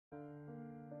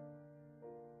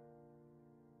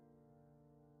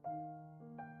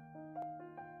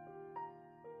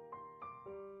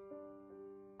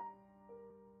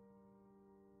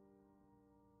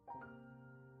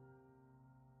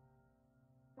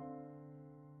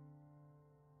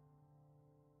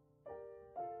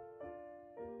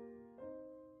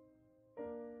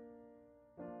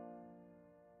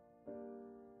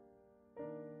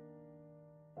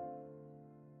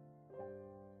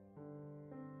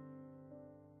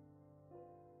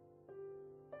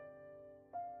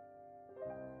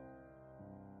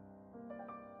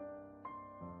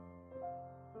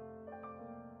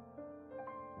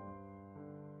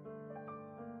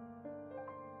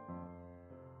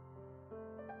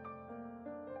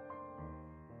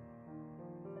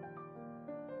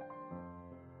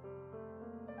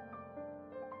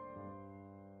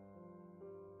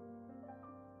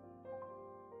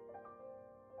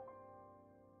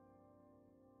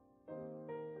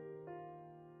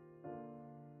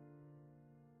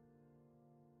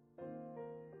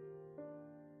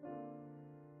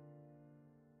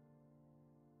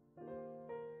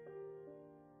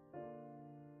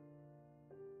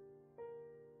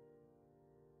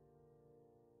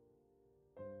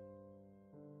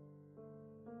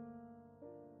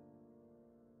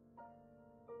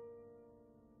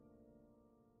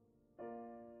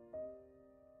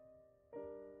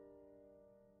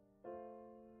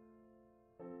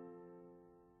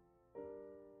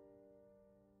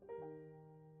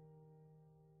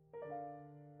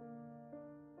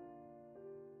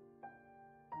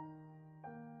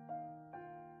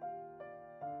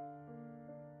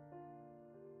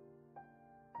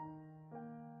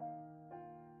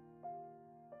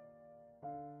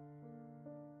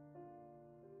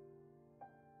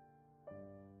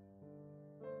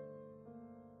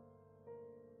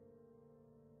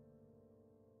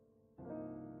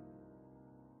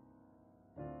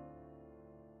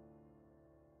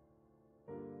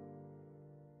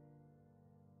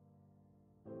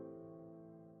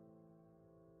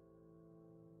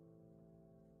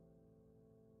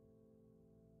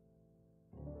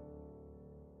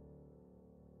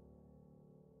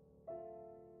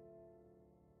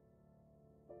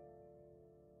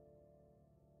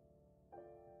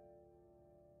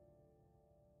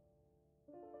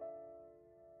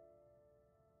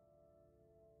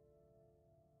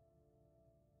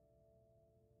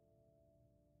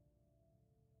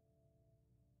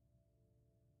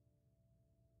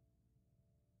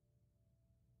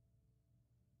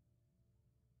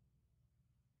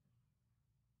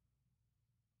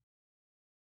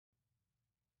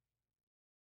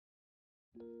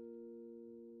Hey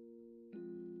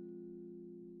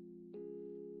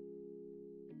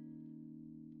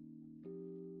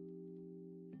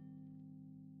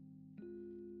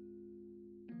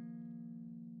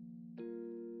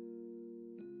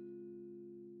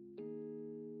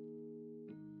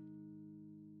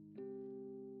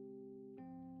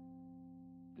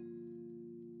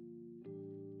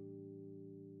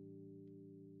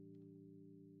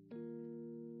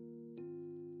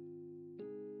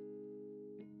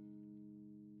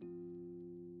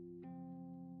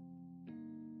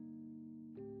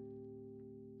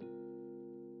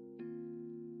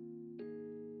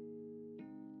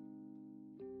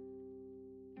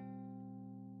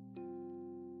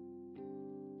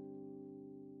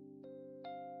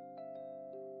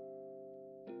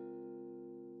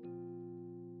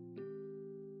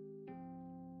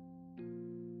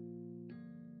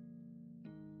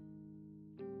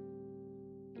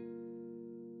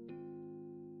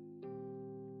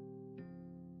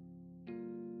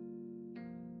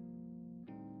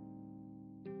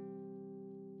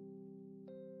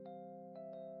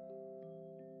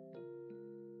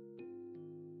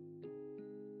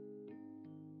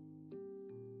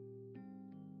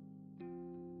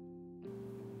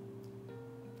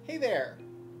there!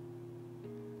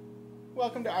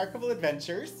 Welcome to Archival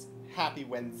Adventures. Happy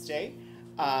Wednesday.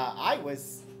 I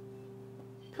was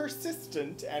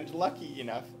persistent and lucky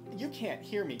enough. You can't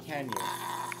hear me, can you?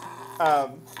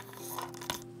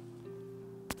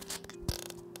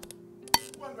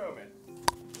 One moment.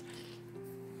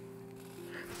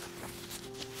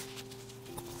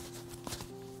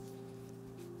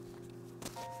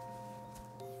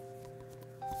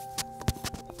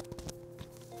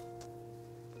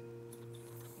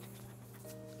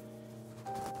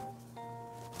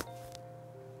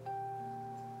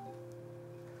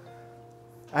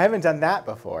 I haven't done that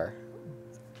before.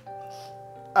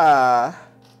 The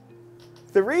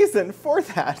reason for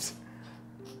that,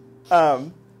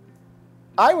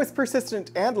 I was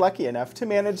persistent and lucky enough to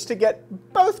manage to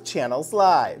get both channels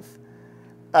live.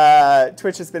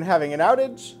 Twitch has been having an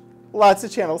outage. Lots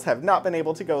of channels have not been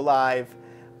able to go live.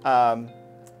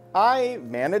 I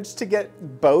managed to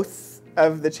get both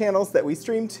of the channels that we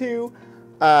stream to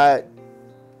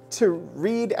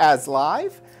read as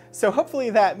live. So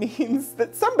hopefully that means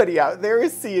that somebody out there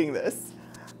is seeing this.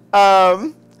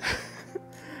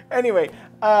 Anyway,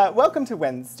 welcome to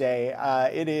Wednesday.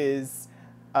 It is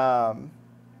a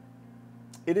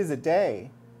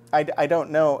day. I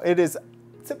don't know. It is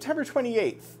September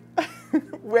 28th,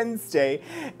 Wednesday,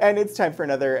 and it's time for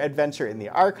another adventure in the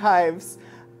archives.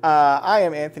 I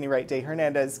am Anthony Wright Day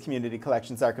Hernandez, Community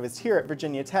Collections Archivist here at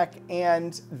Virginia Tech,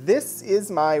 and this is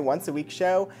my once-a-week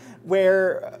show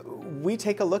where we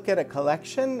take a look at a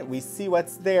collection, we see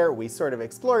what's there, we sort of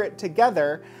explore it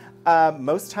together.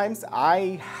 Most times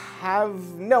I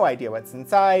have no idea what's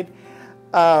inside.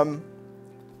 It's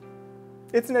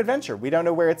an adventure. We don't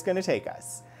know where it's going to take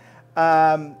us.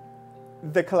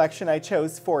 The collection I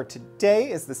chose for today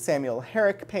is the Samuel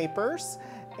Herrick Papers.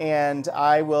 And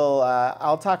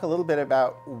I'll talk a little bit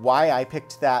about why I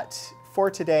picked that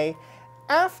for today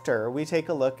after we take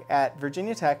a look at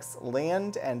Virginia Tech's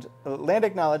land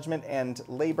acknowledgement and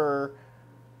labor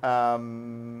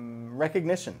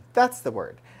recognition. That's the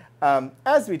word.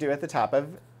 As we do at the top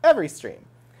of every stream.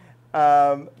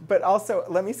 But also,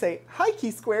 let me say hi,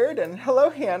 Key Squared, and hello,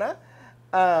 Hannah.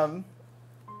 And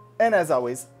as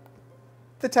always,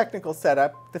 the technical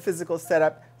setup, the physical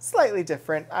setup, slightly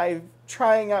different. I'm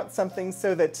trying out something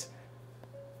so that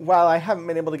while I haven't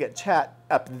been able to get chat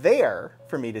up there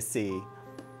for me to see,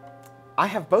 I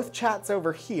have both chats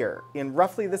over here in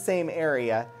roughly the same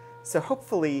area. So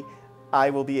hopefully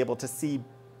I will be able to see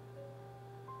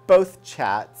both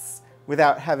chats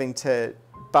without having to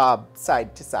bob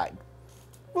side to side.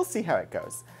 We'll see how it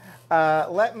goes.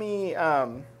 Let me,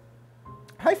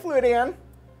 hi Fluid Ann.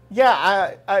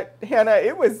 Yeah, Hannah,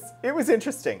 it was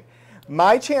interesting.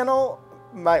 My channel,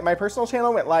 my personal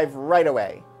channel went live right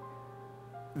away.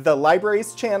 The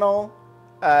library's channel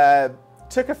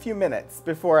took a few minutes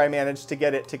before I managed to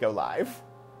get it to go live.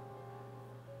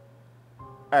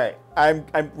 All right,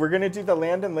 we're going to do the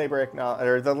land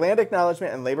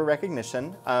acknowledgement and labor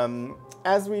recognition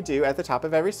as we do at the top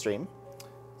of every stream.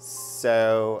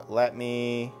 So let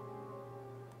me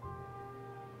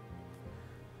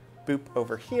boop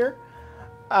over here.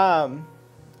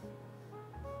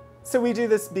 So we do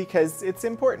this because it's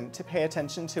important to pay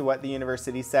attention to what the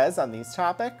university says on these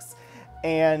topics.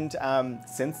 And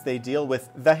since they deal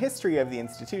with the history of the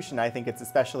institution, I think it's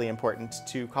especially important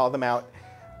to call them out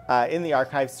in the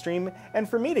archive stream. And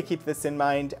for me to keep this in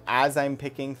mind as I'm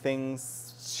picking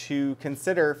things to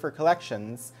consider for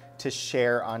collections to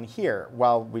share on here.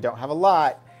 While we don't have a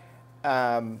lot,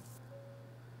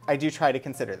 I do try to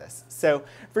consider this. So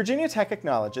Virginia Tech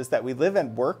acknowledges that we live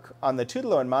and work on the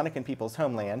Tutelo and Monacan people's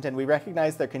homeland, and we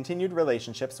recognize their continued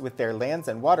relationships with their lands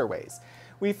and waterways.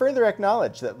 We further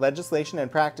acknowledge that legislation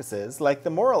and practices, like the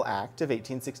Morrill Act of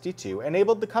 1862,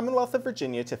 enabled the Commonwealth of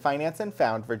Virginia to finance and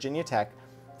found Virginia Tech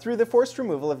through the forced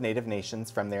removal of Native nations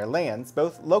from their lands,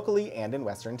 both locally and in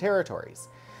Western territories.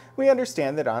 We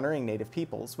understand that honoring Native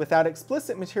peoples without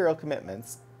explicit material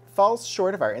commitments falls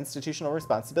short of our institutional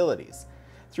responsibilities.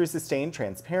 Through sustained,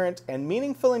 transparent, and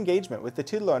meaningful engagement with the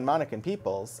Tutelo and Monacan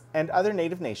peoples and other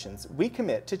Native nations, we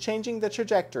commit to changing the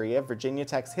trajectory of Virginia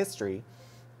Tech's history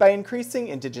by increasing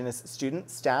Indigenous student,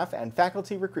 staff, and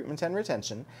faculty recruitment and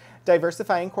retention,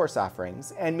 diversifying course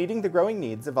offerings, and meeting the growing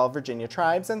needs of all Virginia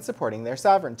tribes and supporting their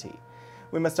sovereignty.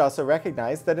 We must also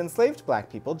recognize that enslaved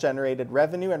Black people generated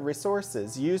revenue and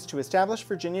resources used to establish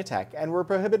Virginia Tech and were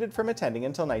prohibited from attending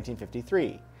until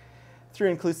 1953. Through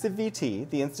inclusive VT,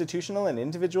 the institutional and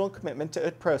individual commitment to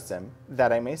ut prosim,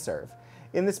 that I may serve,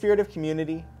 in the spirit of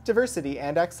community, diversity,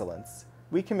 and excellence,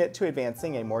 we commit to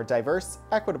advancing a more diverse,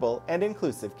 equitable, and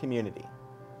inclusive community.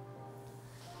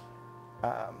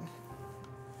 There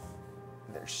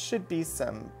should be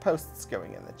some posts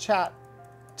going in the chat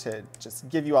to just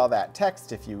give you all that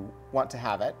text if you want to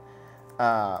have it.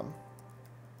 All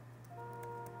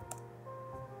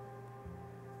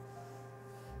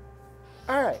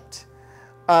right.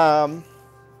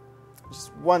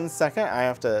 Just 1 second. I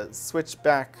have to switch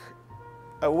back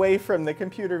away from the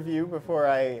computer view before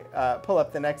I pull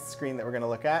up the next screen that we're going to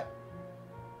look at.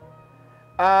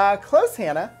 Close,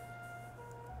 Hannah.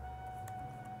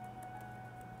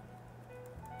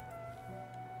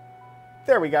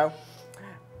 There we go.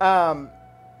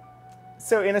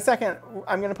 So in a second,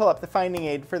 I'm going to pull up the finding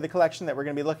aid for the collection that we're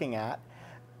going to be looking at.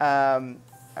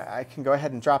 I can go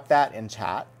ahead and drop that in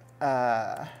chat.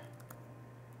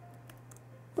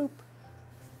 Boop.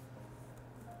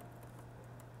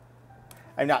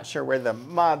 I'm not sure where the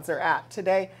mods are at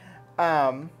today.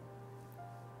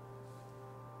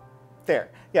 There.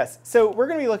 Yes. So we're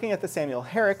going to be looking at the Samuel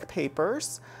Herrick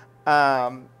Papers.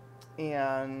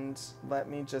 And let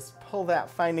me just pull that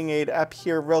finding aid up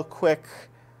here real quick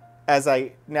as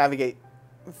I navigate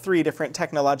 3 different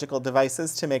technological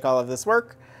devices to make all of this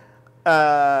work.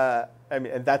 I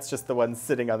mean, that's just the ones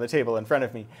sitting on the table in front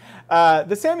of me.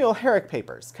 The Samuel Herrick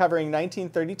Papers, covering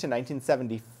 1930 to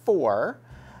 1974.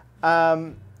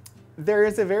 There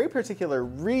is a very particular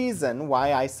reason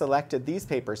why I selected these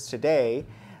papers today,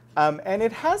 and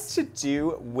it has to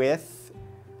do with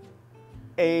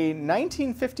a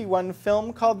 1951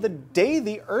 film called The Day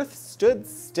the Earth Stood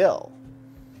Still.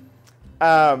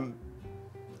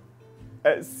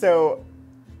 So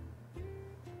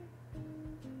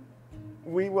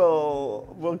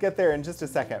we'll get there in just a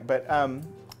second, but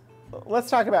let's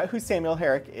talk about who Samuel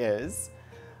Herrick is.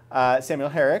 Samuel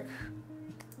Herrick,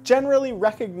 generally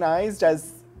recognized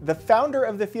as the founder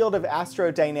of the field of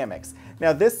astrodynamics.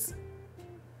 Now, this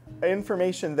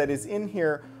information that is in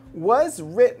here was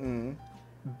written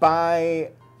by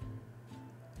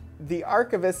the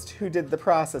archivist who did the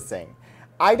processing.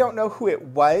 I don't know who it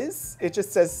was. It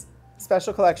just says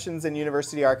Special Collections and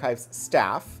University Archives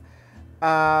staff.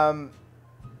 I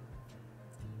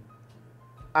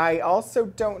also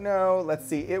don't know, let's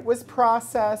see, it was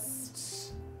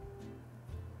processed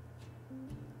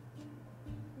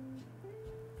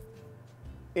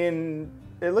in,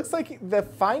 it looks like the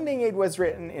finding aid was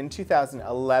written in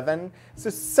 2011. So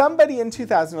somebody in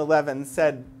 2011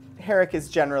 said Herrick is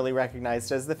generally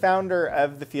recognized as the founder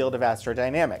of the field of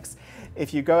astrodynamics.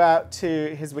 If you go out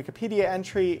to his Wikipedia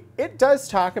entry, it does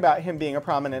talk about him being a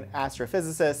prominent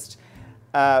astrophysicist,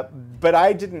 but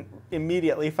I didn't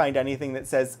immediately find anything that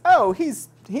says, oh, he's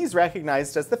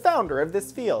recognized as the founder of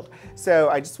this field. So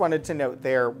I just wanted to note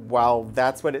there, while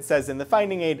that's what it says in the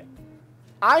finding aid,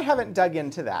 I haven't dug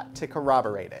into that to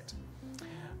corroborate it.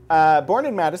 Born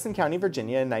in Madison County,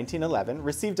 Virginia in 1911,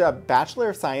 received a Bachelor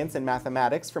of Science in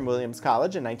Mathematics from Williams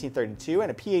College in 1932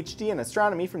 and a PhD in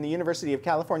Astronomy from the University of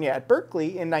California at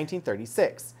Berkeley in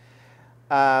 1936.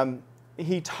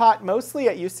 He taught mostly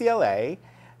at UCLA,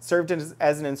 served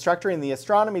as an instructor in the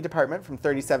astronomy department from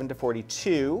 37 to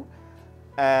 42,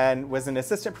 and was an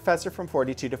assistant professor from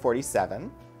 42 to 47,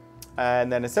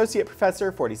 and then associate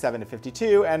professor 47 to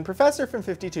 52, and professor from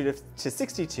 52 to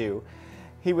 62.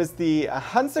 He was the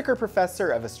Hunsaker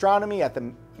Professor of Astronomy at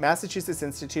the Massachusetts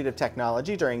Institute of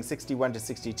Technology during 61 to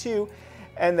 62,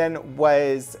 and then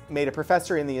was made a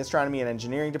professor in the astronomy and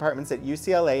engineering departments at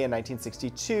UCLA in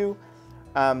 1962.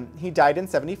 He died in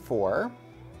 74.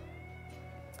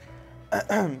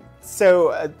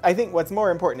 So I think what's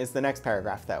more important is the next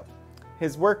paragraph, though.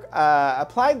 His work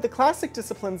applied the classic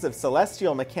disciplines of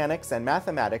celestial mechanics and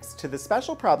mathematics to the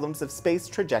special problems of space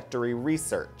trajectory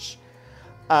research.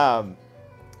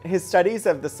 His studies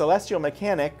of the celestial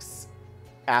mechanics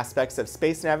aspects of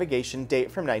space navigation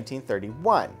date from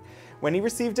 1931, when he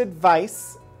received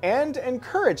advice and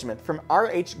encouragement from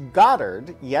R.H.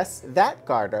 Goddard, yes, that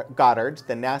Goddard,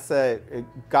 the NASA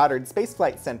Goddard Space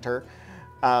Flight Center,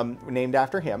 named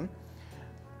after him.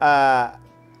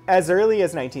 As early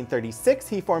as 1936,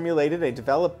 he formulated a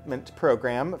development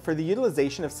program for the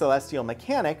utilization of celestial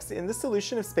mechanics in the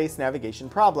solution of space navigation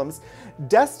problems,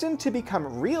 destined to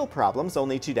become real problems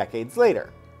only 2 decades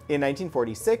later. In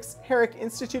 1946, Herrick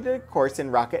instituted a course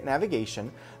in rocket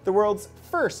navigation, the world's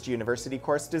first university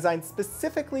course designed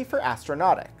specifically for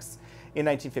astronautics. In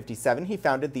 1957, he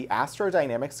founded the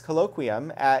Astrodynamics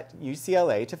Colloquium at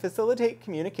UCLA to facilitate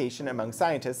communication among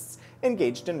scientists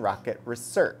engaged in rocket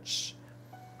research.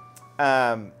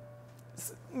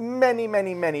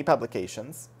 Many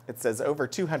publications. It says over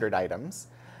 200 items.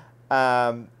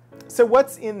 So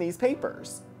what's in these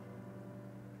papers?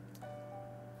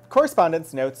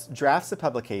 Correspondence, notes, drafts of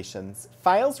publications,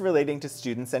 files relating to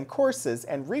students and courses,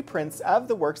 and reprints of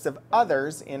the works of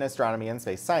others in astronomy and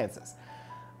space sciences.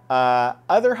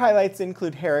 Other highlights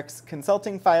include Herrick's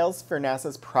consulting files for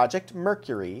NASA's Project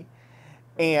Mercury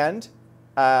and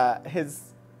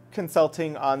his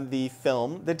consulting on the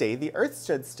film The Day the Earth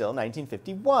Stood Still,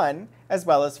 1951, as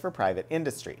well as for private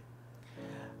industry.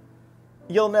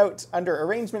 You'll note under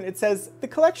arrangement it says, the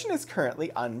collection is currently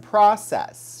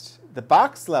unprocessed. The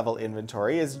box-level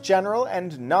inventory is general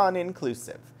and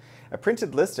non-inclusive. A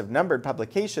printed list of numbered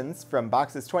publications from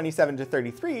boxes 27 to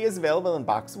 33 is available in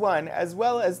box 1, as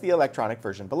well as the electronic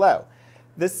version below.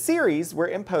 The series were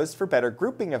imposed for better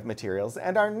grouping of materials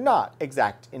and are not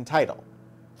exact in title.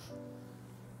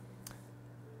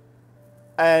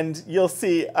 And you'll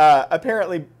see,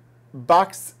 apparently,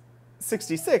 box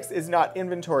 66 is not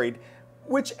inventoried,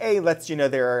 which lets you know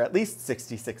there are at least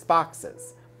 66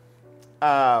 boxes.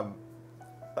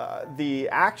 The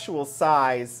actual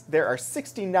size, there are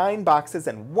 69 boxes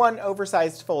and 1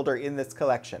 oversized folder in this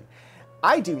collection.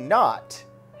 I do not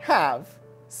have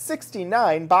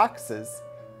 69 boxes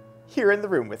here in the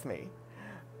room with me.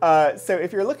 So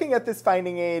if you're looking at this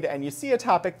finding aid and you see a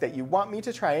topic that you want me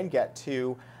to try and get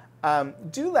to,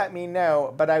 do let me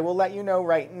know, but I will let you know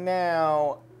right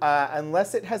now,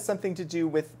 unless it has something to do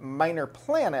with minor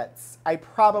planets, I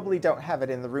probably don't have it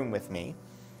in the room with me.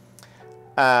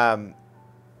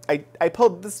 I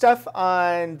pulled the stuff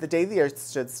on The Day the Earth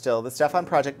Stood Still, the stuff on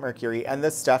Project Mercury, and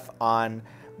the stuff on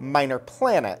minor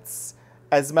planets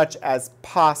as much as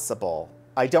possible.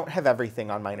 I don't have everything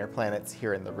on minor planets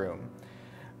here in the room.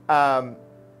 Oh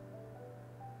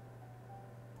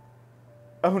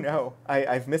no,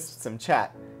 I've missed some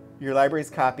chat. Your library's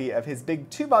copy of his big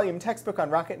 2-volume textbook on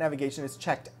rocket navigation is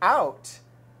checked out.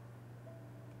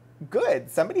 Good,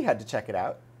 somebody had to check it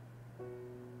out.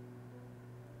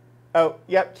 Oh,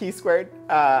 yep, key squared.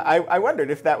 I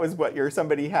wondered if that was what your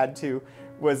somebody had to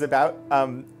was about.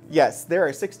 Yes, there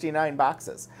are 69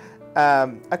 boxes.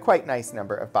 A quite nice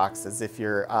number of boxes if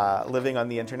you're living on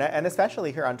the internet, and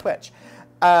especially here on Twitch.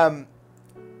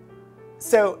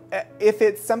 So if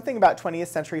it's something about 20th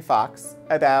Century Fox,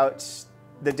 about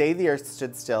The Day the Earth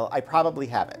Stood Still, I probably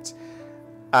have it.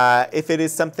 If it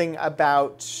is something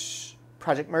about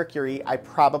Project Mercury, I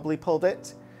probably pulled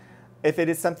it. If it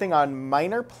is something on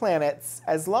minor planets,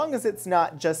 as long as it's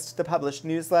not just the published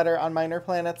newsletter on minor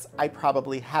planets, I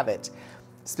probably have it.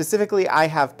 Specifically, I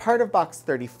have part of box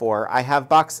 34. I have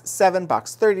box 7,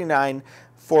 box 39,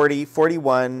 40,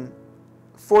 41,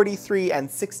 43, and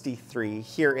 63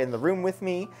 here in the room with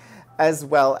me, as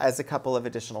well as a couple of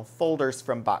additional folders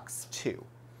from box 2.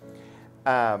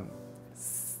 I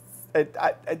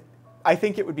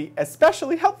think it would be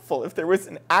especially helpful if there was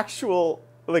an actual,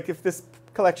 like if this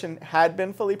collection had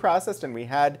been fully processed and we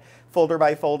had folder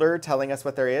by folder telling us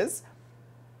what there is.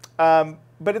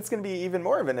 But it's going to be even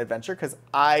more of an adventure because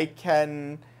I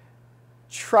can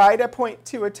try to point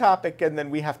to a topic and then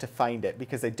we have to find it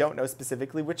because I don't know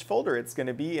specifically which folder it's going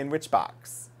to be in which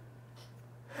box.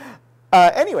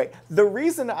 Anyway, the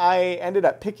reason I ended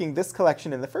up picking this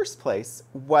collection in the first place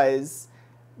was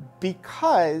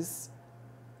because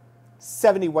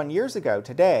 71 years ago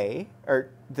today, or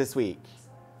this week,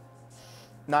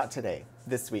 not today,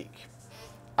 this week,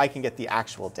 I can get the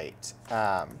actual date.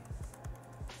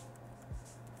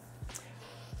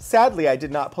 Sadly, I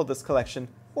did not pull this collection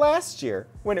last year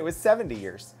when it was 70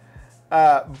 years.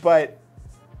 But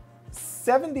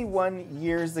 71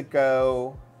 years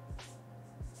ago,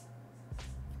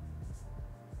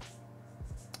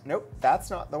 Nope, that's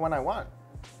not the one I want.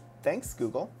 Thanks,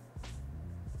 Google.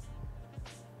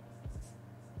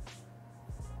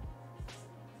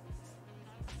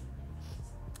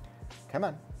 Come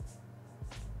on.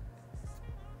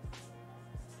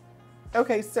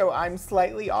 Okay, so I'm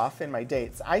slightly off in my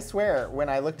dates. I swear, when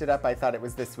I looked it up, I thought it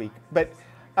was this week. But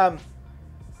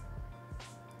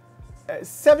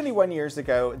 71 years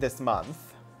ago this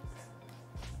month,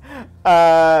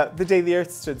 The Day the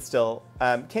Earth Stood Still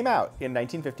came out in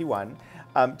 1951.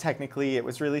 Technically, it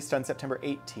was released on September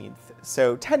 18th,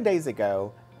 so 10 days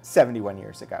ago, 71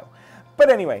 years ago. But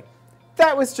anyway,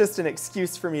 that was just an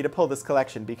excuse for me to pull this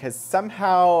collection because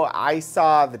somehow I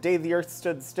saw The Day the Earth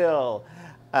Stood Still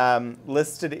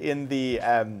listed in the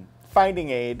finding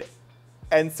aid,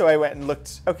 and so I went and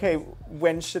looked, okay,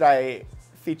 when should I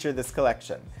feature this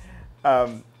collection?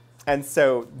 And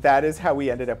so that is how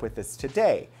we ended up with this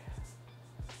today.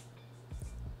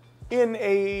 In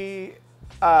a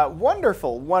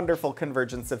wonderful, wonderful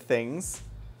convergence of things,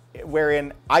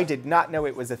 wherein I did not know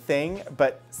it was a thing,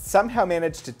 but somehow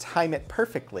managed to time it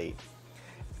perfectly,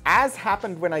 as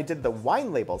happened when I did the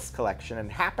wine labels collection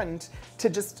and happened to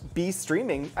just be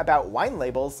streaming about wine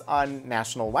labels on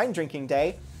National Wine Drinking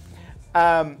Day.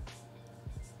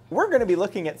 We're going to be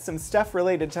looking at some stuff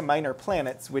related to minor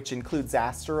planets, which includes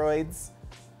asteroids.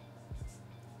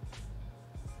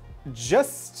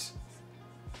 Just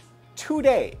 2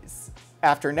 days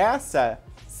after NASA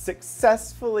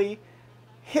successfully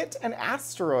hit an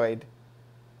asteroid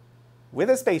with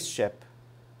a spaceship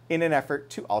in an effort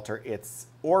to alter its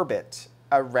orbit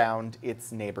around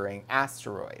its neighboring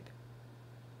asteroid.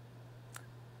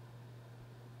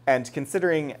 And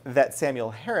considering that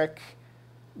Samuel Herrick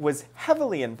was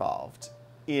heavily involved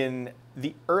in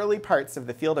the early parts of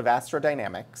the field of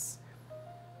astrodynamics,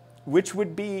 which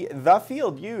would be the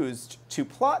field used to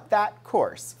plot that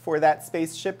course for that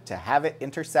spaceship to have it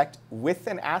intersect with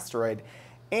an asteroid,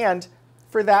 and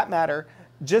for that matter,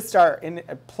 just our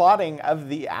plotting of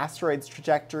the asteroid's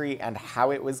trajectory and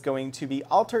how it was going to be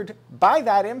altered by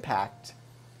that impact,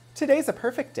 today's a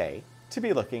perfect day to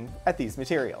be looking at these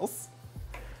materials.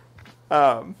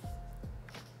 All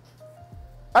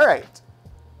right.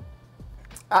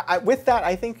 With that,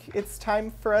 I think it's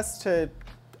time for us to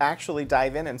actually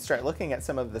dive in and start looking at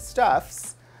some of the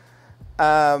stuffs.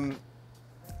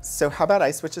 So how about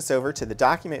I switch us over to the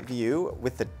document view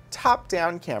with the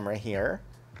top-down camera here.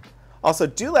 Also,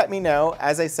 do let me know,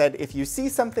 as I said, if you see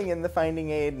something in the finding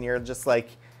aid and you're just like,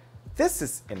 this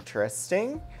is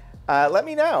interesting, let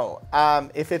me know.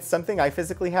 If it's something I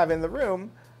physically have in the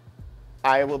room,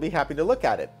 I will be happy to look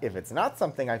at it. If it's not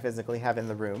something I physically have in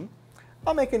the room,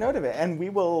 I'll make a note of it, and we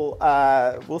will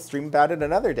we'll stream about it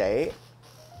another day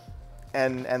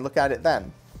and look at it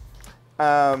then.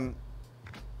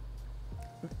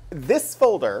 This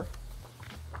folder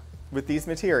with these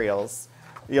materials,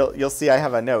 you'll see I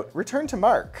have a note. Return to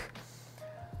Mark.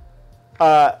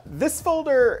 This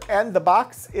folder and the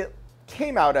box it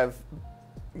came out of,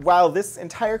 while this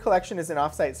entire collection is in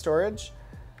offsite storage,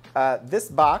 this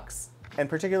box, and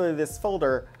particularly this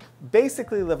folder,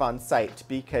 basically live on site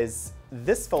because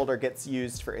this folder gets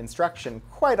used for instruction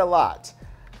quite a lot.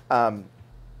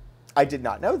 I did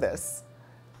not know this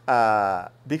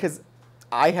because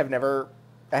I had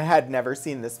never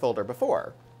seen this folder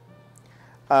before.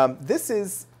 This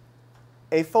is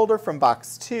a folder from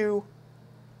Box 2,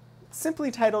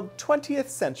 simply titled 20th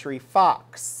Century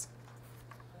Fox.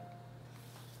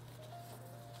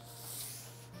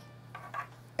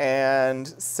 And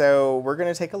so we're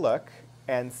going to take a look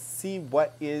and see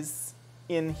what is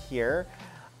in here.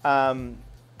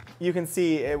 You can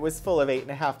see it was full of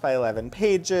 8.5 by 11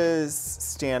 pages,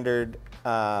 standard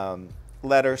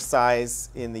letter size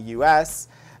in the US.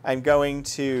 I'm going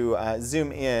to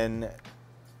zoom in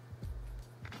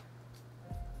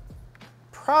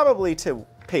probably to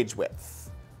page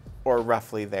width, or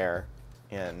roughly there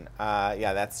in,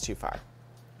 yeah, that's too far.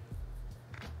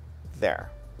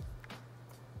 There.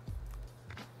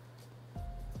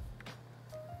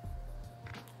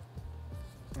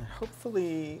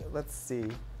 Hopefully, let's see.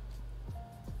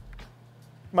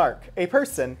 Mark, a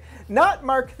person, not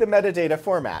mark the metadata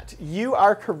format. You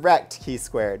are correct, key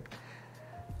squared.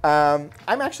 I'm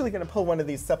actually going to pull one of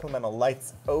these supplemental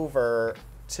lights over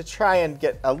to try and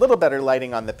get a little better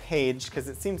lighting on the page because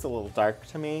it seems a little dark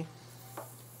to me.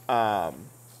 And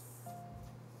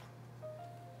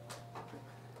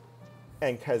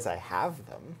because I have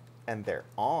them and they're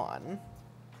on.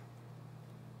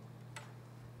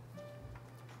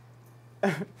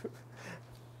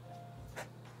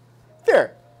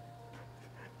 There.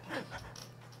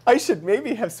 I should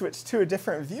maybe have switched to a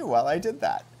different view while I did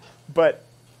that. But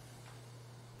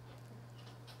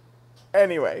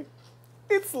Anyway,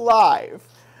 it's live.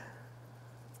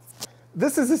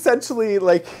 This is essentially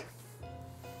like,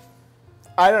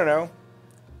 I don't know,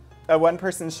 a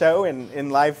one-person show in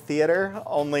live theater,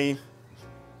 only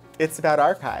it's about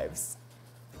archives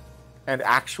and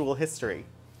actual history.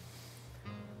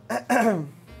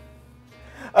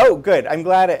 Oh, good. I'm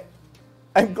glad it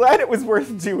was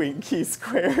worth doing, Key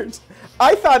Squared.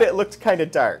 I thought it looked kind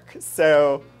of dark,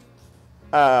 so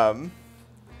all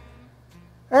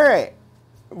right.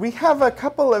 We have a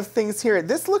couple of things here.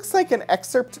 This looks like an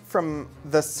excerpt from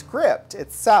the script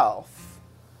itself.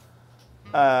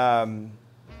 Appears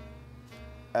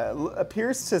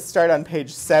to start on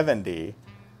page 70.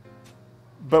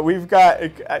 But we've got,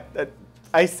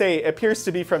 I say appears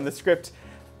to be from the script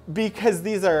because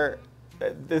this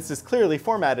is clearly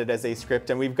formatted as a script,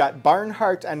 and we've got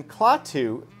Barnhart and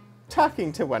Klaatu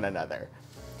talking to one another,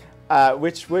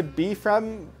 which would be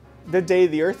from the day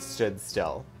the Earth stood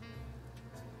still.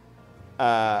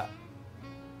 Oh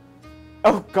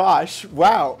gosh,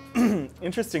 wow.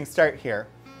 Interesting start here.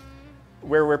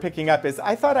 Where we're picking up is,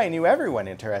 I thought I knew everyone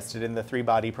interested in the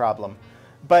three-body problem,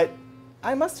 but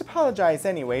I must apologize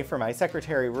anyway for my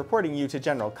secretary reporting you to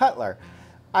General Cutler.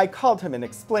 I called him and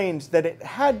explained that it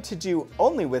had to do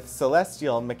only with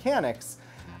celestial mechanics.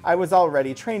 I was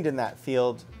already trained in that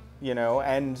field, you know,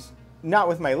 and not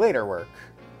with my later work.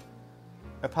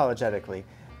 Apologetically.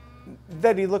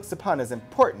 That he looks upon as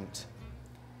important.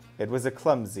 It was a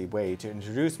clumsy way to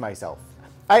introduce myself.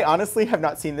 I honestly have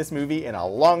not seen this movie in a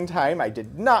long time. I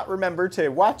did not remember to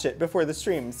watch it before the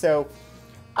stream, so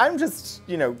I'm just,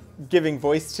 you know, giving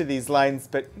voice to these lines,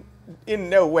 but in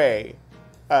no way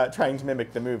trying to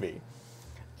mimic the movie.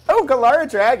 Oh, Galara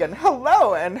Dragon,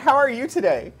 hello, and how are you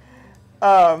today?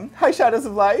 Hi, Shadows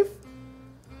of Life.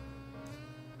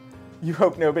 You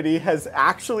hope nobody has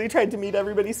actually tried to meet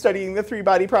everybody studying the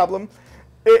three-body problem.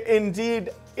 Indeed,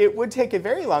 it would take a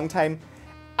very long time,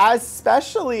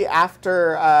 especially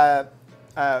after,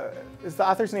 is the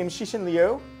author's name Cixin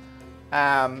Liu?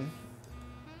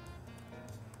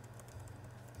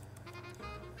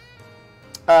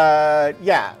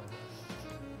 Yeah,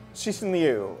 Cixin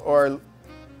Liu, or,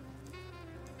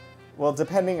 well,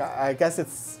 depending, I guess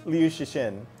it's Liu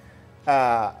Cixin,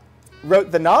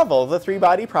 wrote the novel, The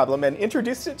Three-Body Problem, and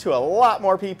introduced it to a lot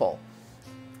more people.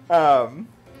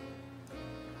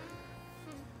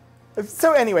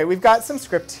 So anyway, we've got some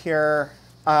script here.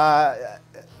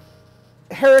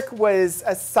 Herrick was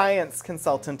a science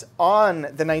consultant on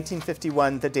the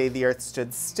 1951 The Day the Earth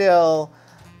Stood Still.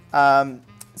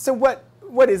 So what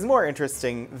is more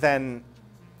interesting than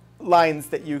lines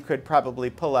that you could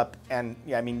probably pull up and,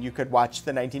 yeah, I mean, you could watch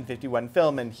the 1951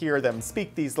 film and hear them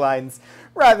speak these lines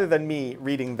rather than me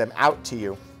reading them out to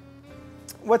you.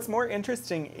 What's more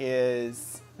interesting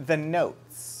is the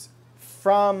notes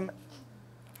from,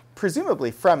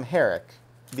 presumably from Herrick.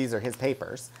 These are his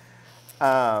papers.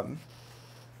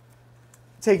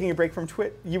 Taking a break from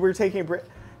Twitch. You were taking a break.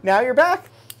 Now you're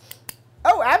back?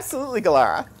 Oh, absolutely,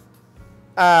 Galara.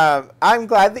 I'm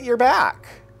glad that you're back.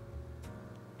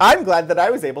 I'm glad that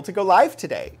I was able to go live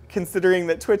today, considering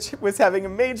that Twitch was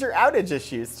having major outage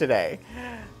issues today.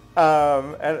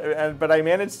 But I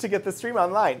managed to get the stream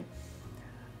online.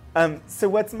 So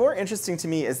what's more interesting to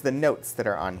me is the notes that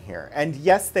are on here. And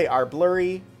yes, they are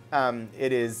blurry.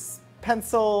 It is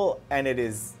pencil, and it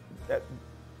is...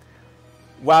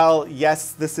 while,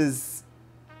 yes, this is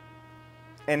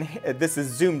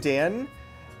zoomed in,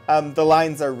 the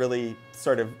lines are really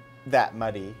sort of that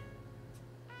muddy.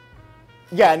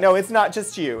 Yeah, no, it's not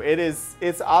just you.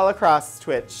 It's all across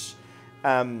Twitch.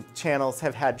 Channels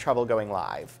have had trouble going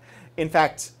live. In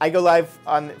fact, I go live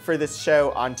for this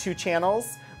show on 2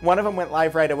 channels. One of them went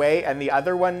live right away, and the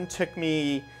other one took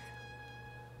me...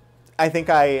 I think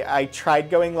I tried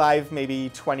going live maybe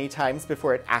 20 times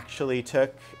before it actually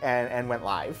took and went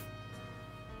live.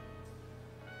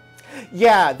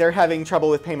 Yeah, they're having trouble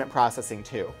with payment processing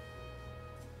too.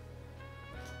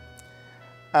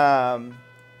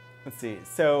 Let's see.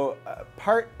 So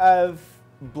part of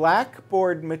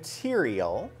Blackboard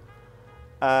material,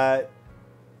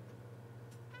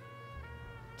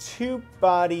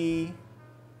 two-body...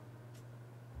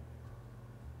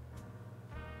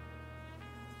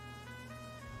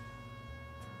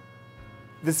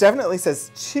 This definitely says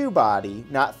two-body,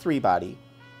 not three-body.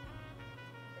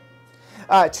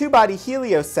 Two-body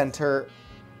heliocenter.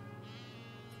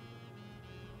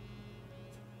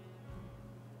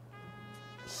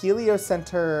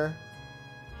 Heliocenter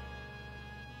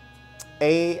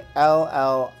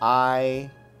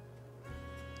ALLIFSE.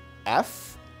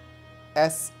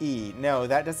 No,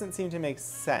 that doesn't seem to make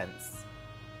sense.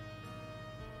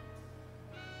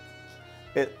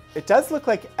 It does look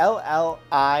like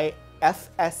LLIFSE,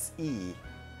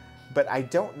 but I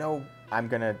don't know. I'm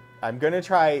gonna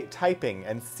try typing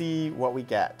and see what we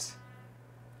get.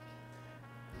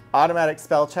 Automatic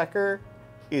spell checker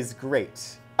is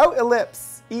great. Oh,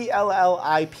 ellipse.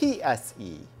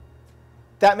 ELLIPSE.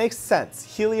 That makes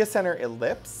sense. Heliocenter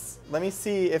ellipse. Let me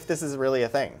see if this is really a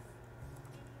thing.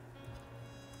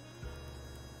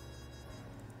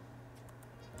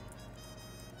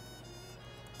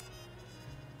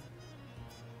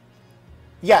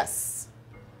 Yes.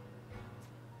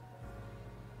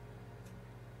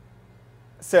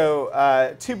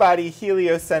 So two-body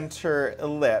heliocenter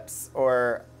ellipse,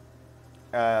 or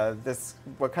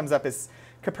what comes up is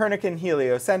Copernican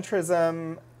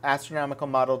heliocentrism, astronomical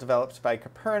model developed by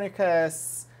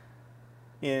Copernicus,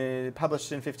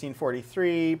 published in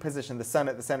 1543, positioned the sun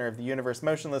at the center of the universe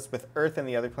motionless with Earth and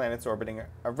the other planets orbiting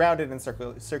around it in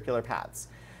circular paths.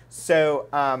 So,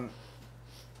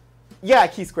 yeah,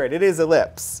 chi squared, it is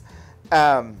ellipse.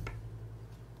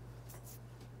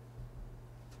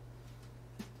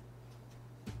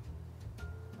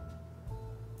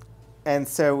 And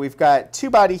so we've got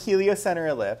two-body heliocenter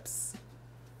ellipse.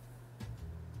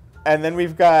 And then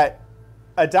we've got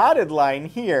a dotted line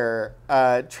here,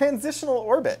 transitional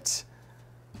orbit.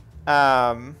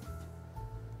 And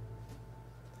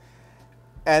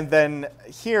then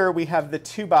here we have the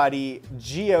two-body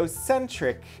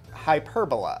geocentric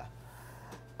hyperbola.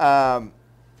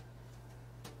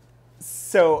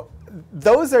 So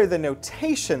those are the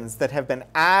notations that have been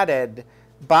added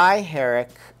by Herrick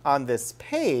on this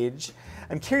page.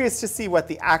 I'm curious to see what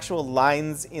the actual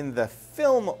lines in the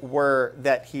film were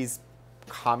that he's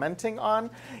commenting on.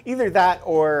 Either that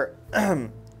or,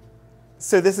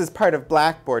 so this is part of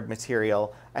Blackboard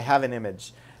material. I have an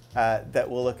image that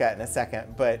we'll look at in a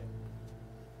second, but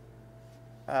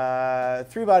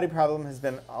three-body problem has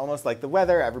been almost like the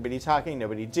weather, everybody talking,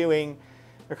 nobody doing.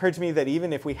 It occurred to me that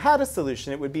even if we had a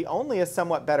solution, it would be only a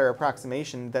somewhat better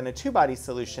approximation than a two-body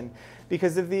solution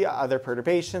because of the other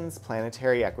perturbations,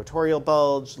 planetary equatorial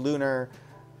bulge, lunar.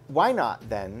 Why not,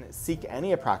 then, seek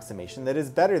any approximation that is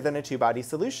better than a two-body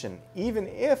solution, even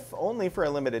if only for a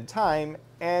limited time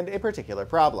and a particular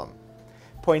problem?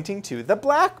 Pointing to the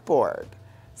Blackboard,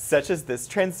 such as this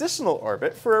transitional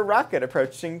orbit for a rocket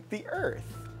approaching the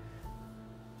Earth,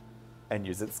 and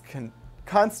use its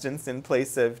constants in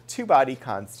place of two-body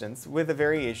constants with a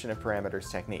variation of parameters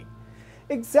technique.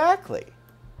 Exactly.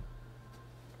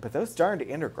 But those darned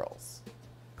integrals.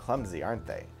 Clumsy, aren't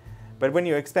they? But when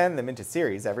you expand them into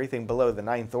series, everything below the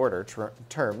ninth order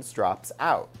terms drops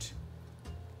out.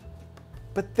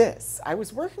 But this, I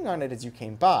was working on it as you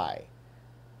came by.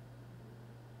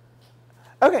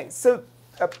 Okay, so,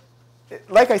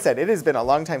 like I said, it has been a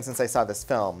long time since I saw this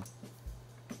film.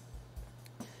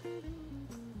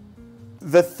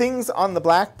 The things on the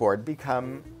Blackboard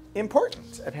become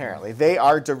important, apparently. They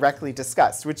are directly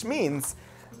discussed, which means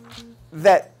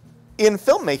that in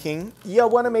filmmaking, you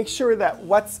want to make sure that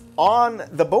what's on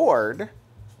the board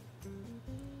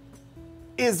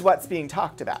is what's being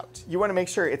talked about. You want to make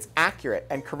sure it's accurate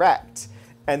and correct,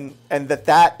 and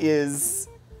that is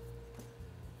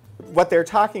what they're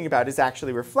talking about is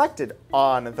actually reflected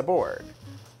on the board.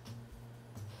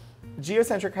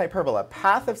 Geocentric hyperbola,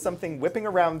 path of something whipping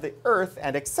around the Earth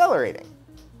and accelerating.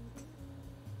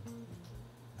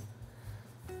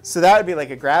 So that would be like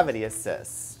a gravity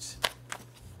assist.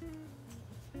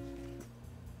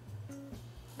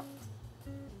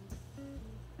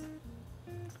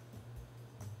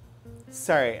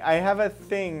 Sorry, I have a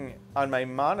thing on my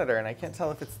monitor and I can't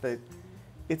tell if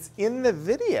it's in the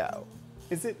video.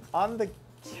 Is it on the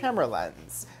camera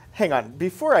lens? Hang on,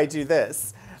 before I do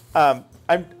this, I'm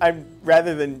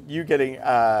rather than you getting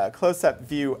a close-up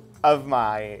view of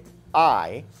my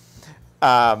eye,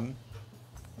 I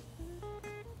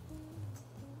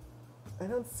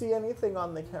don't see anything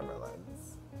on the camera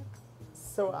lens.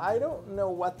 So I don't know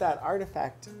what that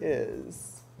artifact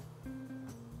is.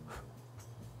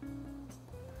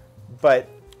 But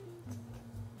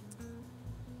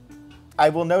I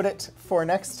will note it for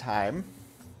next time.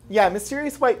 Yeah,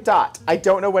 mysterious white dot. I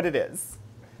don't know what it is.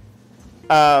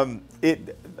 I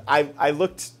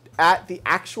looked at the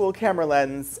actual camera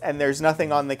lens, and there's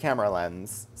nothing on the camera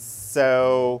lens.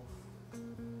 So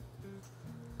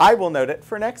I will note it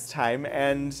for next time,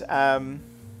 and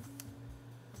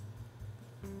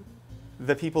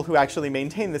the people who actually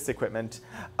maintain this equipment.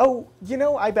 Oh, you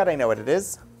know, I bet I know what it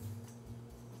is.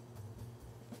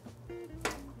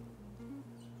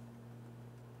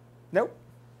 Nope.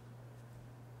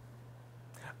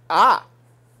 Ah!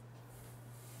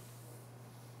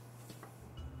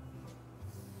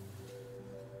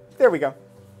 There we go.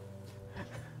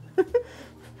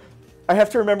 I have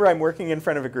to remember I'm working in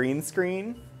front of a green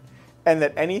screen, and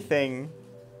that anything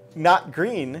not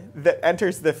green that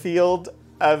enters the field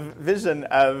of vision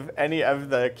of any of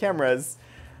the cameras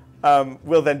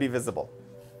will then be visible.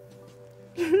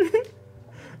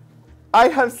 I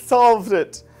have solved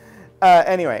it.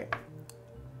 Anyway,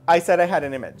 I said I had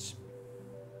an image.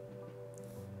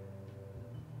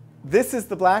 This is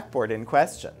the blackboard in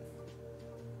question.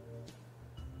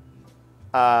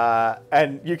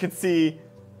 And you can see,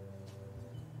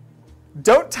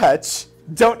 don't touch,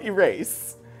 don't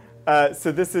erase.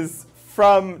 So this is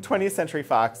from 20th Century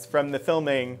Fox, from the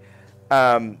filming,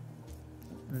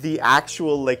 the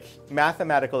actual like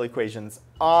mathematical equations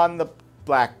on the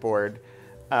blackboard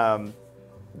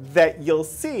that you'll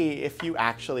see if you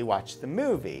actually watch the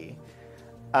movie.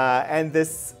 And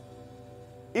this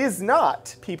is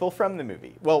not people from the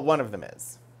movie. Well, one of them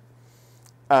is.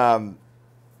 On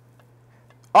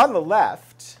the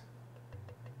left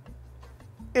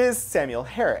is Samuel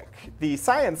Herrick, the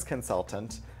science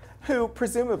consultant, who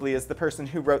presumably is the person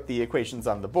who wrote the equations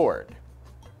on the board.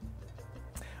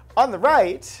 On the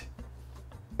right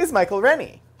is Michael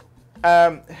Rennie,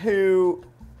 who,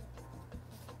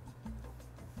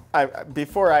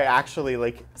 before I actually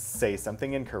like say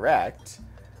something incorrect,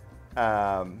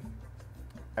 I'm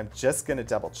just gonna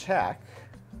double check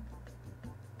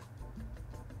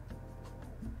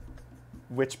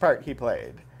which part he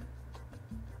played.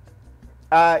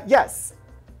 Yes,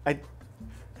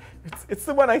 it's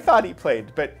the one I thought he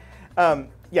played, but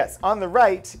yes, on the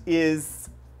right is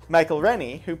Michael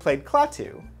Rennie, who played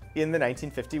Klaatu in the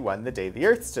 1951 The Day the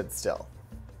Earth Stood Still.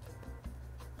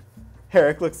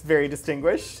 Herrick looks very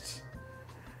distinguished.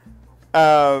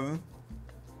 And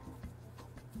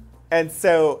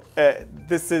so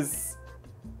this is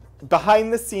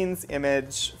behind-the-scenes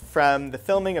image from the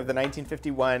filming of the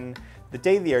 1951 The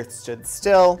Day the Earth Stood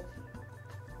Still.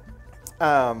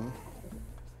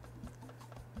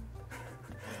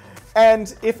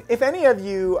 And if any of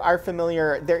you are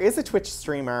familiar, there is a Twitch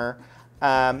streamer.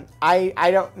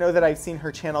 I don't know that I've seen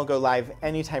her channel go live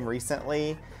anytime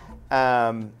recently,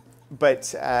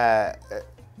 but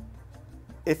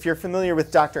if you're familiar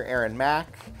with Dr. Erin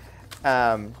Mack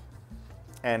and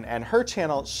her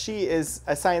channel, she is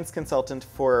a science consultant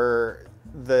for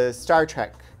the Star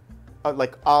Trek,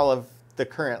 like all of the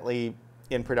currently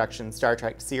in production Star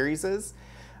Trek series.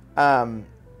 And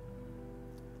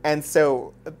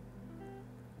so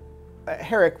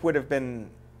Herrick would have been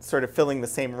sort of filling the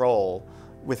same role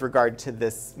with regard to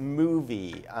this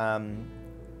movie,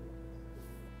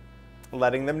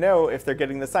 letting them know if they're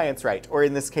getting the science right, or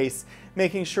in this case,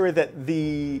 making sure that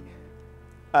the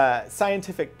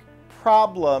scientific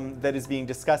problem that is being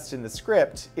discussed in the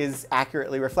script is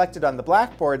accurately reflected on the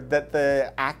blackboard that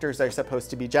the actors are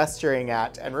supposed to be gesturing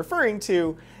at and referring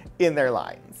to in their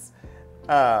lines.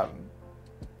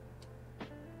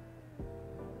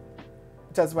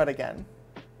 Does what again?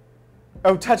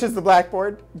 Oh, touches the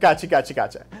blackboard? Gotcha, gotcha,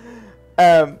 gotcha.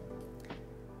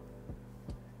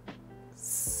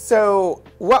 So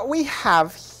what we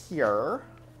have here,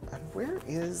 and where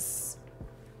is,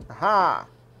 aha.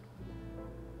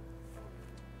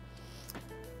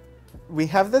 We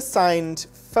have the signed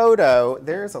photo.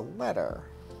 There's a letter.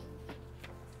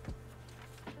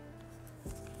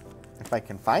 If I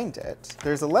can find it.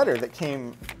 There's a letter that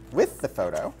came with the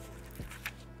photo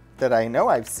that I know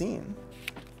I've seen,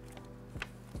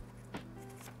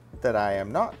 that I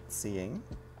am not seeing,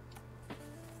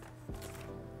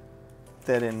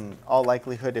 that in all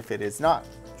likelihood, if it is not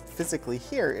physically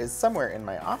here, is somewhere in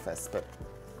my office, but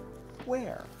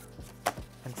where?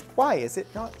 And why is it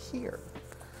not here?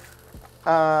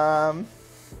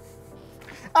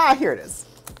 Here it is.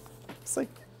 It's like,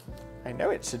 I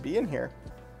know it should be in here.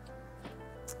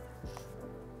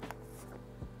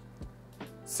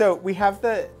 So we have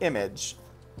the image,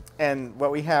 and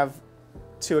what we have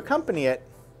to accompany it,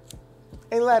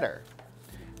 a letter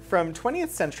from 20th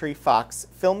Century Fox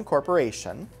Film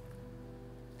Corporation,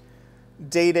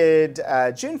 dated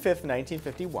June 5th,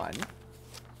 1951.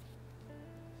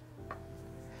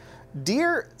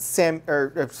 Dear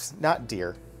not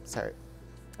dear, sorry,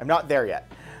 I'm not there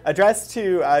yet. Addressed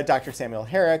to Dr. Samuel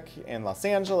Herrick in Los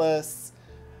Angeles.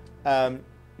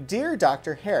 Dear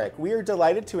Dr. Herrick, we are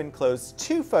delighted to enclose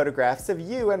 2 photographs of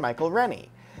you and Michael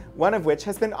Rennie, one of which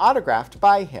has been autographed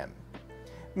by him.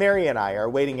 Mary and I are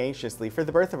waiting anxiously for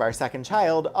the birth of our second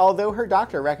child, although her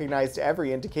doctor recognized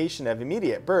every indication of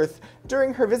immediate birth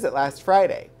during her visit last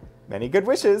Friday. Many good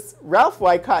wishes, Ralph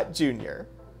Wycott Jr.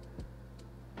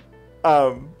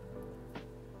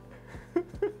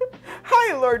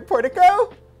 Hi, Lord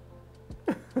Portico.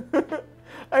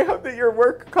 I hope that your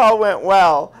work call went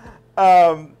well.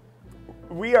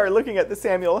 We are looking at the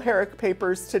Samuel Herrick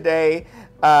Papers today.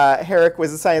 Herrick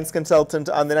was a science consultant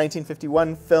on the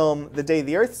 1951 film The Day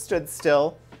the Earth Stood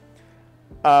Still,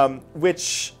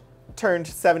 which turned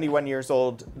 71 years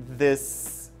old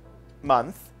this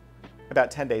month,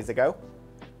 about 10 days ago.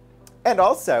 And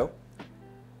also,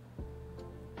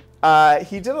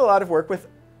 he did a lot of work with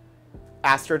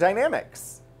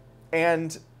astrodynamics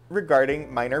and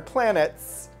regarding minor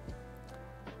planets.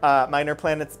 Minor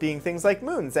planets being things like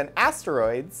moons and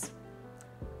asteroids.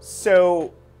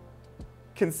 So,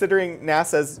 considering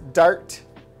NASA's DART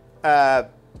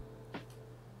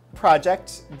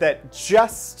project that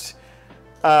just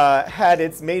had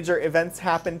its major events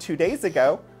happen 2 days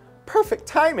ago, perfect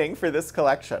timing for this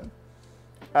collection.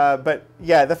 But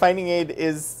yeah, the finding aid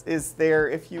is there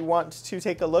if you want to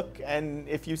take a look, and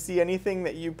if you see anything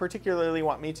that you particularly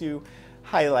want me to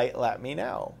highlight, let me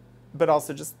know. But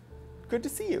also just good to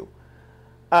see you.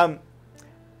 The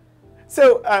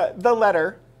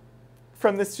letter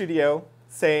from the studio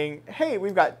saying, hey,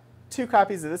 we've got 2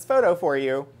 copies of this photo for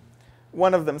you,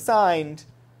 one of them signed,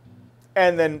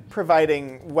 and then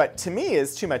providing what to me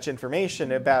is too much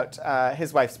information about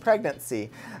his wife's pregnancy.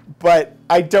 But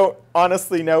I don't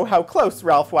honestly know how close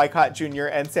Ralph Wycott Jr.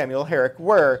 and Samuel Herrick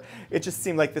were. It just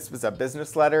seemed like this was a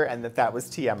business letter and that was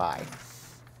TMI.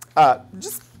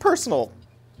 Just personal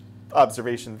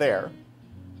observation there.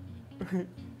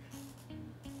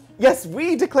 Yes,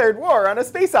 we declared war on a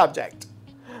space object.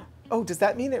 Oh, does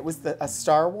that mean it was a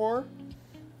Star War?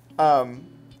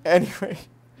 Anyway.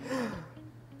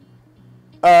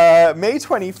 May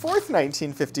 24th,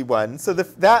 1951. So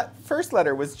that first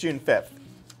letter was June 5th.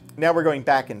 Now we're going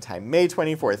back in time. May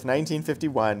 24th,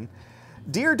 1951.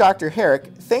 Dear Dr. Herrick,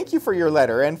 thank you for your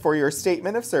letter and for your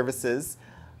statement of services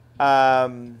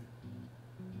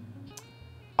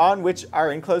on which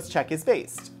our enclosed check is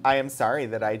based. I am sorry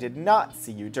that I did not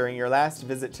see you during your last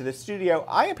visit to the studio.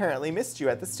 I apparently missed you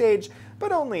at the stage,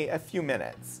 but only a few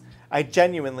minutes. I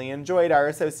genuinely enjoyed our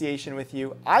association with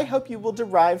you. I hope you will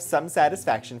derive some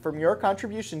satisfaction from your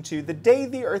contribution to The Day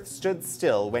the Earth Stood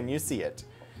Still when you see it.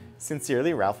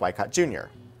 Sincerely, Ralph Wycott Jr.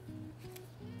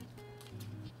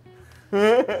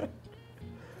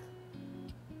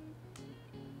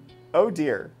 Oh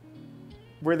dear.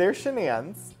 Were there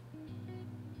shenanigans?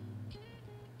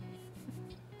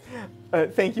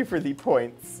 Thank you for the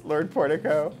points, Lord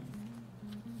Portico.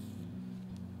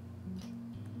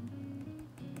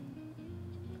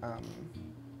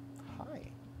 Hi.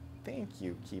 Thank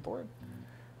you, keyboard.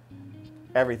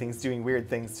 Everything's doing weird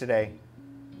things today.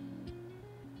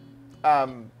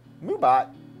 Moobot.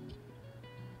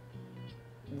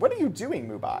 What are you doing,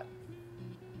 Moobot?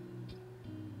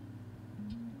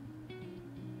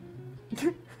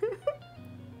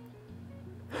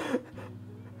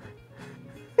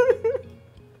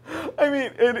 I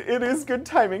mean, it is good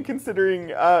timing considering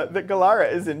that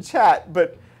Galara is in chat,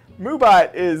 but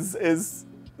Moobot is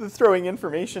throwing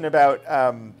information about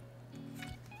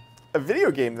a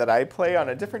video game that I play on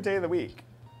a different day of the week.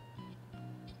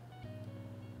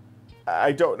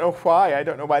 I don't know why. I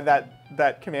don't know why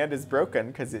that command is broken,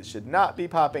 because it should not be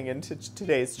popping into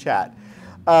today's chat.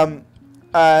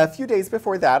 A few days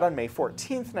before that, on May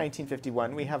 14th,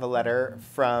 1951, we have a letter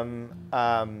from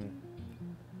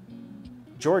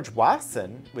George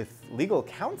Wasson with legal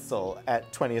counsel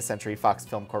at 20th Century Fox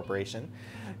Film Corporation.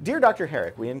 Dear Dr.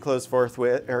 Herrick, we enclose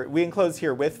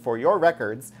herewith for your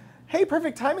records. Hey,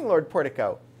 perfect timing, Lord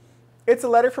Portico. It's a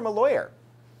letter from a lawyer.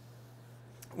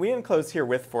 We enclose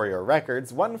herewith for your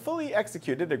records one fully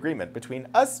executed agreement between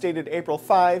us dated April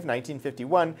 5,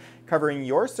 1951, covering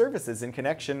your services in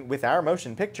connection with our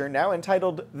motion picture now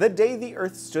entitled The Day the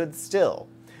Earth Stood Still.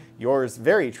 Yours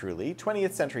very truly,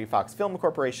 20th Century Fox Film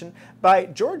Corporation, by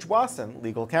George Wasson,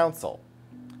 legal counsel.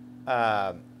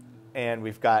 And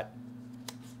we've got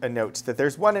a note that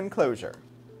there's one enclosure.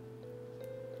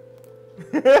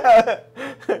 A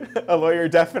lawyer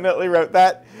definitely wrote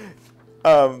that.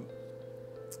 And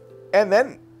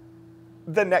then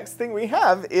the next thing we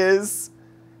have is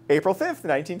April 5th,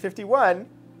 1951,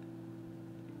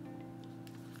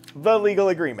 the legal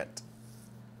agreement,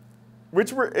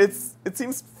 which it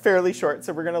seems fairly short,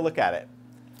 so we're going to look at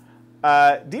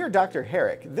it. Dear Dr.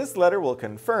 Herrick, this letter will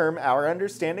confirm our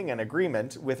understanding and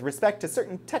agreement with respect to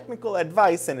certain technical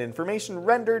advice and information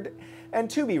rendered and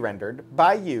to be rendered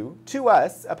by you to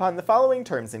us upon the following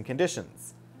terms and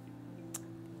conditions.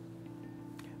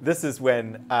 This is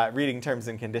when reading terms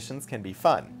and conditions can be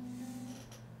fun.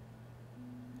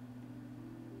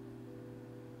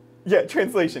 Yeah,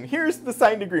 translation. Here's the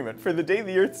signed agreement for The Day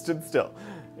the Earth Stood Still.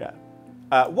 Yeah.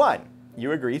 1.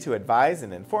 You agree to advise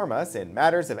and inform us in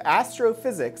matters of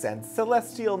astrophysics and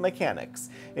celestial mechanics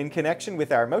in connection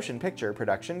with our motion picture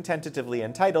production tentatively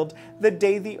entitled The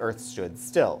Day the Earth Stood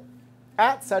Still,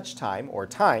 at such time or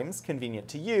times convenient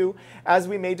to you as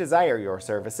we may desire your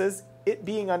services, it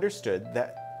being understood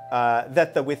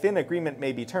that the within agreement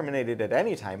may be terminated at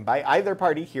any time by either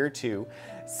party hereto,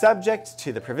 subject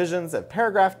to the provisions of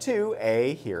paragraph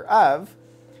 2A hereof.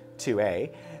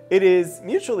 2A. It is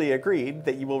mutually agreed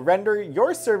that you will render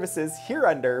your services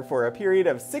hereunder for a period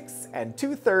of 6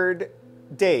 2/3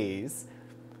 days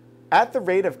at the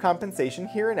rate of compensation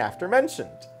hereinafter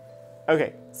mentioned.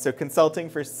 Okay, so consulting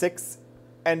for 6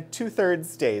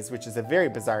 2/3 days, which is a very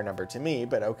bizarre number to me,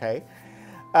 but okay.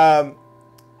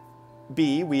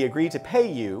 B, we agree to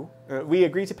pay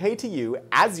to you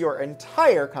as your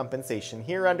entire compensation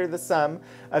hereunder the sum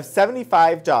of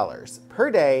 $75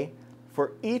 per day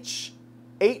for each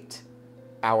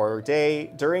 8-hour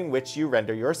day during which you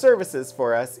render your services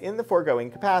for us in the foregoing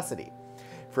capacity.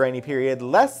 For any period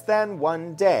less than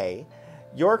 1 day,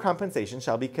 your compensation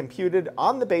shall be computed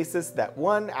on the basis that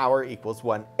 1 hour equals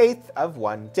 1/8 of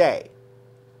 1 day.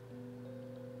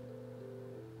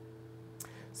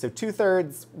 So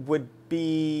 2/3 would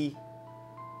be,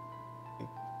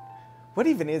 what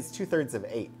even is 2/3 of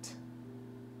 8?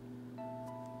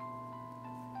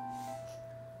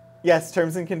 Yes,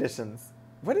 terms and conditions.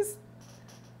 What is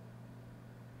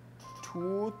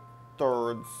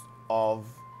 2/3 of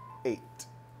 8?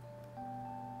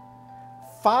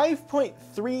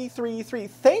 5.333.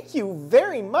 Thank you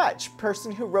very much,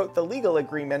 person who wrote the legal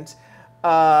agreement.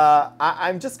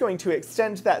 I'm just going to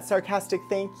extend that sarcastic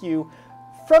thank you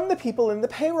from the people in the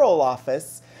payroll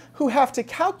office who have to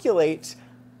calculate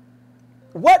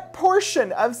what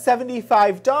portion of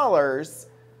 $75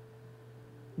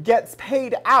 gets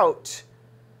paid out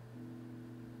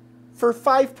for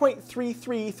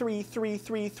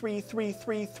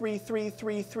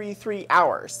 5.3333333333333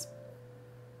 hours.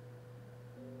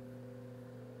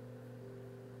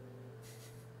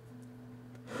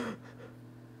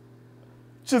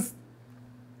 Just,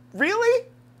 really?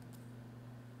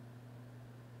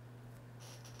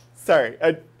 Sorry,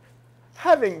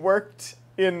 having worked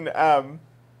in, I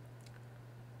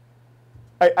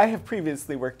have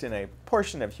previously worked in a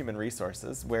portion of human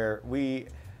resources where we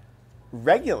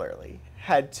regularly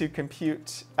had to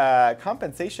compute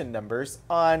compensation numbers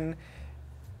on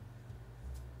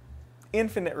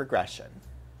infinite regression.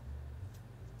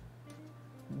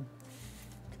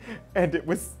 And it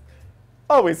was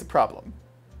always a problem.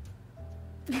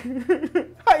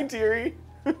 Hi, dearie.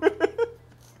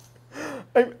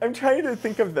 I'm trying to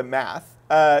think of the math.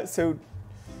 So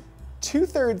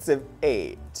 2/3 of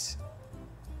 8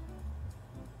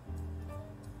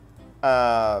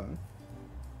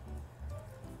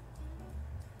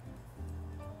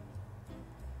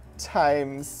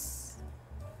 times,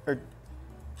 or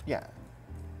yeah.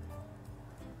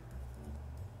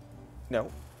 No,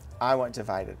 I want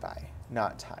divided by,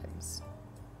 not times.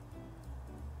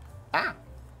 Ah,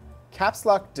 caps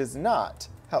lock does not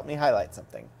help me highlight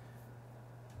something.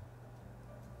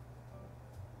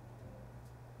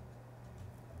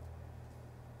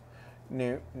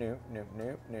 Nope, nope, nope,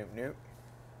 nope, nope, nope.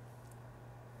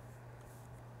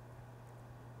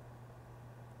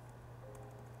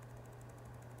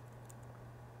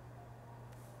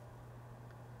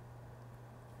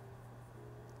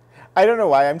 I don't know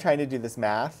why I'm trying to do this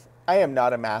math. I am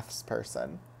not a maths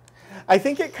person. I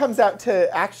think it comes out to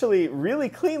actually really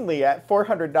cleanly at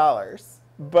 $400,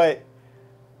 but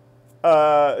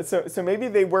so maybe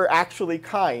they were actually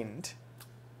kind.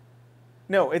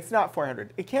 No, it's not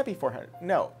 400. It can't be 400.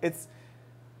 No, it's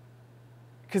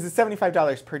because it's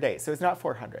 $75 per day, so it's not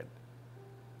 400.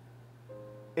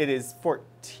 It is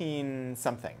 14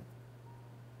 something.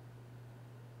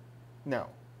 No.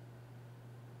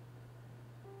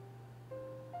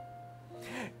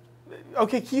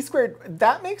 Okay, chi squared,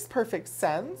 that makes perfect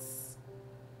sense.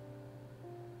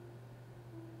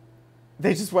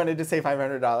 They just wanted to say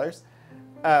 $500.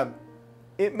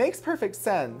 It makes perfect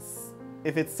sense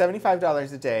if it's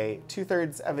 $75 a day,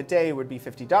 2/3 of a day would be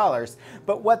 $50.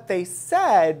 But what they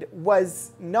said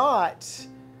was not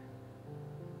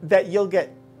that you'll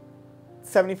get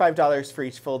 $75 for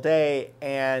each full day,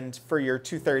 and for your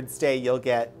 2/3 day, you'll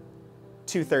get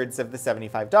 2/3 of the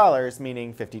 $75,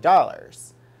 meaning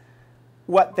 $50.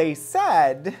 What they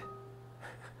said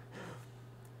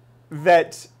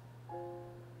that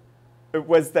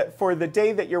was that for the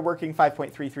day that you're working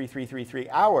 5.33333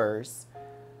 hours,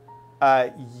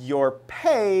 your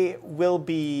pay will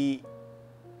be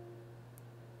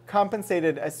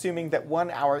compensated assuming that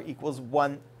 1 hour equals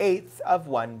 1/8 of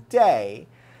 1 day.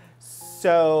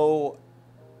 So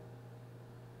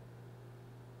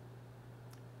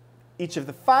each of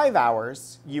the 5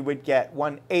 hours, you would get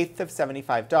 1/8 of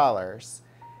 $75.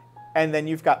 And then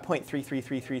you've got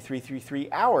 0.333333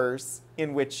 hours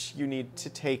in which you need to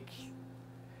take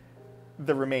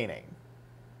the remaining.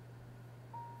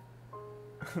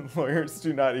 Lawyers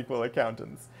do not equal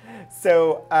accountants.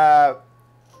 So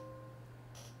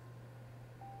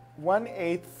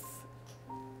 1/8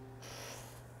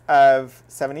 of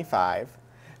 75.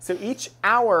 So each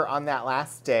hour on that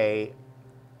last day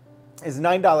is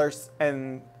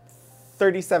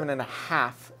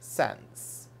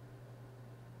 $9.37.5.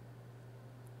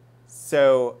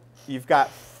 So you've got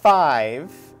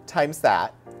 5 times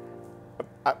that.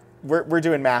 We're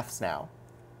doing maths now.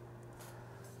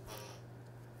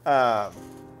 Oh,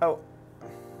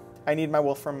 I need my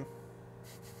Wolfram.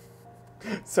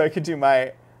 So I could do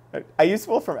my, I use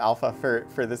Wolfram Alpha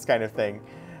for this kind of thing.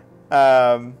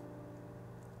 All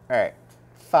right,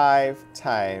 5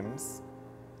 times,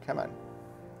 come on.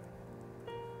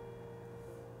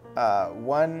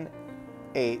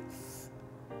 1/8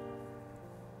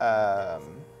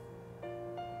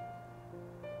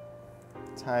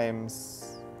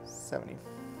 times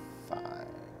 75.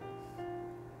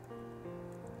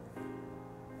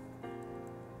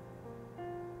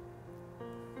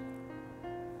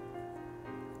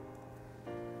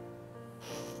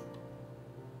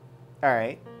 All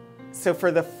right, so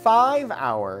for the 5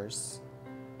 hours,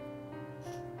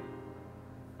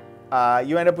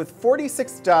 you end up with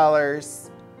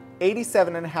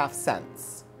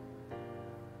 $46.87.5.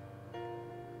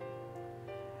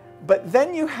 But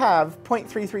then you have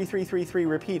 0.33333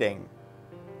 repeating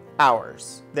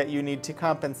hours that you need to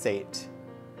compensate.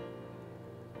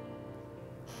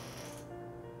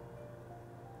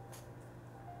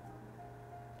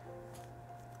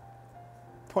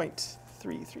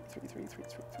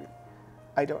 .3333333.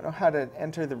 I don't know how to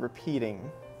enter the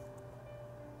repeating,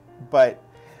 but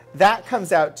that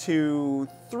comes out to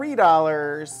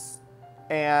 $3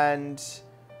 and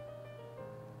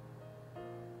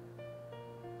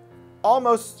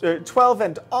almost 12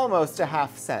 and almost a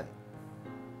half cent.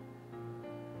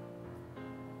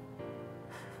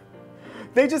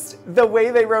 They just, the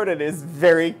way they wrote it is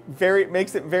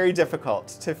makes it very difficult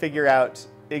to figure out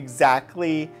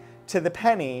exactly to the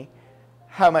penny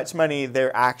how much money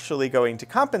they're actually going to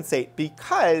compensate,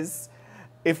 because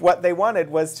if what they wanted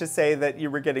was to say that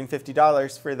you were getting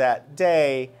 $50 for that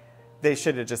day, they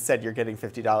should have just said you're getting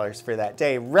 $50 for that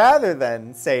day, rather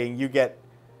than saying you get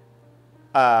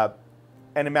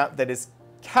an amount that is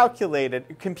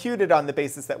computed on the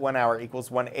basis that 1 hour equals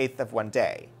 1/8 of 1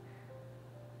 day.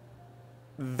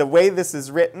 The way this is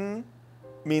written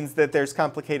means that there's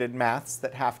complicated maths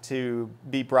that have to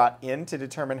be brought in to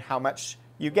determine how much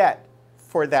you get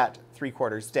for that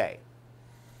 3/4 day.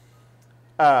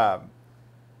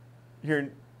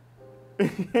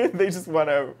 They just want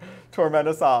to torment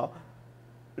us all.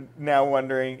 Now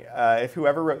wondering if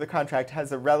whoever wrote the contract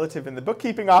has a relative in the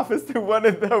bookkeeping office who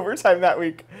wanted the overtime that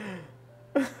week.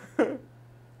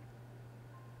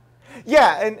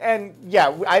 Yeah, and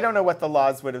yeah, I don't know what the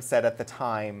laws would have said at the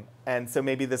time, and so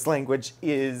maybe this language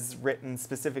is written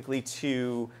specifically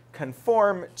to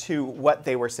conform to what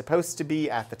they were supposed to be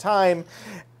at the time.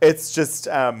 It's just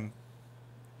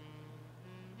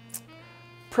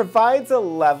provides a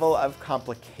level of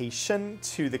complication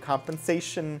to the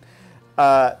compensation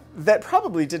that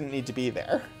probably didn't need to be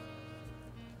there.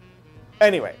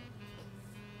 Anyway.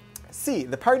 C.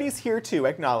 The parties hereto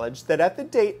acknowledge that at the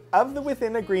date of the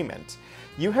within agreement,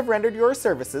 you have rendered your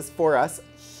services for us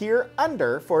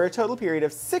hereunder for a total period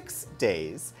of 6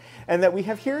 days, and that we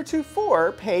have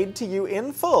heretofore paid to you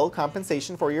in full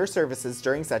compensation for your services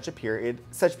during such period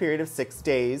of 6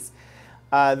 days,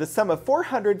 the sum of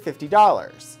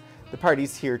 $450. The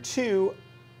parties hereto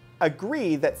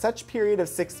agree that such period of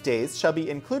 6 days shall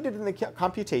be included in the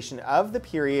computation of the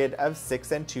period of 6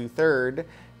 2/3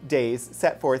 days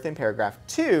set forth in paragraph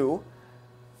 2,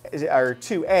 or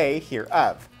 2A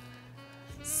hereof.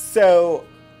 So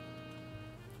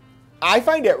I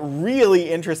find it really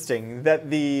interesting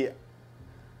that the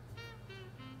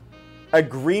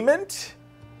agreement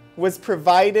was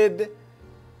provided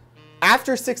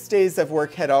after 6 days of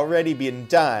work had already been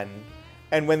done,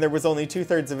 and when there was only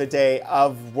 2/3 of a day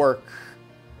of work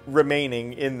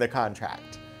remaining in the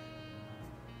contract.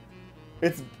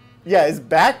 It's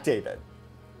backdated.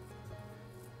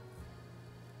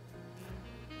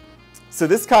 So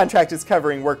this contract is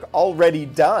covering work already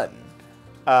done,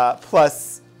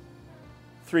 plus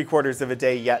 3/4 of a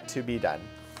day yet to be done.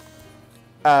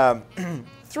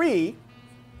 3,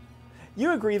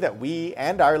 You agree that we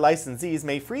and our licensees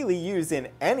may freely use in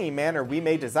any manner we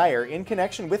may desire in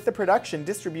connection with the production,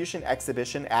 distribution,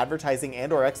 exhibition, advertising,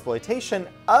 and/or exploitation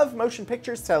of motion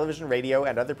pictures, television, radio,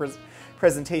 and other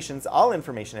presentations all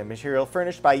information and material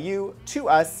furnished by you to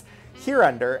us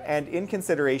hereunder, and in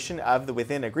consideration of the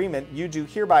within agreement, you do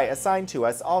hereby assign to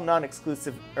us all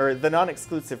non-exclusive, or the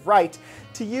non-exclusive right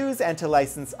to use and to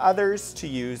license others to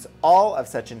use all of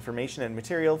such information and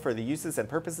material for the uses and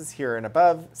purposes here and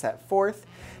above set forth.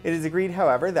 It is agreed,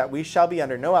 however, that we shall be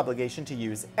under no obligation to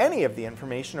use any of the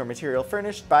information or material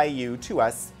furnished by you to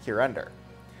us hereunder.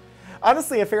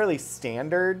 Honestly, a fairly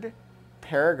standard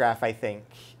paragraph, I think.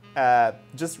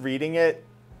 Just reading it,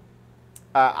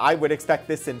 I would expect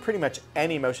this in pretty much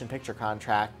any motion picture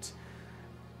contract.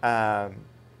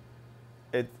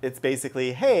 It's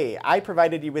basically, hey, I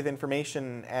provided you with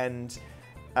information and,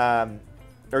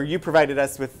 or you provided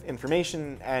us with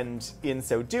information, and in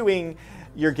so doing,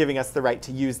 you're giving us the right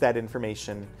to use that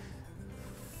information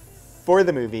for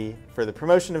the movie, for the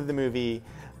promotion of the movie,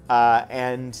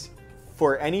 and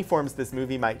for any forms this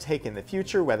movie might take in the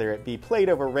future, whether it be played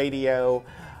over radio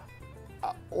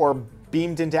or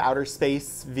beamed into outer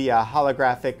space via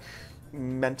holographic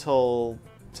mental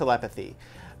telepathy.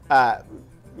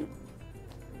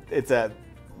 It's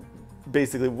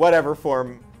basically whatever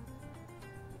form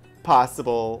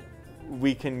possible,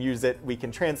 we can use it. We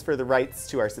can transfer the rights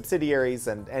to our subsidiaries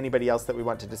and anybody else that we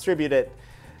want to distribute it.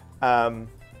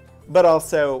 But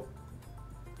also,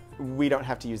 we don't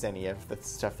have to use any of the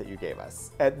stuff that you gave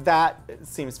us. That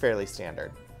seems fairly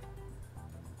standard.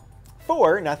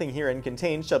 4, nothing herein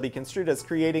contained shall be construed as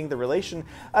creating the relation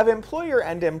of employer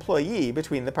and employee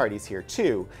between the parties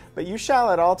hereto, but you shall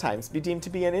at all times be deemed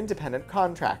to be an independent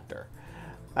contractor.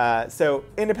 So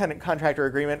independent contractor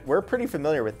agreement, we're pretty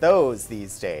familiar with those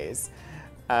these days.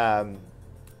 That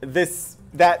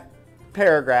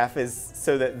paragraph is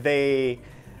so that they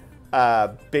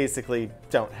basically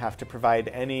don't have to provide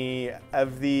any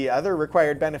of the other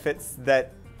required benefits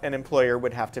that an employer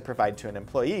would have to provide to an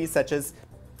employee, such as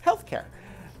healthcare.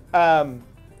 And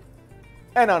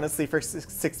honestly, for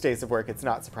 6 days of work, it's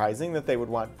not surprising that they would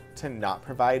want to not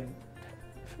provide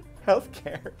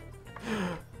healthcare,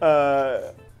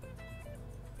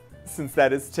 since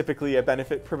that is typically a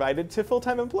benefit provided to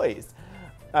full-time employees.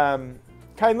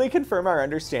 Kindly confirm our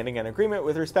understanding and agreement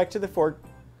with respect to the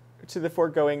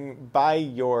foregoing by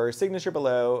your signature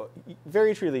below.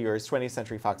 Very truly yours, 20th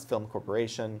Century Fox Film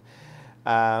Corporation.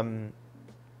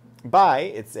 By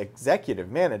its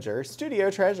executive manager, studio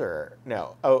treasurer.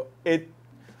 No. Oh,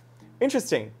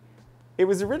 interesting. It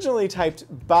was originally typed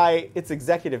by its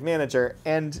executive manager,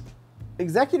 and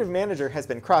executive manager has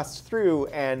been crossed through,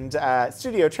 and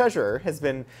studio treasurer has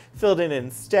been filled in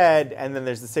instead, and then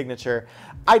there's the signature.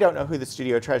 I don't know who the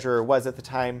studio treasurer was at the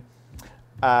time.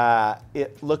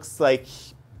 It looks like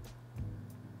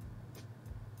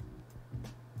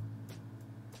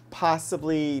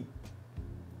possibly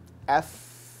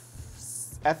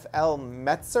F.L.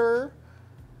 Metzer,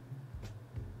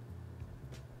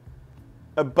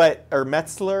 or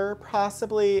Metzler,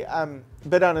 possibly.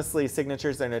 But honestly,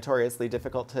 signatures are notoriously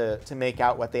difficult to make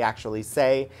out what they actually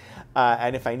say.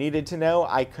 And if I needed to know,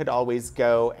 I could always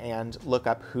go and look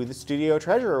up who the studio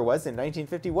treasurer was in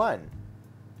 1951.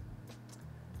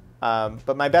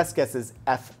 But my best guess is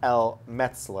F.L.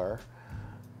 Metzler.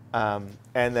 And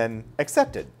then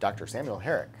accepted, Dr. Samuel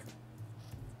Herrick.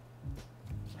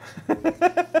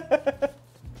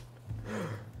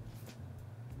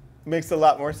 Makes a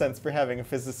lot more sense for having a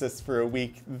physicist for a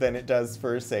week than it does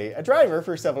for, say, a driver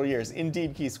for several years.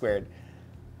 Indeed, key squared.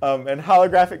 And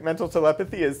holographic mental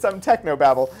telepathy is some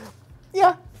technobabble.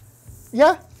 Yeah,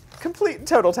 complete and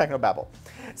total technobabble.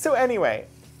 So anyway,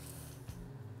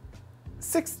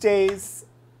 6 days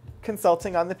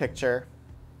consulting on the picture.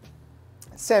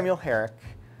 Samuel Herrick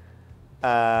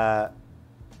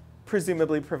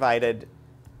presumably provided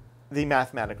the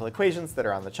mathematical equations that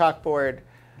are on the chalkboard,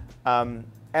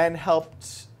 and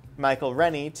helped Michael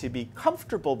Rennie to be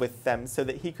comfortable with them so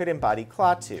that he could embody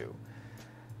Klaatu.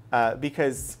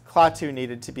 Because Klaatu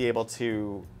needed to be able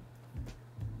to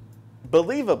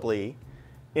believably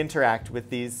interact with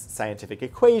these scientific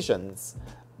equations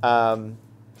as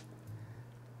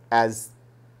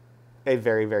a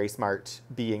very, very smart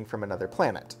being from another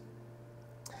planet.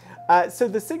 So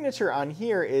the signature on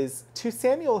here is to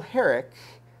Samuel Herrick.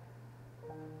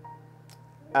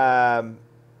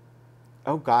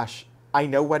 Oh gosh, I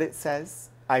know what it says.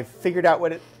 I've figured out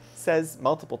what it says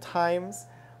multiple times.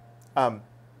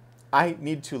 I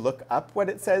need to look up what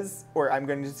it says, or I'm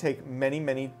going to take many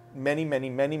minutes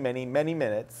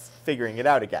figuring it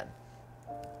out again.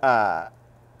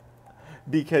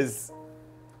 Because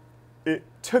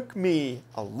took me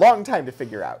a long time to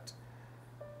figure out.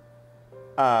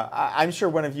 I'm sure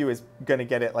one of you is going to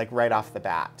get it like right off the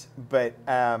bat. But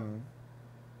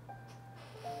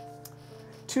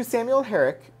to Samuel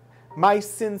Herrick, my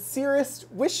sincerest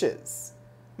wishes,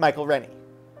 Michael Rennie.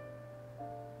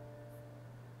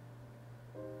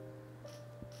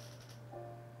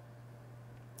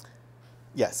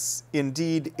 Yes,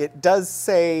 indeed, it does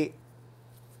say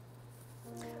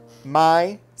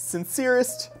my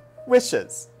sincerest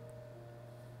wishes.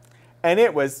 And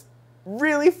it was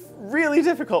really, really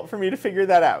difficult for me to figure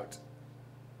that out.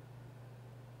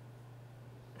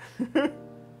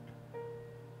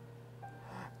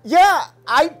 Yeah,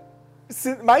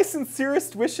 my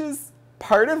sincerest wishes,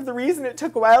 part of the reason it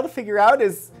took a while to figure out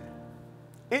is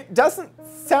it doesn't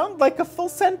sound like a full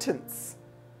sentence.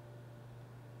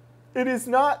 It is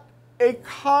not a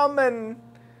common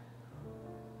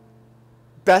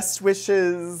best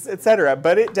wishes, etc.,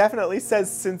 but it definitely says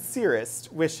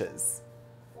sincerest wishes.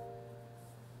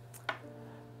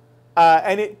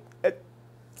 And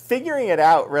figuring it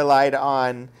out relied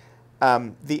on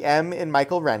the M in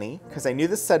Michael Rennie, because I knew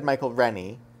this said Michael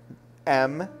Rennie,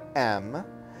 M, and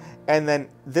then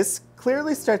this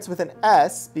clearly starts with an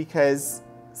S because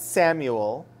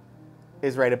Samuel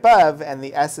is right above, and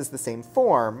the S is the same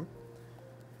form.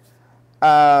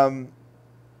 And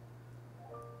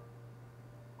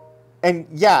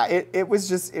yeah, it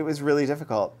was really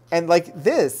difficult. And like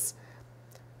this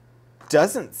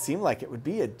doesn't seem like it would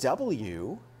be a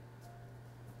W,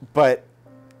 but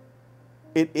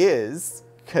it is,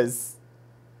 because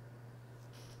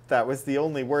that was the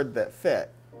only word that fit.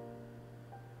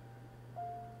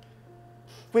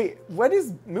 Wait, what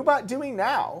is Moobot doing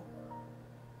now?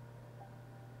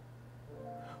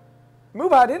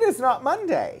 Moobot, it is not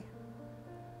Monday.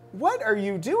 What are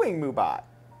you doing, Moobot?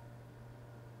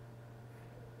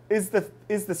 Is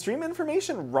the stream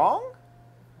information wrong?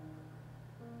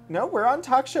 No, we're on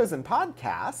talk shows and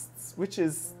podcasts, which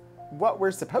is what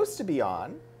we're supposed to be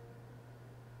on.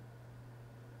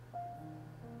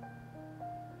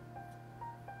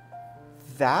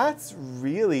 That's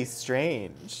really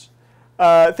strange.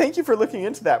 Thank you for looking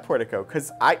into that, Portico,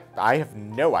 because I have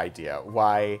no idea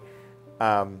why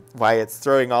it's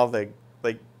throwing all the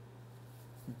like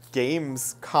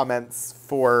games comments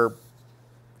for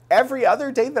every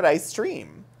other day that I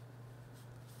stream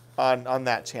on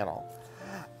that channel.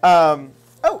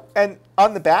 Oh, and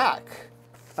on the back,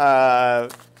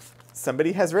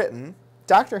 somebody has written,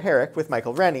 Dr. Herrick with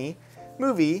Michael Rennie,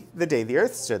 movie The Day the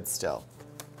Earth Stood Still.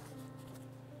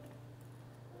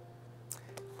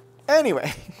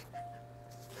 Anyway.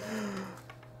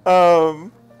 Wow.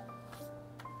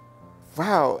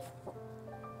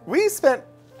 We spent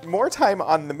more time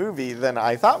on the movie than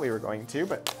I thought we were going to,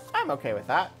 but I'm okay with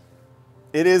that.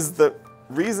 It is the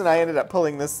reason I ended up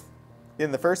pulling this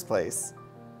in the first place.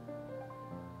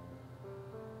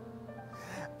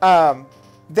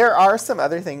 There are some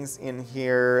other things in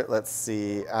here. Let's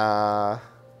see.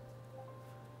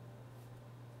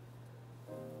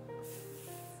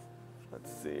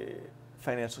 Let's see.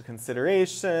 Financial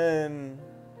consideration.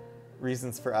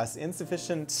 Reasons for us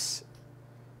insufficient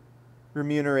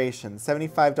remuneration.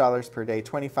 $75 per day,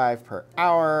 $25 per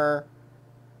hour.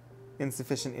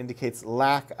 Insufficient indicates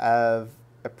lack of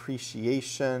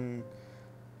appreciation.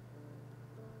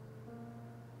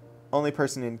 Only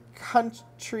person in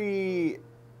country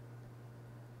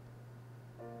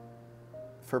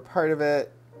for part of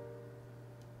it.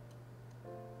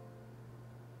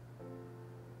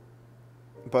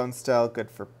 Bone Stell,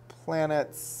 good for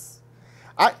planets.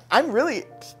 I'm really...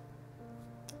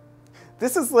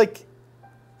 This is like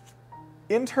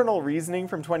internal reasoning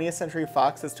from 20th Century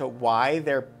Fox as to why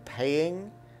they're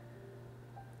paying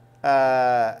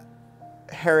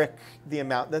Herrick the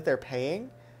amount that they're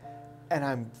paying. And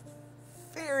I'm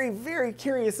very, very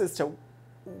curious as to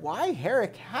why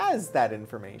Herrick has that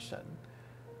information.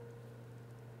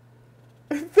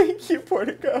 Thank you,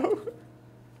 Portico.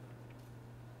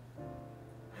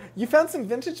 You found some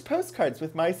vintage postcards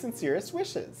with my sincerest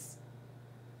wishes.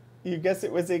 You guess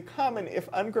it was a common, if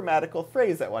ungrammatical,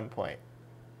 phrase at one point.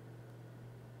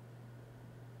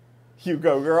 You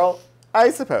go, girl. I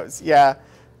suppose, yeah.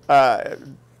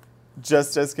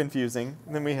 Just as confusing.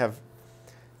 And then we have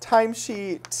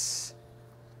timesheet.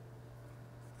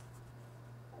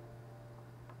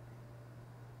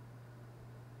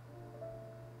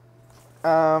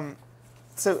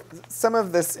 So some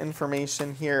of this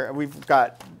information here, we've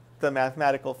got the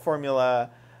mathematical formula.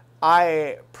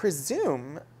 I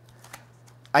presume,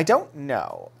 I don't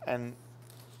know, and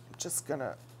I'm just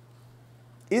gonna,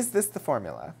 is this the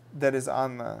formula that is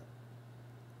on the,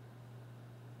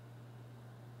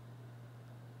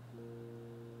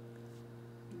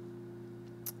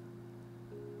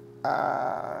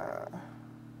 I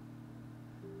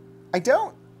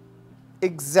don't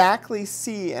exactly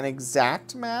see an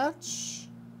exact match.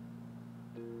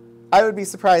 I would be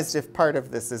surprised if part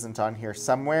of this isn't on here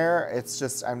somewhere. It's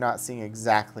just I'm not seeing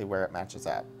exactly where it matches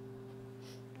at.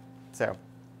 So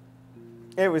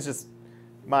it was just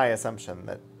my assumption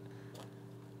that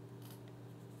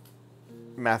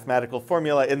mathematical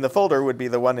formula in the folder would be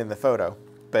the one in the photo,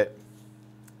 but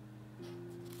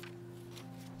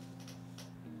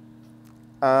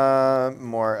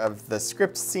more of the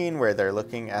script scene where they're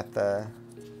looking at the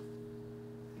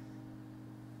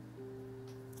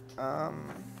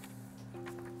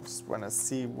just want to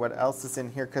see what else is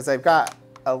in here, because I've got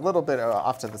a little bit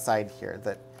off to the side here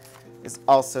that is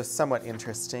also somewhat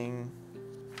interesting.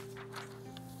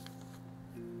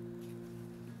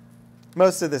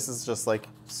 Most of this is just like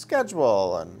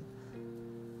schedule and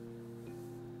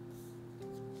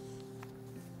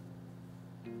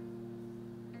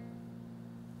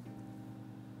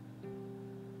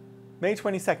May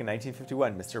 22nd,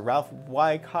 1951, Mr. Ralph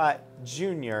Wycott,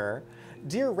 Jr.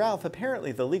 Dear Ralph,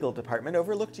 apparently the legal department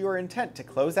overlooked your intent to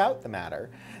close out the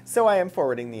matter, so I am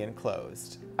forwarding the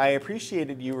enclosed. I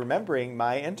appreciated you remembering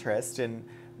my interest in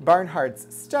Barnard's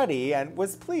study and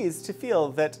was pleased to feel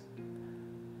that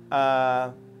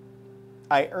I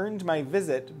earned my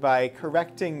visit by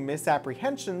correcting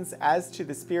misapprehensions as to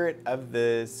the spirit of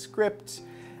the script,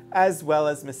 as well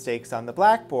as mistakes on the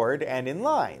blackboard and in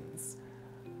lines.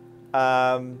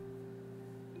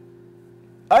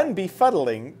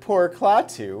 Unbefuddling poor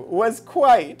Klaatu was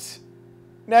quite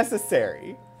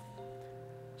necessary.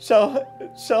 Shall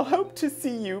hope to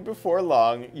see you before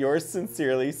long. Yours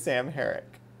sincerely, Sam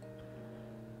Herrick.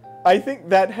 I think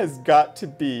that has got to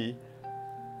be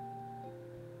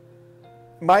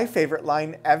my favorite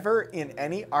line ever in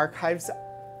any archives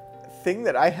thing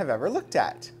that I have ever looked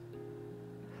at.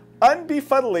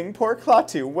 Unbefuddling poor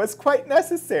Klaatu was quite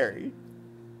necessary.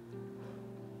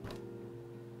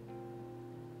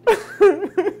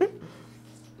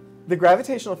 The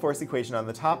gravitational force equation on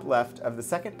the top left of the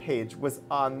second page was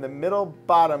on the middle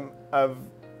bottom of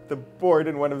the board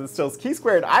in one of the stills. Key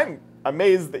squared, I'm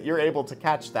amazed that you're able to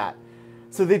catch that.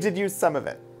 So they did use some of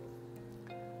it.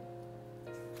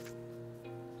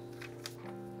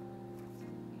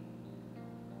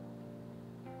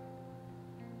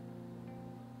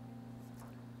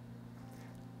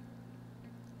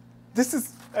 This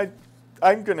is,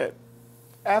 I'm gonna,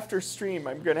 after stream,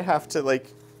 I'm gonna have to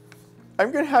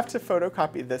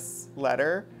photocopy this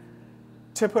letter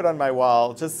to put on my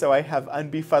wall, just so I have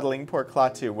unbefuddling poor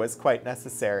Klaatu was quite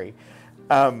necessary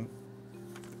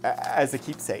as a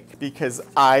keepsake, because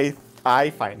I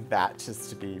find that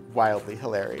just to be wildly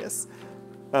hilarious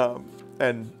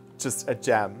and just a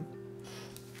gem.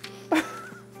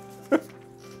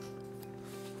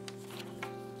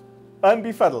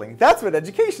 Unbefuddling. That's what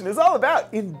education is all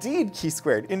about. Indeed, Key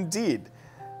Squared. Indeed.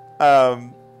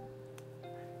 Dear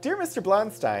Mr.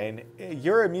 Blonstein,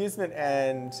 your amusement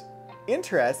and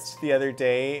interest the other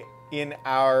day in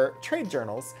our trade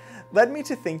journals led me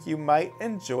to think you might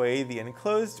enjoy the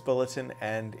enclosed bulletin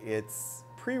and its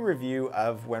pre-review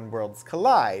of When Worlds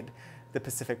Collide. The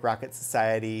Pacific Rocket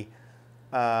Society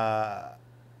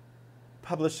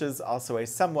publishes also a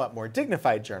somewhat more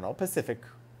dignified journal, Pacific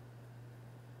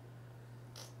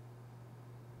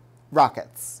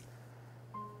Rockets.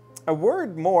 A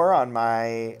word more on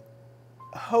my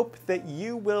hope that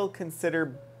you will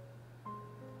consider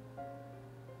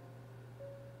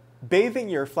bathing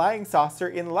your flying saucer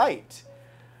in light.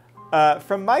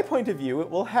 From my point of view, it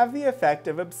will have the effect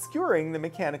of obscuring the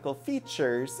mechanical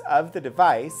features of the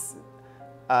device,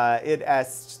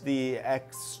 the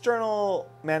external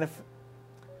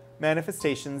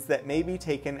manifestations that may be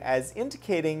taken as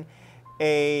indicating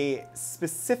a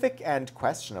specific and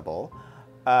questionable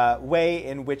way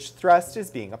in which thrust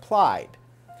is being applied.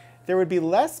 There would be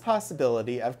less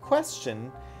possibility of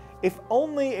question if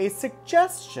only a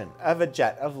suggestion of a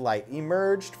jet of light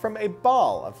emerged from a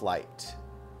ball of light.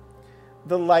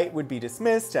 The light would be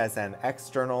dismissed as an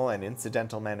external and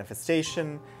incidental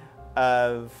manifestation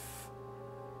of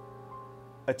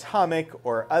atomic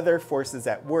or other forces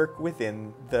at work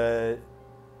within the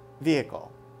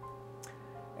vehicle.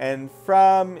 And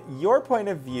from your point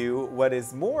of view, what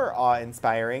is more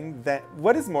awe-inspiring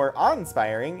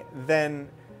than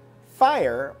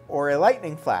fire or a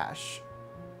lightning flash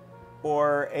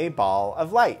or a ball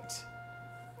of light?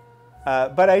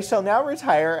 But I shall now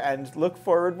retire and look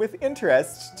forward with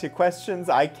interest to questions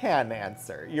I can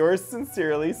answer. Yours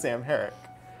sincerely, Sam Herrick.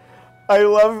 I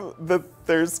love that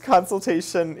there's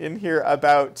consultation in here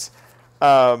about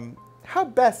how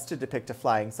best to depict a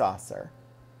flying saucer.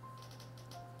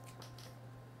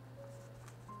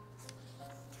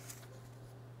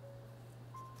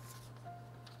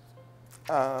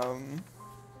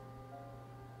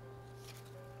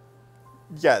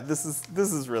 Yeah, this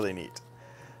is really neat.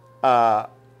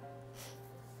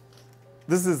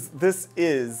 This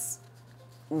is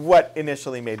what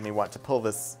initially made me want to pull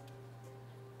this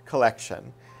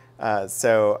collection.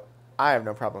 So I have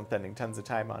no problem spending tons of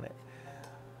time on it.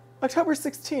 October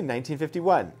 16,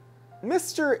 1951.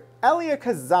 Mr. Elia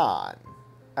Kazan.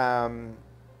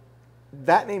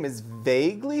 That name is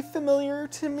vaguely familiar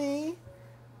to me.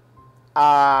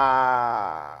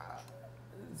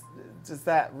 Does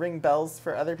that ring bells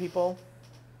for other people?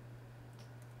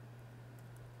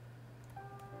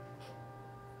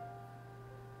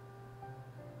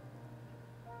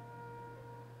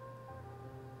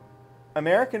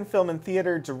 American film and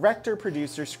theater director,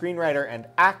 producer, screenwriter, and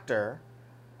actor.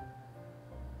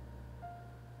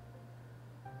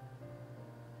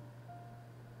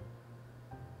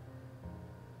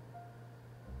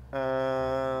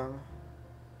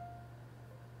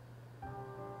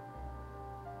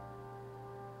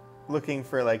 Looking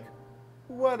for like,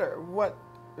 what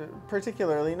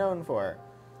particularly known for?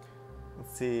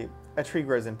 Let's see. A Tree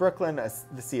Grows in Brooklyn,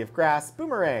 The Sea of Grass,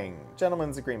 Boomerang,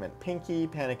 Gentleman's Agreement, Pinky,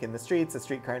 Panic in the Streets, A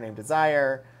Streetcar Named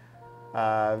Desire,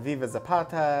 Viva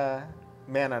Zapata,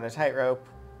 Man on a Tightrope,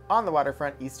 On the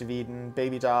Waterfront, East of Eden,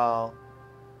 Baby Doll,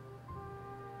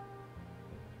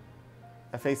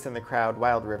 A Face in the Crowd,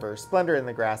 Wild River, Splendor in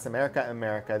the Grass, America,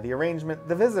 America, The Arrangement,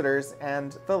 The Visitors,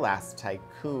 and The Last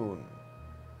Tycoon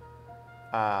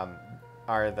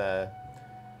are the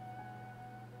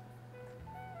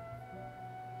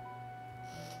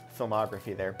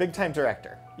filmography there. Big time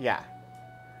director. Yeah.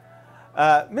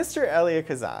 Mr. Elia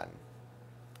Kazan.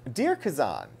 Dear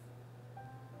Kazan.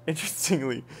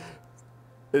 Interestingly,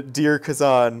 Dear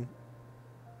Kazan.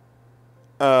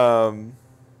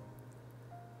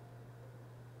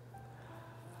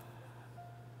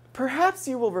 Perhaps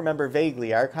you will remember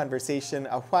vaguely our conversation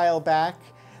a while back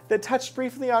that touched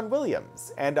briefly on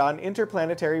Williams and on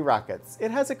interplanetary rockets.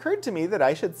 It has occurred to me that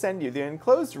I should send you the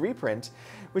enclosed reprint,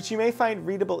 which you may find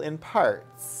readable in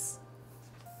parts.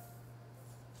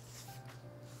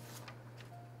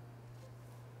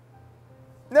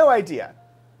 No idea.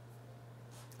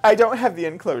 I don't have the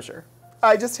enclosure.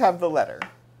 I just have the letter.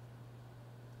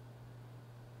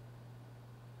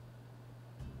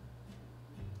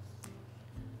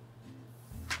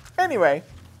 Anyway,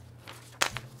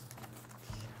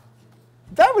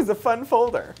 that was a fun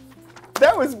folder.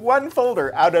 That was one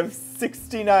folder out of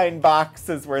 69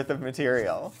 boxes worth of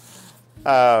material.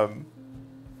 Oh,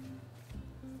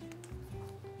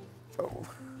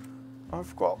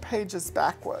 I've got pages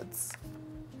backwards.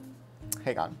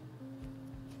 Hang on.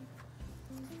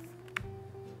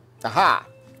 Aha!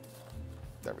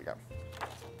 There we go.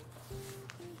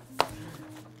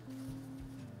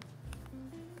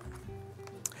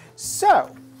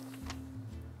 So,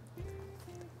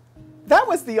 that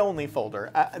was the only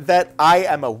folder that I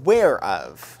am aware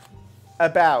of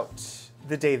about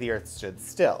the day the Earth stood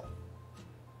still.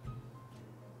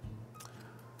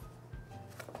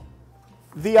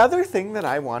 The other thing that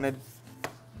I wanted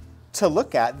to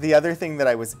look at, the other thing that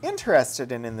I was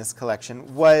interested in this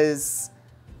collection was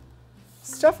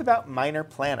stuff about minor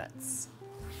planets.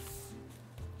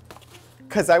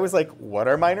 Because I was like, what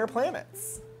are minor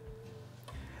planets?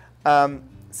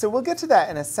 So we'll get to that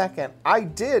in a second. I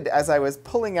did, as I was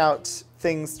pulling out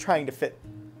things trying to fit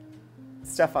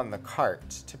stuff on the cart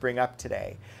to bring up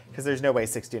today, because there's no way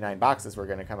 69 boxes were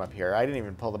going to come up here. I didn't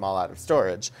even pull them all out of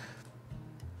storage.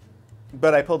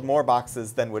 But I pulled more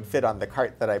boxes than would fit on the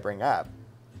cart that I bring up.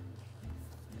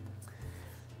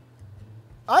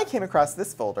 I came across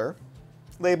this folder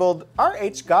labeled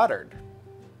R.H. Goddard.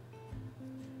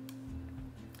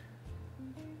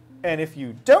 And if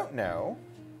you don't know,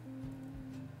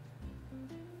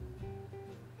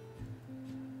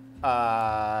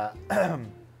 I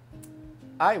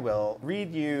will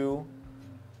read you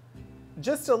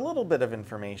just a little bit of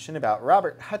information about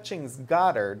Robert Hutchings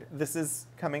Goddard. This is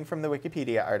coming from the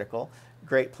Wikipedia article.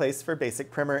 Great place for basic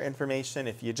primer information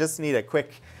if you just need a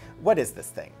quick, what is this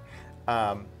thing?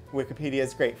 Wikipedia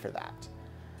is great for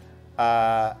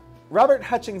that. Robert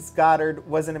Hutchings Goddard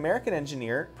was an American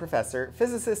engineer, professor,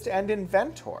 physicist, and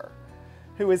inventor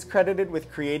who is credited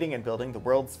with creating and building the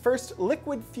world's first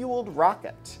liquid-fueled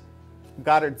rocket.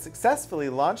 Goddard successfully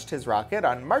launched his rocket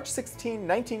on March 16,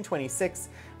 1926,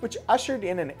 which ushered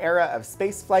in an era of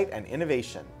spaceflight and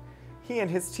innovation. He and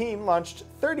his team launched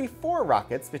 34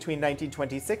 rockets between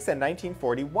 1926 and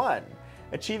 1941,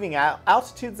 achieving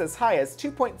altitudes as high as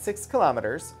 2.6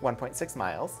 kilometers, 1.6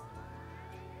 miles,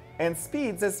 and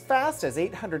speeds as fast as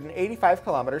 885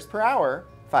 kilometers per hour,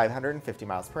 550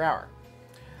 miles per hour.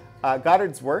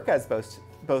 Goddard's work as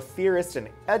both theorist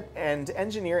and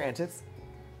engineer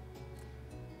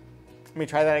Let me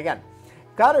try that again.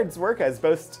 Goddard's work as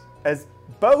both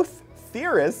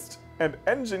theorist and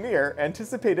engineer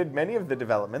anticipated many of the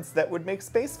developments that would make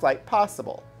spaceflight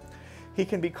possible. He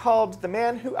can be called the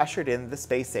man who ushered in the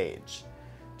space age.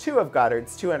 2 of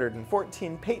Goddard's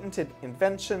 214 patented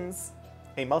inventions,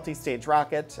 a multi-stage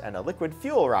rocket and a liquid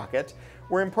fuel rocket,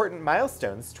 were important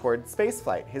milestones toward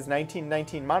spaceflight. His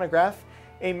 1919 monograph,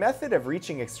 A Method of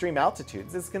Reaching Extreme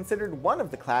Altitudes, is considered one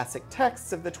of the classic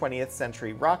texts of the 20th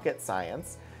century rocket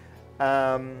science.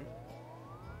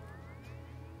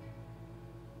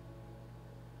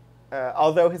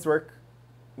 Although his work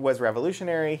was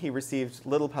revolutionary, he received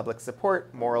little public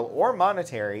support, moral or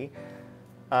monetary.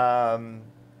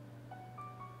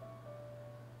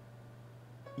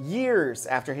 Years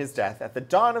after his death, at the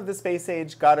dawn of the space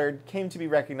age, Goddard came to be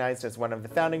recognized as one of the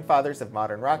founding fathers of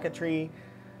modern rocketry,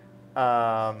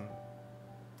 along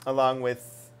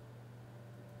with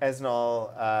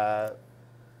Esnol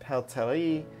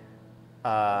Pelterie,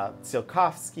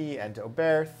 Tsiolkovsky, and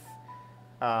Oberth.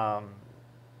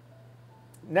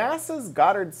 NASA's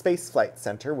Goddard Space Flight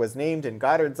Center was named in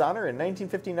Goddard's honor in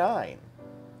 1959.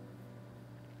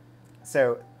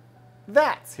 So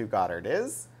that's who Goddard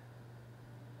is.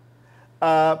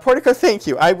 Portico, thank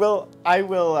you. I will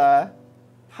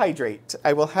hydrate.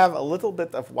 I will have a little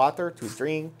bit of water to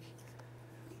drink.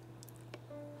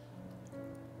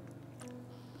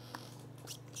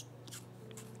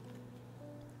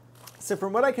 So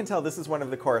from what I can tell, this is one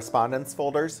of the correspondence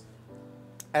folders.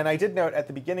 And I did note at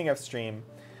the beginning of stream,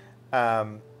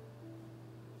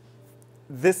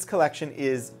 this collection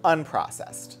is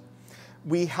unprocessed.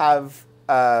 We have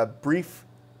brief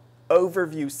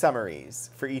overview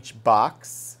summaries for each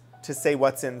box to say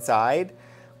what's inside.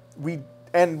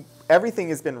 And everything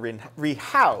has been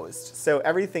rehoused, so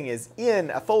everything is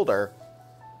in a folder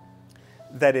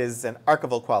that is an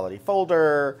archival quality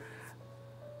folder,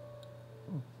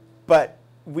 but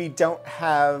we don't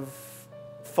have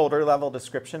folder level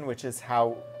description, which is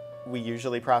how we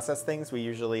usually process things. We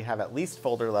usually have at least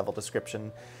folder level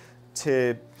description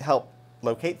to help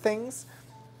locate things.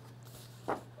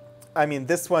 I mean,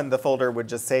 this one, the folder would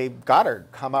just say Goddard,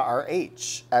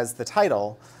 RH as the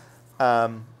title.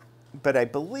 But I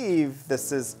believe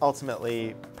this is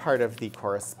ultimately part of the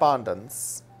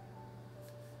correspondence.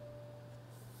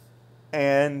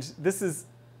 And this is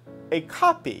a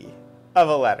copy of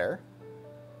a letter,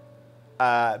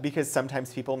 because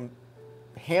sometimes people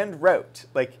hand wrote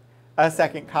like a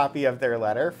second copy of their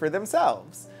letter for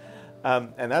themselves.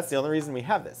 And that's the only reason we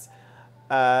have this.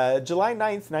 July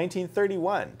 9th,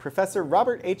 1931, Professor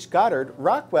Robert H. Goddard,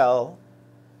 Roswell,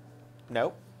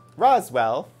 New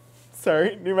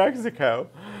Mexico.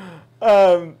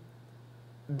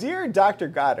 Dear Dr.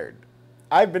 Goddard,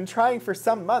 I've been trying for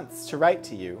some months to write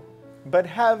to you, but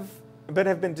have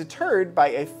been deterred by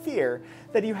a fear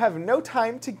that you have no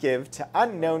time to give to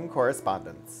unknown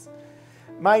correspondence.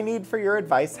 My need for your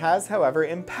advice has, however,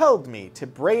 impelled me to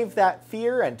brave that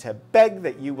fear and to beg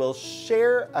that you will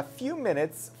share a few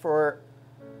minutes for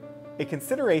a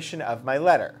consideration of my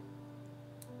letter.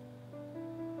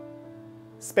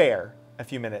 Spare a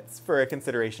few minutes for a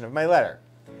consideration of my letter.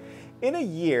 In a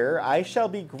year, I shall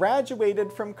be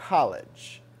graduated from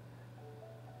college,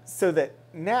 so that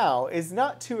now is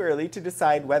not too early to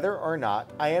decide whether or not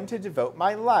I am to devote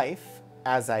my life,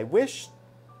 as I wish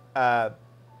to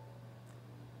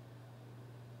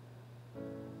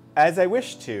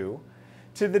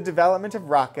the development of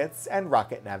rockets and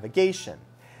rocket navigation,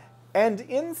 and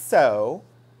if so,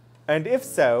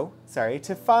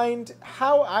 to find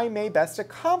how I may best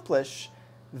accomplish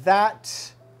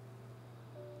that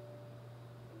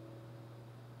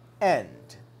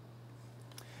end.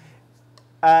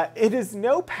 It is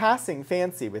no passing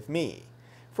fancy with me.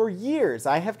 For years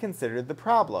I have considered the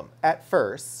problem, at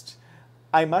first,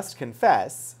 I must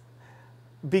confess,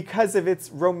 because of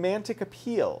its romantic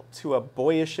appeal to a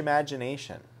boyish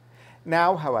imagination.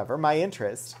 Now, however, my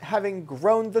interest, having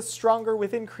grown the stronger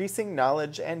with increasing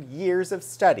knowledge and years of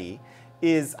study,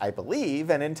 is, I believe,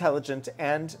 an intelligent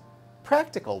and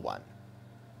practical one.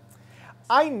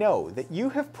 I know that you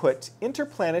have put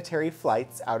interplanetary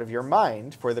flights out of your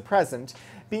mind for the present,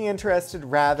 being interested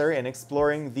rather in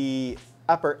exploring the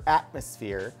upper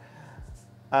atmosphere.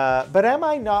 But am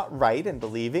I not right in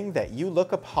believing that you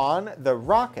look upon the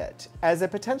rocket as a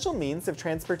potential means of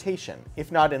transportation,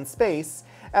 if not in space,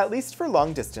 at least for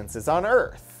long distances on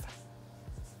Earth?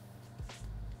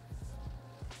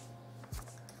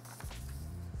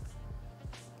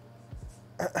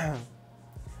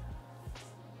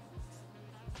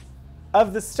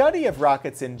 Of the study of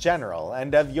rockets in general,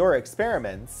 and of your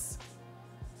experiments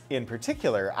in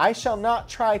particular, I shall not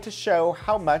try to show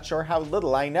how much or how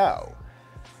little I know.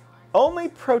 Only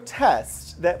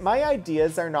protest that my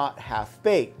ideas are not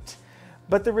half-baked,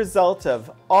 but the result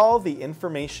of all the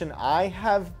information I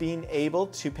have been able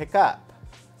to pick up.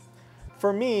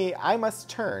 For me, I must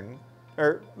turn,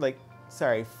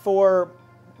 for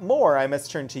more I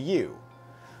must turn to you.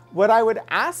 What I would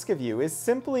ask of you is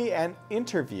simply an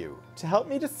interview to help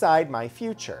me decide my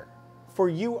future, for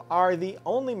you are the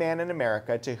only man in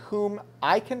America to whom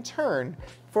I can turn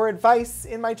for advice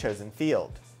in my chosen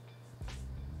field.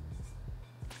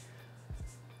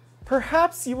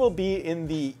 Perhaps you will be in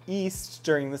the East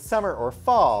during the summer or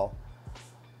fall,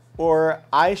 or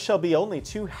I shall be only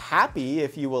too happy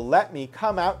if you will let me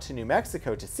come out to New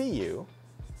Mexico to see you.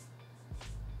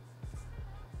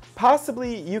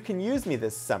 Possibly you can use me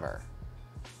this summer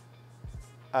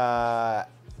at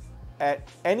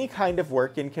any kind of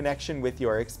work in connection with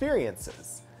your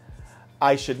experiences.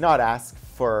 I should not ask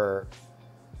for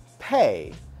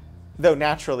pay, though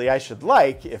naturally I should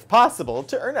like, if possible,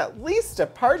 to earn at least a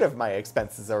part of my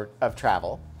expenses of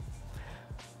travel.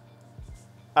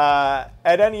 At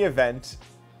any event,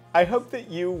 I hope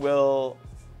that you will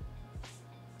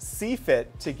see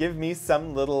fit to give me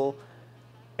some little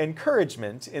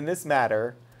encouragement in this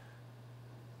matter,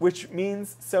 which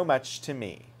means so much to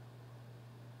me.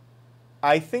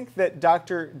 I think that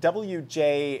Dr.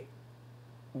 W.J.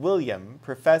 William,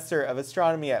 professor of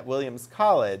astronomy at Williams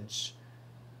College,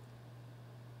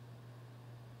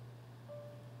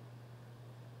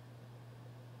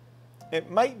 it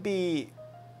might be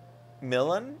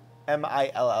Millan,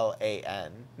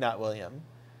 M-I-L-L-A-N, not William.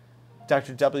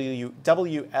 Dr.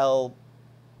 W.L.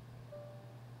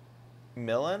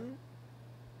 Millan,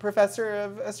 professor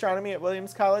of astronomy at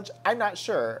Williams College. I'm not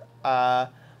sure.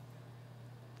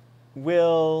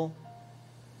 Will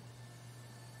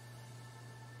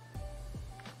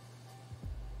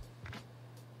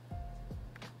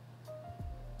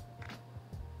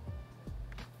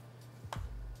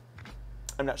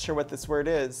I'm not sure what this word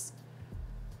is.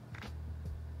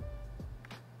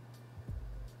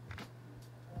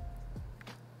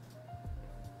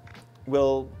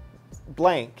 Will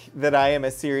blank that I am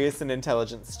a serious and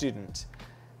intelligent student.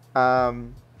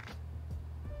 Wow,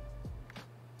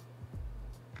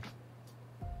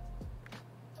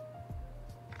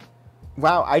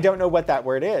 I don't know what that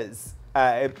word is,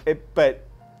 but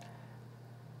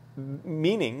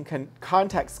meaning,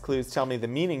 context clues tell me the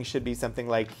meaning should be something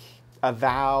like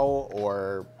avow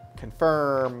or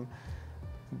confirm,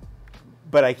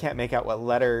 but I can't make out what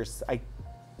letters.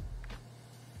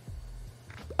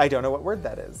 I don't know what word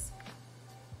that is.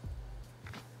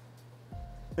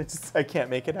 I can't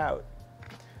make it out.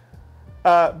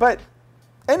 But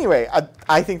anyway,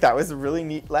 I think that was a really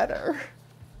neat letter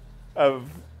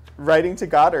of writing to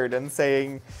Goddard and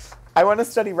saying, I want to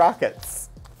study rockets.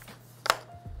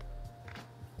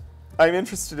 I'm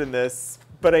interested in this,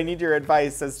 but I need your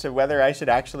advice as to whether I should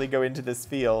actually go into this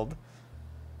field.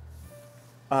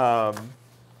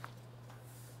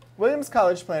 Williams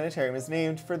College Planetarium is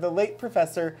named for the late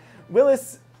Professor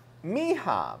Willis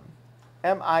Meeham,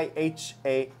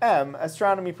 M-I-H-A-M,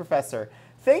 astronomy professor.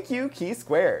 Thank you, Key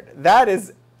Squared. That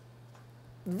is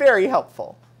very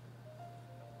helpful.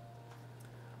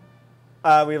 We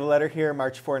have a letter here,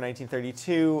 March 4,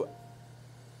 1932.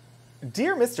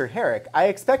 Dear Mr. Herrick, I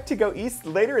expect to go east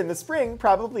later in the spring,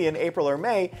 probably in April or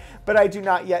May, but I do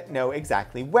not yet know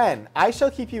exactly when. I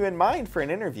shall keep you in mind for an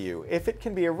interview, if it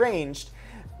can be arranged,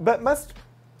 but must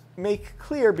make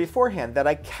clear beforehand that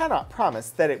I cannot promise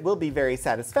that it will be very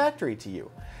satisfactory to you.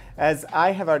 As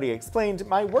I have already explained,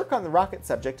 my work on the rocket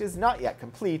subject is not yet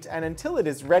complete, and until it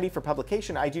is ready for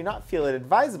publication, I do not feel it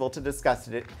advisable to discuss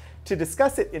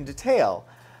it in detail.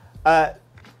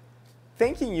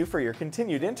 Thanking you for your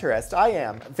continued interest, I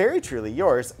am, very truly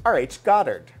yours, R.H.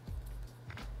 Goddard.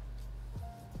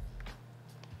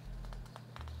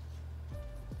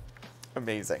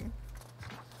 Amazing.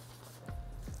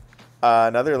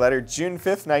 Another letter, June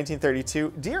 5th,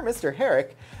 1932. Dear Mr.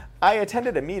 Herrick, I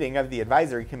attended a meeting of the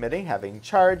advisory committee having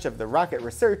charge of the rocket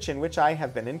research in which I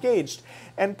have been engaged,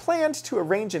 and planned to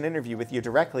arrange an interview with you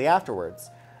directly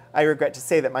afterwards. I regret to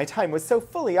say that my time was so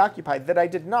fully occupied that I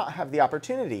did not have the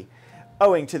opportunity.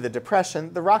 Owing to the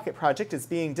depression, the rocket project is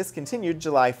being discontinued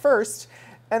July 1st,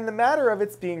 and the matter of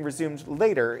its being resumed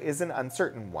later is an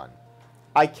uncertain one.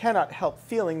 I cannot help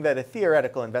feeling that a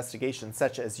theoretical investigation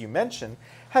such as you mention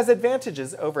has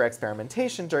advantages over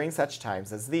experimentation during such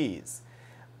times as these.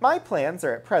 My plans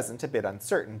are at present a bit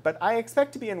uncertain, but I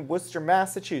expect to be in Worcester,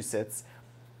 Massachusetts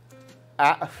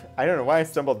I don't know why I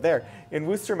stumbled there, in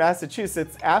Worcester,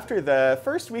 Massachusetts after the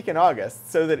first week in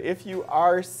August, so that if you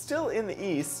are still in the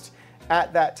East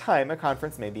at that time, a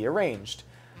conference may be arranged.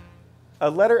 A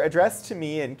letter addressed to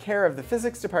me in care of the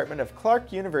physics department of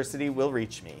Clark University will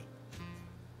reach me.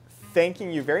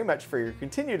 Thanking you very much for your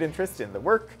continued interest in the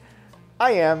work.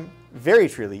 I am, very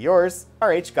truly yours,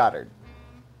 R.H. Goddard.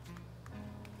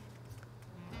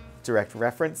 Direct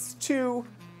reference to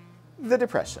the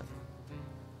Depression.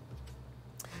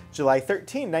 July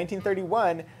 13,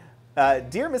 1931,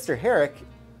 Dear Mr. Herrick,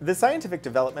 the scientific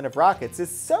development of rockets is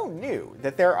so new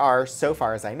that there are, so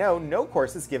far as I know, no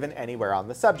courses given anywhere on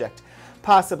the subject.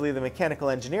 Possibly the mechanical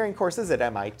engineering courses at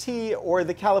MIT or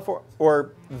the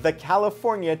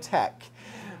California Tech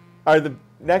are the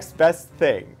next best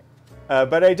thing.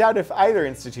 But I doubt if either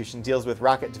institution deals with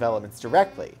rocket developments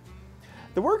directly.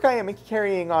 The work I am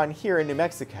carrying on here in New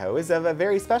Mexico is of a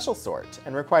very special sort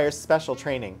and requires special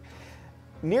training.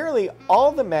 Nearly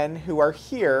all the men who are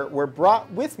here were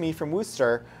brought with me from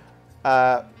Worcester,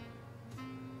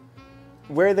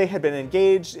 where they had been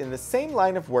engaged in the same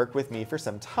line of work with me for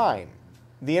some time.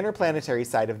 The interplanetary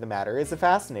side of the matter is a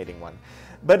fascinating one,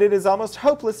 but it is almost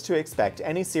hopeless to expect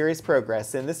any serious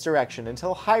progress in this direction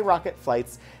until high rocket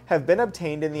flights have been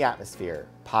obtained in the atmosphere.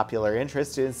 Popular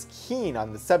interest is keen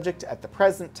on the subject at the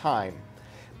present time,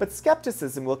 but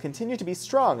skepticism will continue to be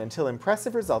strong until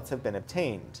impressive results have been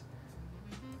obtained.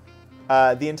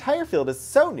 The entire field is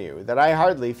so new that I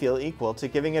hardly feel equal to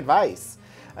giving advice.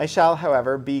 I shall,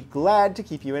 however, be glad to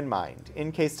keep you in mind,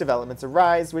 in case developments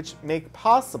arise which make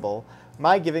possible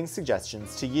my giving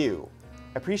suggestions to you.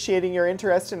 Appreciating your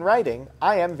interest in writing,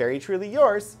 I am very truly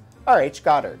yours, R.H.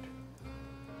 Goddard.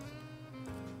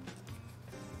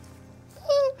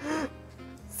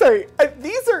 Sorry,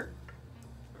 this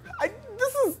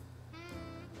is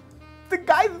the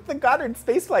guy that the Goddard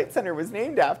Space Flight Center was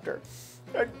named after.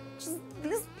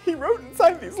 He wrote and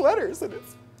signed these letters, and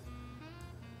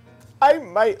I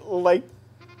might like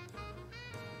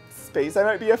space. I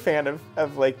might be a fan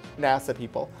of like NASA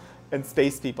people and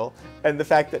space people, and the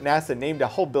fact that NASA named a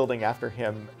whole building after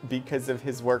him because of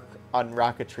his work on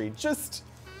rocketry.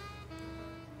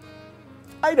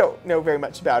 I don't know very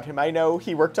much about him. I know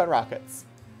he worked on rockets,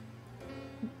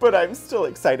 but I'm still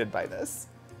excited by this.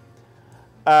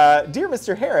 Dear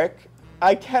Mr. Herrick,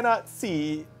 I cannot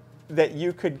see that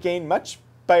you could gain much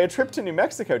by a trip to New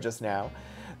Mexico just now.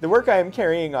 The work I am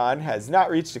carrying on has not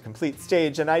reached a complete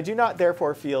stage, and I do not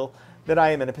therefore feel that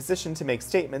I am in a position to make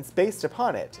statements based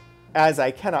upon it, as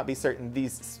I cannot be certain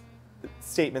these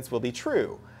statements will be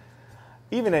true.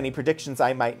 Even any predictions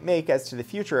I might make as to the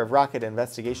future of rocket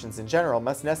investigations in general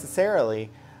must necessarily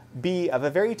be of a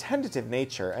very tentative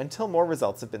nature until more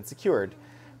results have been secured.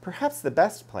 Perhaps the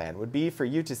best plan would be for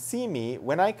you to see me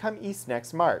when I come east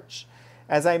next March,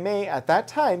 as I may at that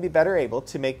time be better able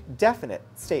to make definite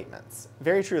statements.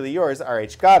 Very truly yours,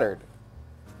 R.H. Goddard.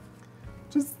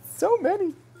 Just so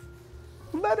many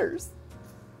letters.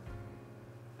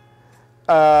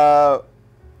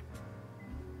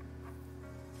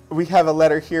 We have a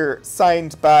letter here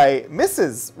signed by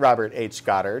Mrs. Robert H.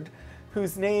 Goddard,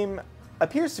 whose name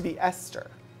appears to be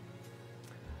Esther.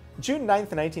 June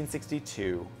 9th,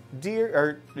 1962.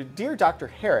 Dear Dr.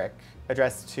 Herrick,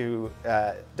 addressed to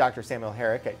Dr. Samuel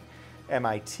Herrick at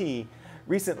MIT,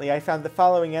 recently I found the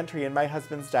following entry in my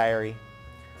husband's diary.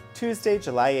 Tuesday,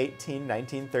 July 18,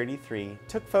 1933.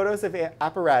 Took photos of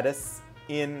apparatus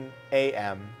in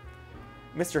AM.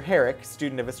 Mr. Herrick,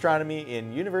 student of astronomy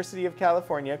in University of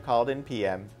California, called in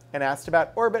PM and asked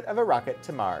about orbit of a rocket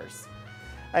to Mars.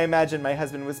 I imagine my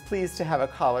husband was pleased to have a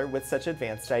caller with such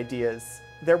advanced ideas.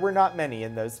 There were not many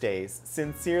in those days.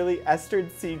 Sincerely, Esther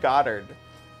C. Goddard.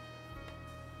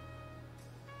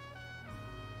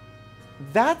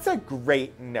 That's a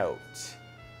great note.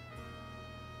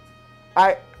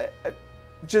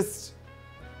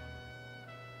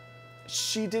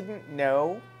 She didn't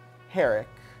know Herrick.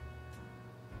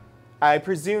 I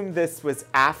presume this was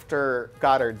after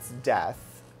Goddard's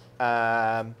death.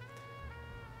 I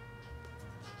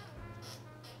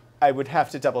would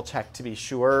have to double check to be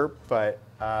sure, but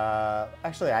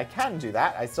actually I can do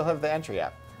that. I still have the entry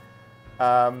up.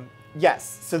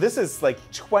 Yes, so this is like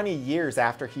 20 years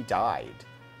after he died.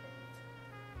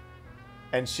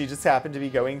 And she just happened to be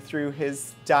going through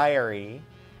his diary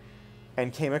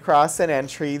and came across an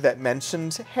entry that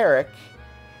mentioned Herrick.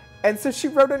 And so she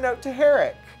wrote a note to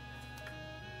Herrick.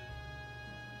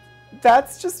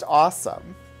 That's just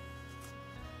awesome.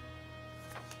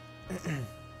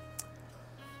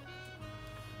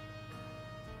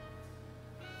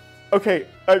 Okay,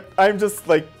 I'm just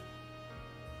like...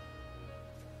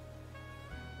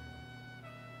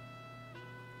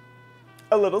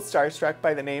 a little starstruck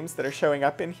by the names that are showing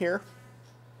up in here.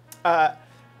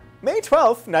 May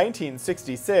 12th,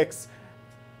 1966,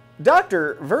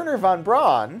 Dr. Werner von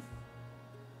Braun,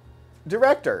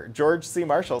 Director, George C.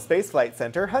 Marshall Space Flight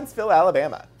Center, Huntsville,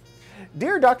 Alabama.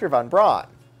 Dear Dr. von Braun,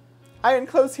 I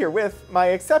enclose herewith my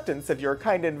acceptance of your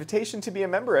kind invitation to be a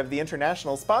member of the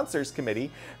International Sponsors Committee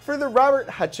for the Robert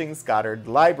Hutchings Goddard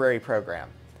Library Program.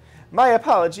 My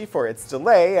apology for its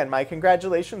delay and my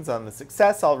congratulations on the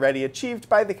success already achieved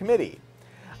by the committee.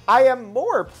 I am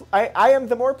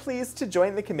the more pleased to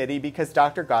join the committee because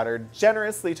Dr. Goddard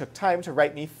generously took time to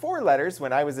write me 4 letters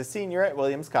when I was a senior at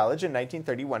Williams College in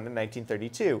 1931 and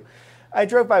 1932. I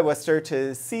drove by Worcester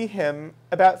to see him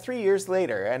about 3 years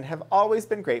later and have always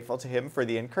been grateful to him for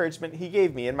the encouragement he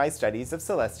gave me in my studies of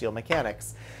celestial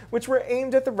mechanics, which were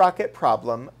aimed at the rocket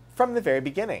problem from the very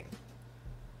beginning.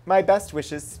 My best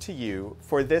wishes to you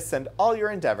for this and all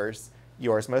your endeavors.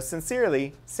 Yours most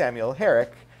sincerely, Samuel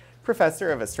Herrick,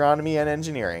 Professor of Astronomy and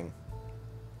Engineering.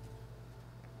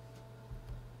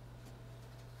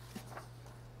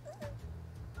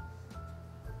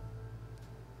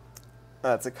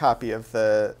 That's a copy of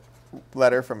the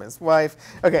letter from his wife.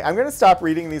 Okay, I'm going to stop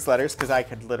reading these letters because I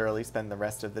could literally spend the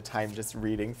rest of the time just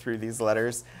reading through these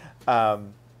letters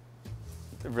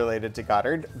related to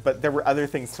Goddard, but there were other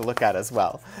things to look at as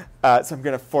well. So I'm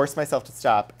going to force myself to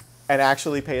stop and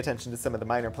actually pay attention to some of the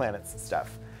minor planets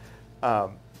stuff.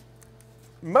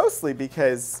 Mostly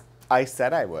because I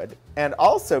said I would, and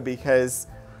also because,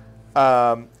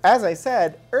 as I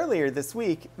said earlier this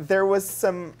week, there was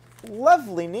some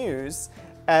lovely news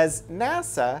as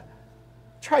NASA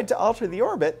tried to alter the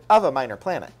orbit of a minor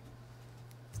planet.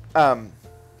 So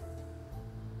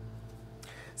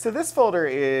this folder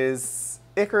is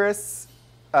Icarus,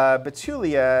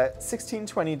 Betulia,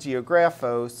 1620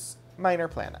 Geographos, minor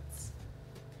planets.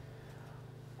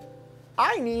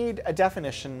 I need a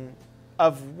definition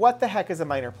of what the heck is a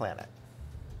minor planet.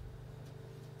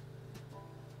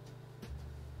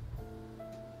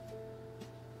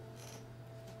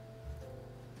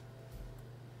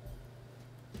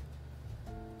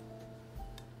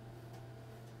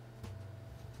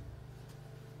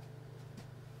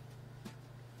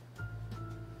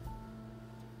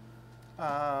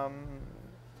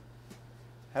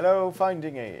 Hello,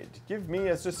 finding aid. Give me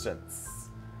assistance.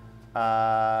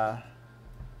 Because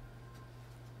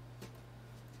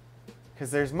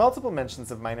there's multiple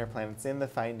mentions of minor planets in the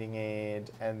finding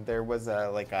aid, and there was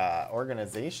a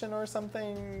organization or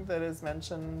something that is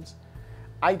mentioned.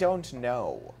 I don't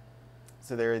know.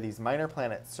 So there are these minor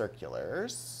planet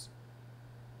circulars.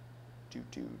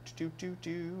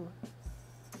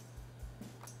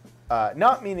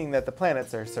 Not meaning that the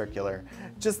planets are circular,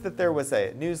 just that there was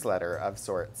a newsletter of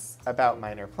sorts about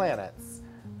minor planets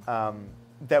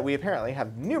that we apparently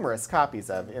have numerous copies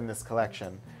of in this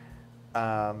collection.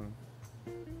 But,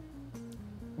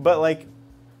 like,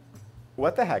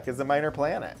 what the heck is a minor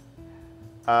planet?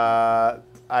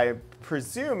 I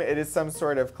presume it is some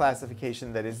sort of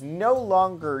classification that is no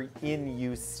longer in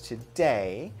use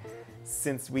today,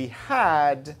 since we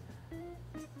had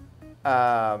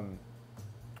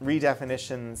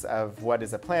redefinitions of what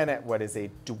is a planet, what is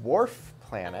a dwarf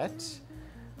planet,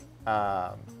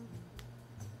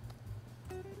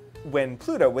 when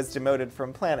Pluto was demoted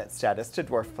from planet status to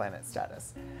dwarf planet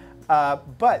status.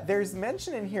 But there's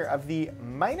mention in here of the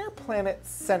Minor Planet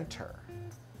Center.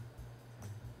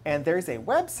 And there's a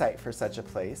website for such a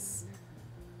place.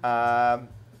 I'm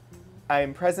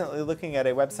presently looking at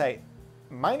a website,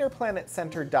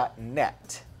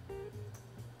 minorplanetcenter.net.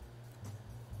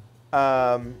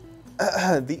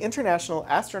 The International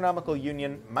Astronomical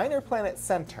Union Minor Planet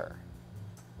Center.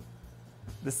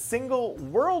 The single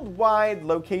worldwide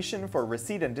location for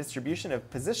receipt and distribution of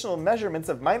positional measurements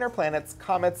of minor planets,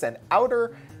 comets, and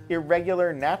outer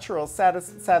irregular natural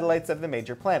satellites of the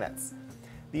major planets.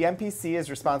 The MPC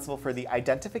is responsible for the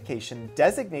identification,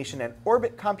 designation, and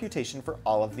orbit computation for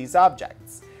all of these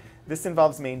objects. This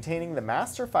involves maintaining the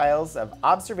master files of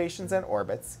observations and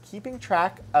orbits, keeping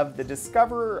track of the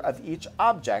discoverer of each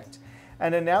object,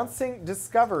 and announcing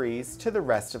discoveries to the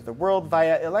rest of the world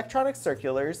via electronic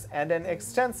circulars and an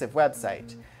extensive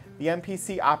website. The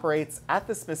MPC operates at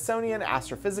the Smithsonian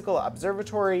Astrophysical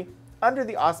Observatory under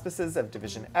the auspices of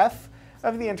Division F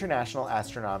of the International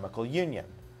Astronomical Union.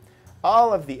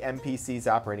 All of the MPC's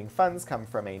operating funds come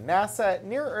from a NASA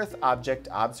Near-Earth Object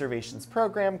Observations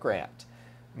Program grant.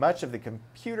 Much of the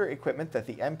computer equipment that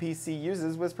the MPC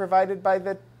uses was provided by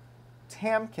the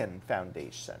Tamkin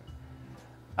Foundation.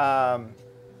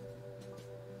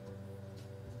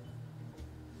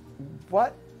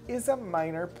 What is a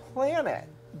minor planet,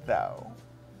 though?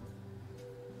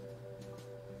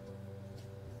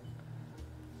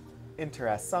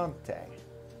 interessante.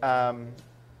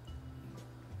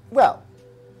 Well,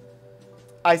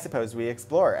 I suppose we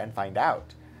explore and find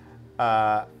out.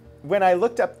 When I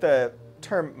looked up the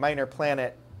term minor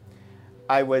planet,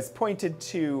 I was pointed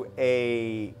to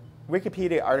a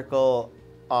Wikipedia article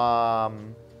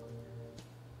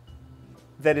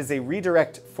that is a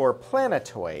redirect for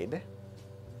planetoid.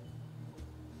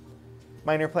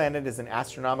 Minor planet is an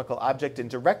astronomical object in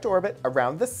direct orbit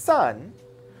around the Sun,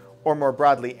 or more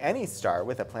broadly, any star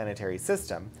with a planetary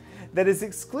system, that is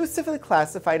exclusively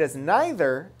classified as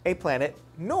neither a planet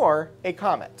nor a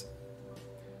comet.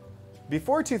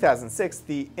 Before 2006,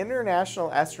 the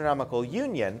International Astronomical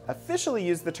Union officially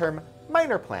used the term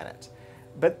minor planet,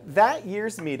 but that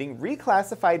year's meeting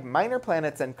reclassified minor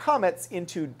planets and comets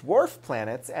into dwarf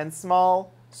planets and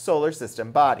small solar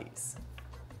system bodies.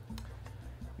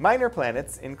 Minor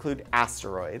planets include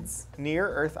asteroids,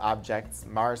 near-Earth objects,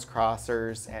 Mars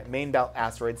crossers, main belt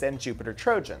asteroids, and Jupiter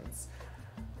Trojans,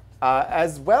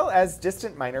 as well as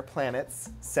distant minor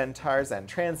planets, centaurs, and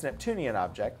trans-Neptunian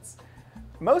objects,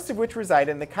 most of which reside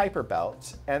in the Kuiper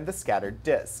Belt and the scattered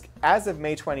disk. As of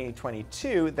May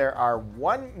 2022, there are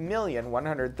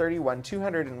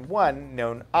 1,131,201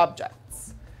 known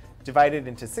objects, divided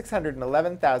into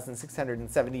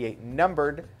 611,678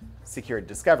 numbered secured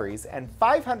discoveries and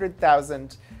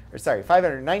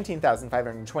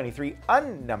 519,523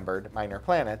 unnumbered minor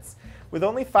planets, with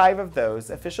only 5 of those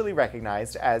officially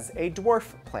recognized as a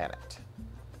dwarf planet.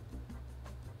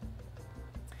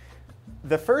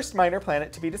 The first minor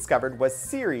planet to be discovered was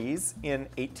Ceres in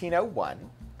 1801.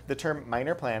 The term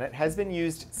minor planet has been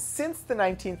used since the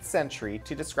 19th century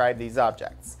to describe these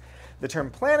objects. The term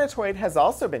planetoid has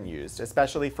also been used,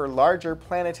 especially for larger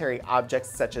planetary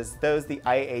objects such as those the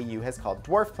IAU has called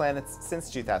dwarf planets since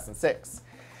 2006.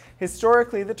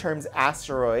 Historically, the terms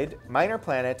asteroid, minor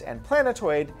planet, and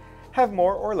planetoid have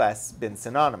more or less been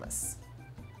synonymous.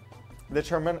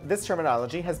 This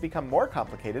terminology has become more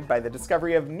complicated by the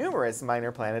discovery of numerous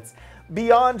minor planets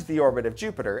beyond the orbit of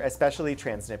Jupiter, especially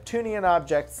trans-Neptunian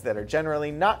objects that are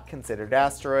generally not considered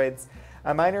asteroids.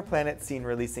 A minor planet seen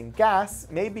releasing gas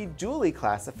may be duly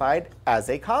classified as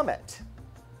a comet.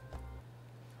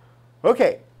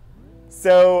 Okay,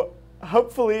 so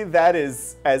hopefully that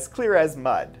is as clear as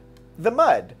mud. The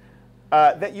mud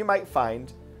that you might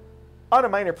find on a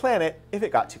minor planet if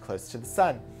it got too close to the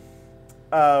sun.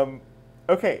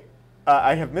 Okay,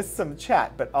 I have missed some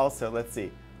chat, but also, let's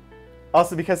see.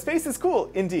 Also, because space is cool,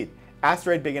 indeed.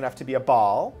 Asteroid big enough to be a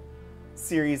ball,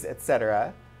 Ceres,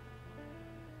 etc.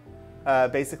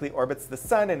 Basically orbits the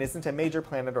sun and isn't a major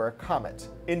planet or a comet.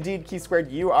 Indeed, Key Squared,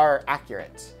 you are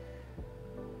accurate.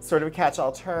 Sort of a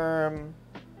catch-all term,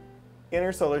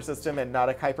 inner solar system and not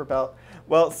a Kuiper Belt.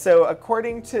 Well, so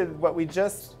according to what we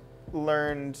just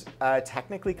learned,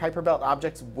 technically Kuiper Belt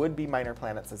objects would be minor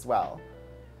planets as well.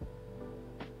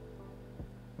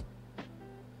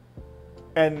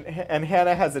 And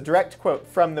Hannah has a direct quote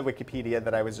from the Wikipedia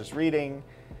that I was just reading.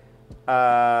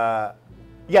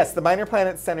 Yes, the Minor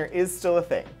Planets Center is still a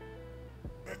thing.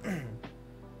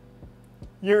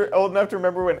 You're old enough to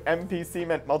remember when MPC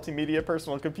meant multimedia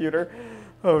personal computer?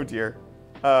 Oh dear.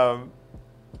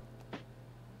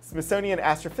 Smithsonian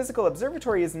Astrophysical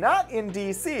Observatory is not in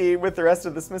DC with the rest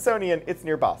of the Smithsonian. It's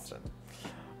near Boston.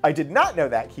 I did not know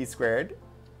that, Key Squared,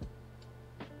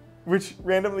 which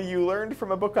randomly you learned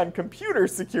from a book on computer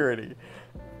security.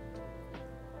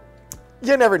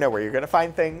 You never know where you're going to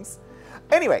find things.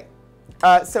 Anyway,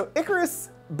 so Icarus,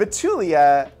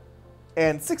 Betulia,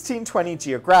 and 1620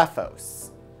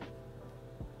 Geographos.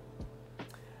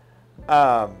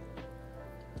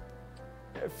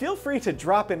 Feel free to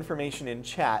drop information in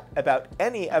chat about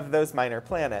any of those minor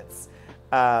planets,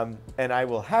 and I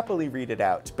will happily read it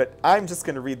out. But I'm just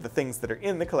going to read the things that are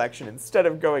in the collection instead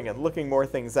of going and looking more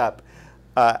things up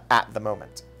at the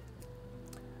moment.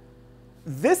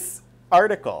 This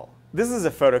article, this is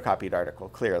a photocopied article,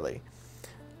 clearly.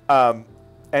 And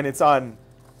it's on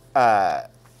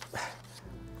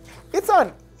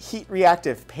heat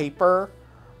reactive paper,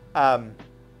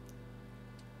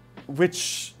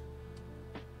 which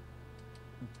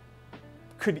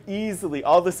could easily,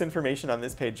 all this information on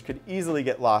this page could easily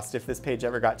get lost if this page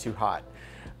ever got too hot,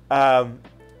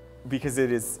 because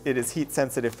it is heat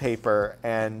sensitive paper,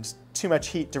 and too much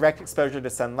heat, direct exposure to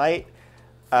sunlight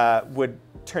would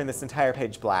turn this entire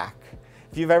page black.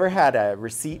 If you've ever had a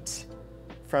receipt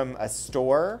from a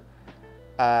store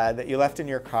that you left in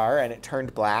your car and it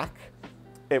turned black,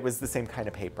 it was the same kind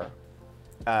of paper.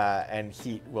 And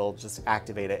heat will just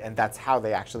activate it, and that's how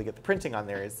they actually get the printing on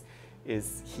there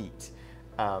is heat.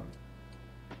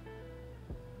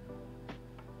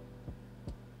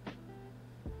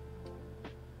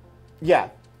 Yeah,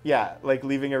 yeah, like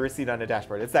leaving a receipt on a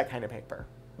dashboard. It's that kind of paper.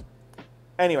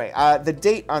 Anyway, the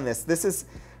date on this is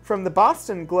from the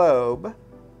Boston Globe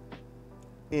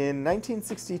in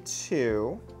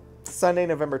 1962, Sunday,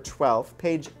 November 12th,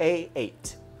 page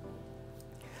A8.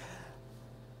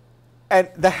 And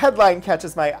the headline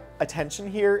catches my attention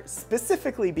here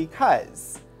specifically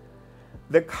because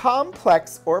the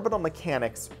complex orbital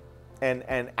mechanics and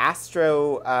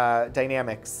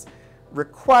astrodynamics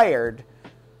required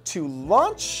to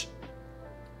launch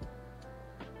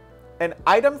an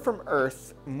item from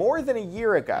Earth more than a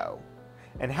year ago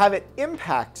and have it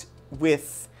impact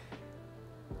with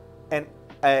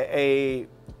a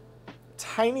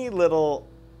tiny little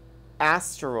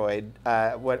asteroid.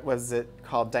 What was it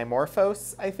called?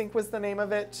 Dimorphos, I think was the name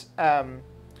of it. Hi,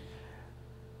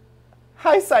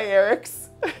 Cyrix.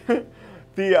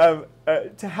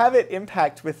 To have it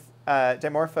impact with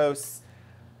Dimorphos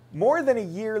more than a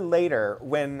year later,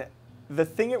 when the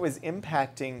thing it was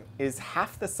impacting is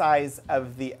half the size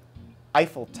of the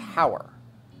Eiffel Tower.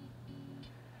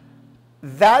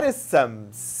 That is some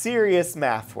serious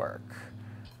math work.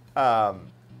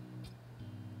 I'm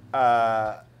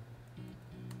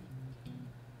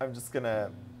just gonna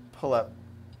pull up.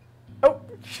 Oh!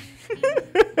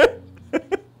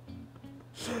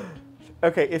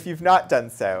 Okay, if you've not done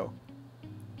so,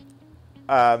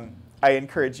 I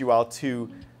encourage you all to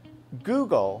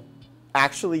Google,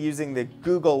 actually using the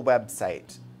Google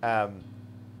website,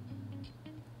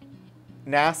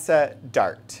 NASA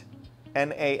DART,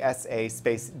 NASA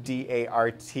space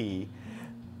D-A-R-T.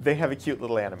 They have a cute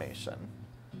little animation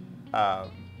that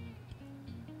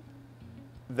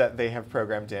they have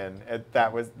programmed in.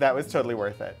 That was totally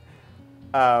worth it.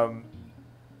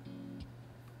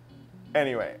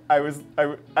 Anyway, I was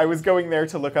going there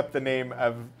to look up the name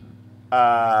of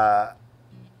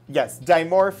yes,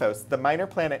 Dimorphos, the minor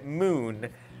planet moon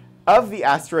of the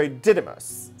asteroid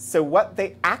Didymos. So what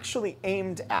they actually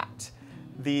aimed at,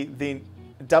 the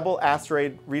double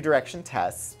asteroid redirection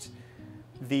test,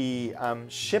 the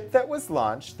ship that was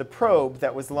launched, the probe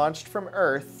that was launched from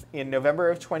Earth in November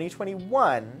of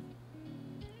 2021,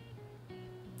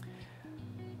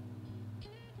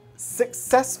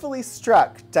 successfully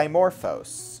struck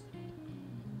Dimorphos,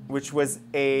 which was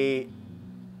a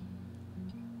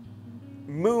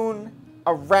moon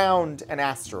around an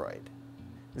asteroid.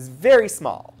 It was very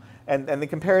small. And the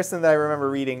comparison that I remember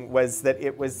reading was that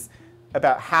it was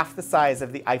about half the size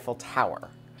of the Eiffel Tower.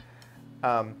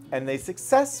 And they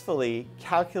successfully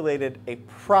calculated a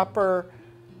proper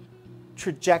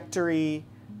trajectory.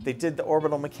 They did the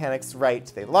orbital mechanics right.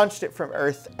 They launched it from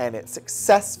Earth, and it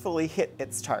successfully hit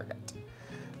its target.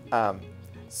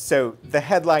 So the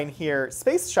headline here,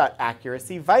 space shot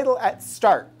accuracy vital at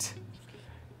start.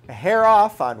 A hair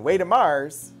off on way to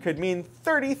Mars could mean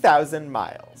 30,000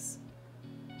 miles.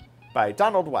 By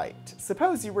Donald White.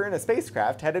 Suppose you were in a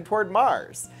spacecraft headed toward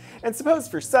Mars, and suppose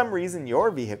for some reason your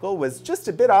vehicle was just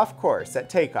a bit off course at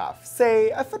takeoff, say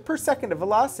a foot per second of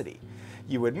velocity.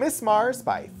 You would miss Mars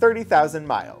by 30,000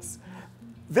 miles.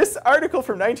 This article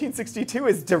from 1962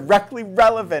 is directly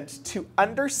relevant to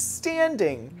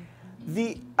understanding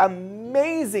the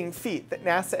amazing feat that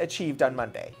NASA achieved on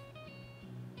Monday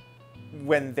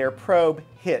when their probe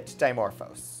hit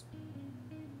Dimorphos.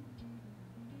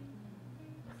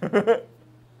 I'm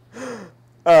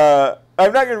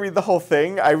not going to read the whole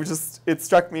thing. It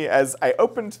struck me as I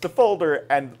opened the folder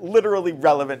and literally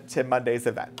relevant to Monday's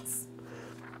events.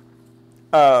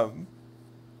 All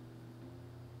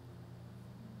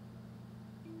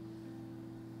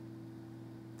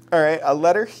right, a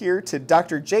letter here to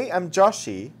Dr. J.M.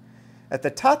 Joshi at the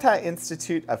Tata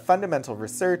Institute of Fundamental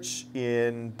Research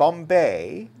in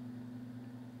Bombay.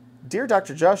 Dear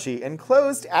Dr. Joshi,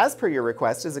 enclosed as per your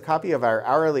request is a copy of our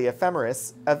hourly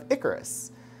ephemeris of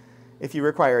Icarus. If you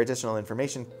require additional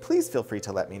information, please feel free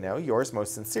to let me know. Yours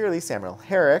most sincerely, Samuel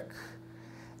Herrick.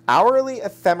 Hourly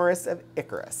ephemeris of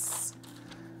Icarus.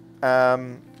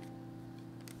 Let's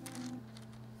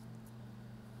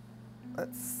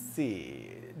see.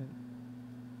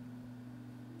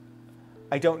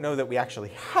 I don't know that we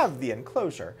actually have the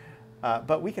enclosure,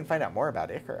 but we can find out more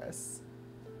about Icarus.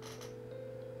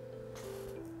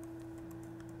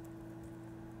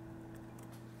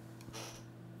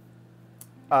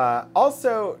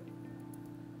 Also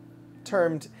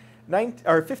termed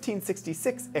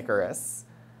 1566 Icarus,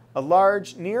 a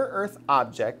large near-Earth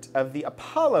object of the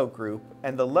Apollo group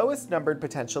and the lowest numbered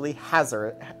potentially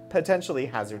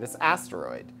hazardous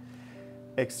asteroid.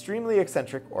 Extremely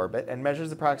eccentric orbit and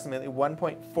measures approximately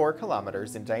 1.4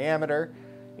 kilometers in diameter.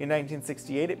 In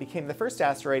 1968, it became the first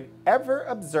asteroid ever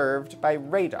observed by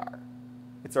radar.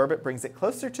 Its orbit brings it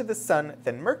closer to the Sun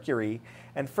than Mercury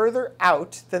and further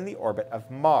out than the orbit of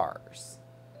Mars,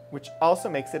 which also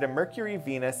makes it a Mercury,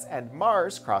 Venus, and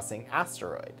Mars crossing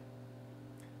asteroid.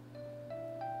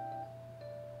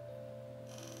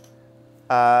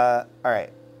 All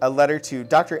right, a letter to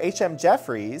Dr. H.M.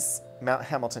 Jeffries, Mount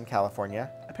Hamilton, California.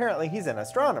 Apparently he's an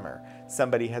astronomer.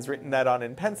 Somebody has written that on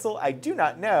in pencil. I do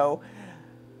not know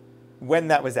when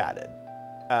that was added.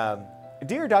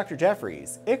 Dear Dr.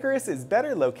 Jeffries, Icarus is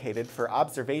better located for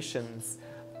observations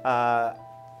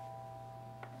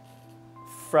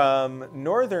from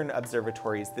northern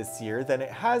observatories this year than it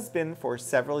has been for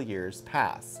several years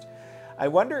past. I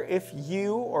wonder if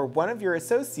you or one of your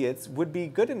associates would be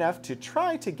good enough to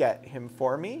try to get him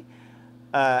for me.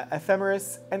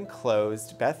 Ephemeris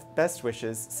enclosed. Best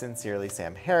wishes, sincerely,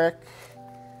 Sam Herrick.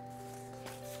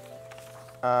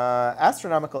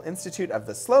 Astronomical Institute of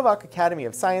the Slovak Academy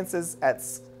of Sciences at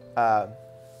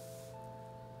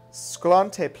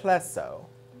Sklonte Pleso.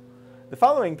 The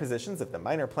following positions of the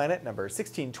minor planet number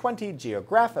 1620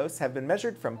 Geographos have been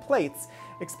measured from plates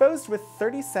exposed with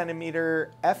 30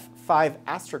 centimeter F5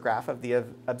 astrograph of the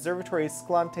observatory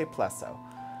Sklonte Pleso.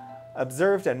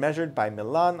 Observed and measured by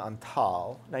Milan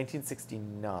Antal,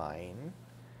 1969.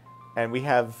 And we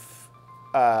have,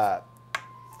 I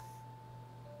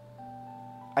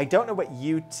don't know what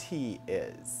UT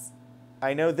is.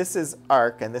 I know this is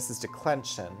arc and this is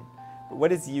declension, but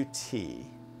what is UT?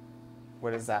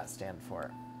 What does that stand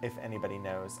for? If anybody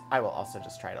knows, I will also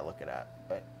just try to look it up.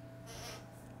 But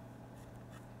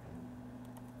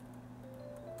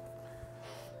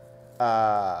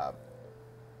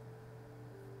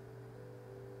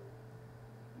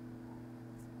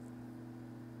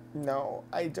no,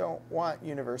 I don't want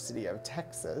University of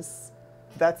Texas.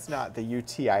 That's not the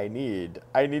UT I need.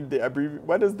 I need the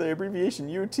what does the abbreviation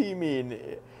UT mean?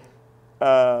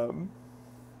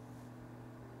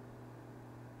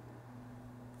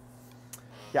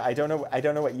 Yeah, I don't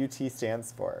know what UT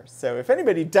stands for. So if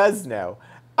anybody does know,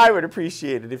 I would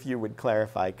appreciate it if you would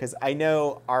clarify, because I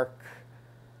know arc,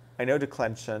 I know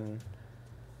declension,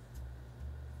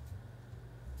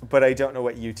 but I don't know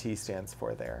what UT stands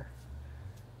for there.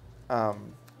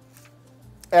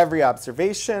 Every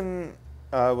observation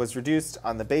was reduced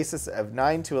on the basis of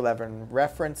 9 to 11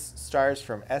 reference stars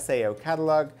from SAO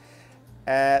catalog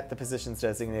at the positions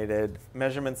designated.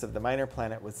 Measurements of the minor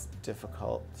planet was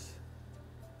difficult.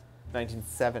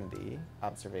 1970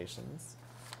 observations.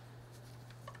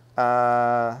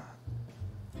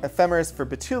 Ephemeris for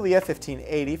Betulia,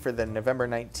 1580 for the November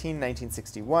 19,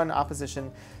 1961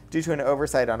 opposition. Due to an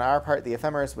oversight on our part, the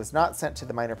ephemeris was not sent to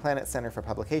the Minor Planet Center for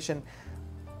publication.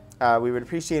 We would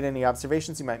appreciate any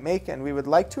observations you might make, and we would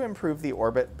like to improve the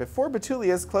orbit before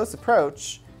Betulia's close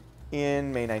approach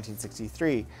in May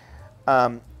 1963.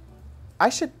 I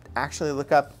should actually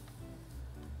look up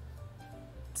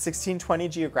 1620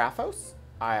 Geographos.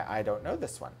 I don't know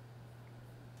this one,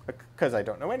 because I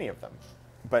don't know any of them.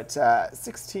 But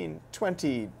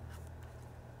 1620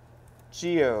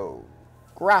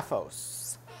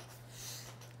 Geographos.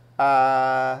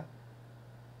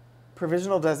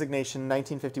 Provisional designation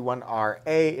 1951 RA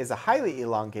is a highly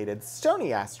elongated,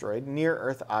 stony asteroid,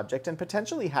 near-Earth object, and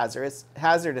potentially hazardous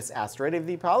asteroid of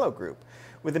the Apollo group,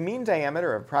 with a mean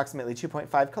diameter of approximately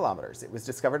 2.5 kilometers. It was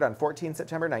discovered on 14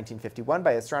 September 1951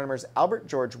 by astronomers Albert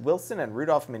George Wilson and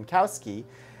Rudolf Minkowski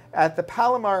at the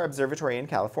Palomar Observatory in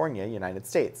California, United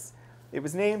States. It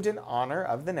was named in honor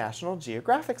of the National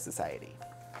Geographic Society.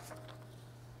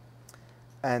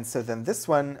 And so then this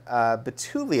one,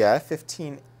 Betulia,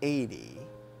 1580.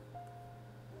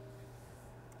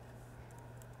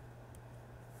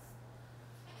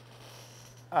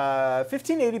 Uh,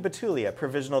 1580 Betulia,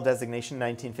 provisional designation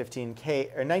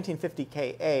 1950 Ka,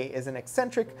 is an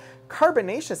eccentric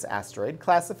carbonaceous asteroid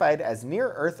classified as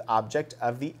near-Earth object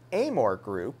of the Amor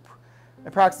group,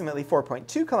 approximately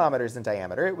 4.2 kilometers in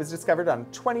diameter. It was discovered on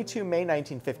 22 May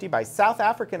 1950 by South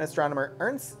African astronomer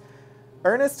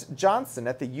Ernest Johnson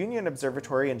at the Union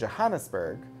Observatory in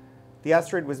Johannesburg. The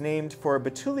asteroid was named for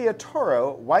Betulia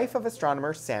Toro, wife of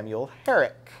astronomer Samuel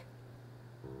Herrick.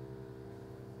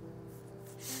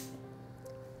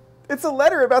 It's a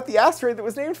letter about the asteroid that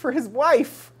was named for his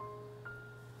wife.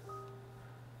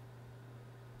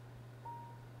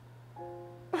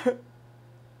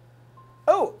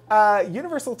 Oh,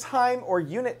 universal time or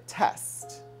unit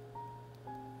test.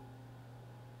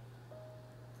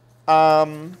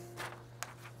 I'm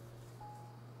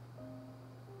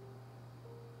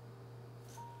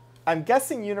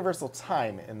guessing universal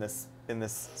time in this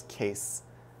case.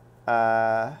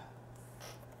 Oh,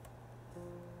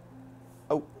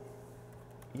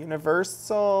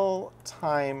 universal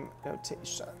time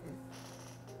notation.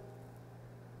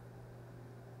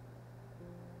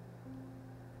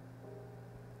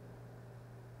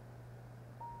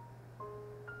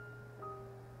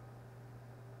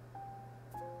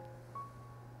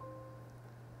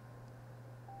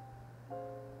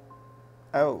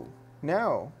 Oh,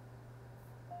 no.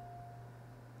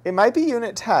 It might be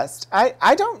unit test.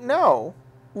 I don't know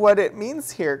what it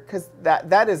means here, because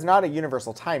that is not a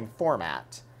universal time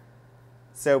format.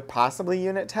 So possibly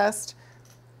unit test.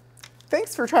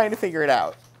 Thanks for trying to figure it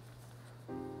out.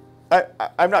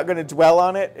 I'm not going to dwell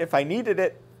on it. If I needed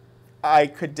it, I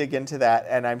could dig into that.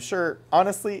 And I'm sure,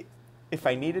 honestly, if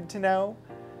I needed to know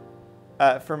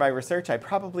for my research, I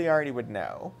probably already would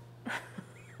know.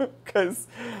 Because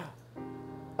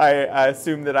I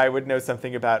assume that I would know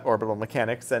something about orbital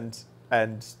mechanics,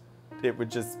 and it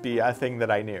would just be a thing that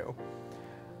I knew.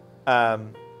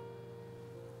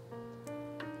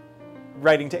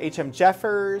 Writing to H.M.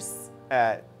 Jeffers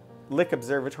at Lick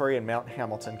Observatory in Mount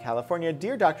Hamilton, California.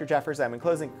 Dear Dr. Jeffers, I'm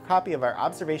enclosing a copy of our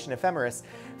observation ephemeris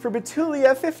for Betulia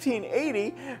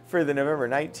 1580 for the November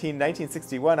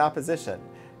 1961 opposition.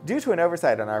 Due to an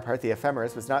oversight on our part, the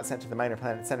ephemeris was not sent to the Minor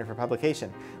Planet Center for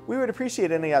publication. We would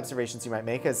appreciate any observations you might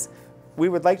make, as we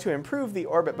would like to improve the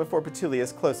orbit before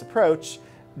Betulia's close approach.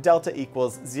 Delta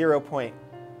equals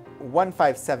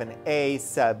 0.157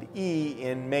 sub E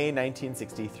in May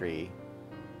 1963.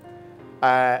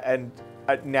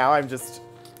 Now I'm just...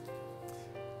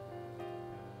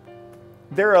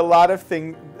 There are a lot of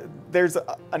things... There's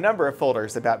a number of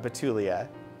folders about Betulia.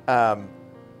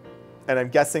 And I'm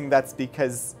guessing that's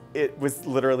because it was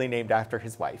literally named after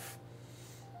his wife.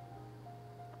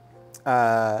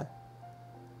 To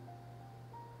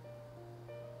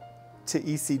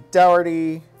E.C.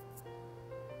 Dougherty,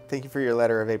 thank you for your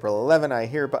letter of April 11. I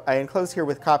enclose here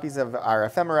with copies of our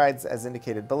ephemerides as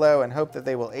indicated below, and hope that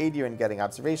they will aid you in getting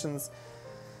observations.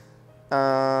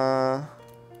 So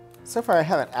far I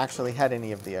haven't actually had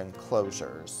any of the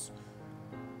enclosures.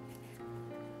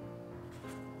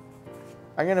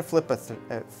 I'm going to flip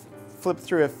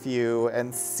through a few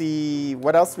and see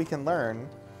what else we can learn.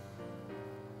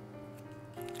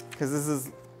 Because this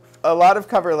is a lot of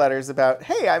cover letters about,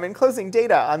 hey, I'm enclosing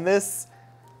data on this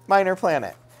minor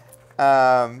planet.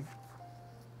 All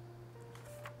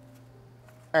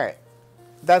right,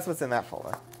 that's what's in that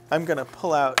folder. I'm going to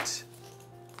pull out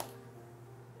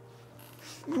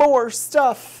more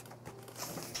stuff.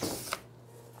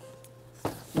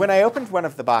 When I opened one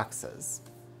of the boxes,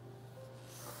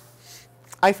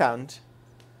 I found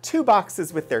 2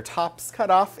 boxes with their tops cut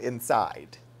off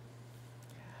inside.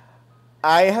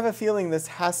 I have a feeling this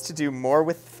has to do more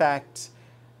with the fact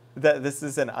that this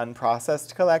is an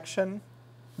unprocessed collection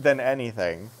than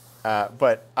anything.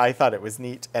 But I thought it was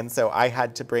neat, and so I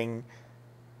had to bring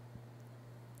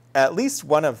at least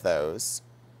one of those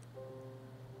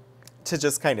to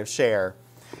just kind of share.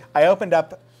 I opened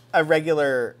up a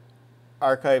regular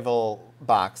archival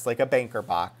box, like a banker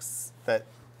box, that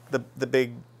the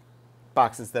big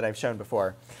boxes that I've shown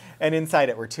before, and inside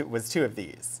it was 2 of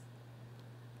these.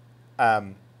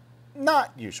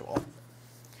 Not usual.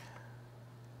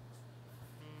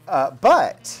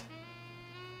 But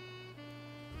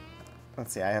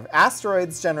let's see, I have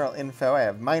asteroids general info, I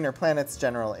have minor planets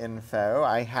general info,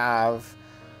 I have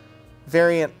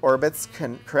variant orbits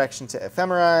correction to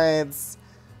ephemerides.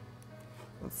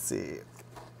 Let's see,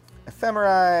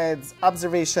 ephemerides,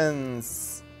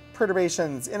 observations,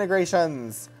 perturbations,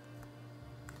 integrations,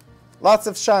 lots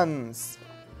of shuns,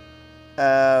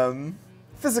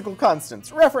 physical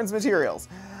constants, reference materials.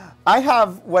 I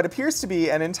have what appears to be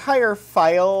an entire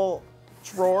file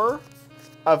drawer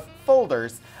of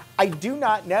folders. I do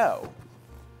not know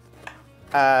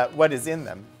what is in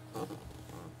them.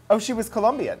 Oh, she was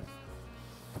Colombian.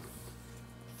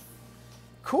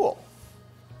 Cool.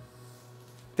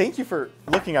 Thank you for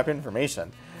looking up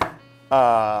information.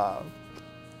 I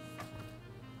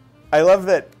love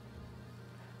that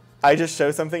I just show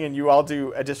something and you all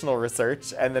do additional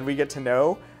research, and then we get to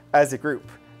know as a group.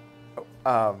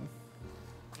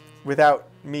 Without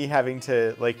me having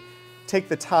to take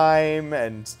the time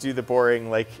and do the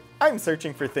boring, I'm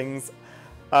searching for things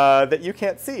that you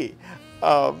can't see.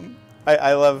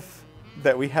 I love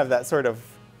that we have that sort of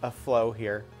a flow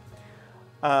here.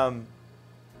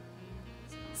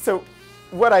 So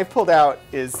what I pulled out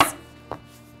is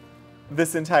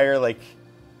this entire,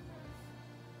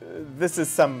 this is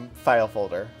some file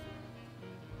folder,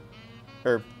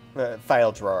 or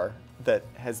file drawer that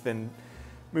has been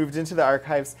moved into the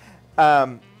archives.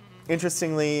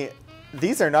 Interestingly,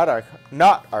 these are not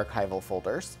archival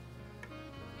folders.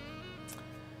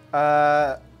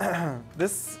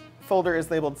 This folder is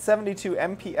labeled 72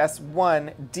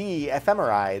 MPS1D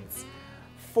ephemerides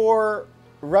for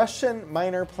Russian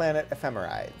minor planet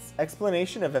ephemerides.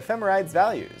 Explanation of ephemerides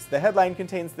values. The headline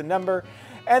contains the number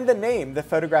and the name, the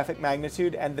photographic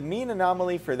magnitude, and the mean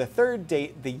anomaly for the third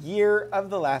date, the year of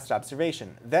the last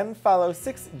observation. Then follow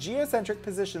 6 geocentric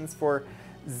positions for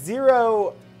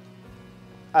 0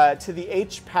 to the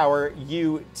h power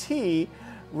ut,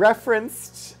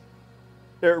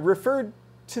 referred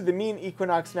to the mean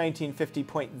equinox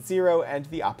 1950.0 and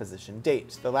the opposition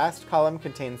date. The last column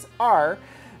contains r,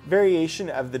 variation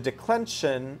of the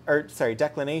declination,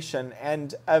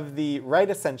 and of the right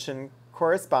ascension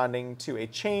corresponding to a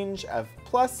change of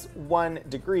 +1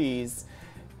 degrees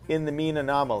in the mean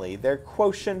anomaly. Their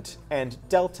quotient and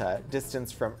delta,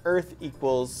 distance from Earth,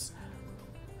 equals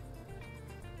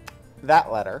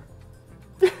that letter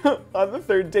on the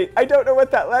third date. I don't know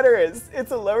what that letter is.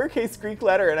 It's a lowercase Greek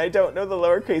letter, and I don't know the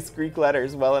lowercase Greek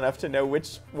letters well enough to know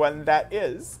which one that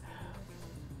is.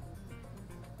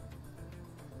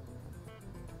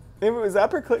 If it was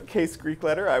uppercase Greek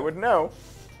letter, I would know.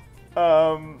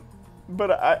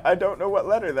 But I don't know what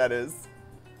letter that is.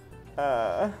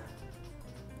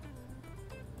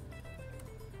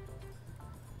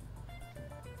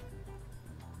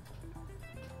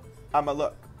 I'ma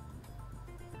look.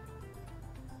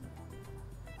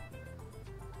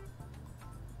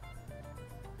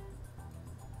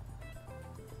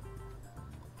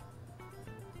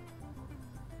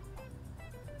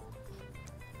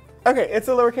 Okay, it's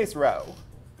a lowercase rho.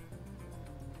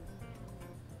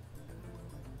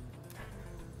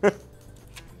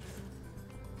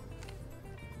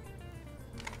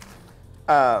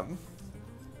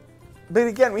 But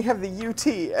again, we have the UT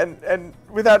and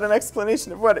without an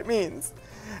explanation of what it means.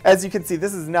 As you can see,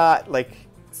 this is not like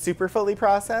super fully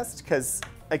processed because,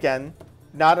 again,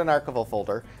 not an archival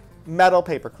folder. Metal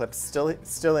paper clips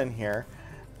still in here.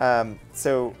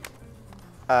 So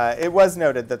it was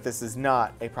noted that this is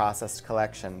not a processed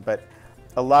collection, but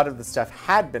a lot of the stuff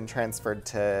had been transferred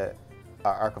to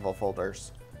archival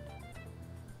folders.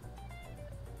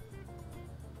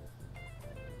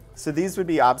 So these would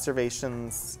be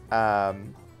observations of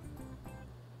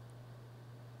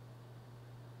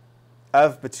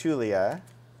Betulia.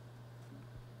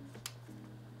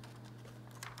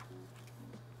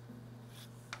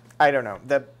 I don't know.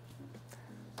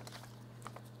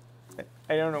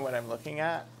 I don't know what I'm looking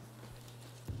at,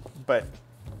 but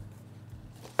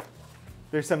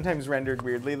they're sometimes rendered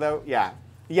weirdly though. Yeah,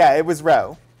 it was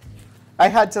rho. I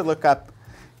had to look up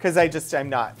because I'm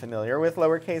not familiar with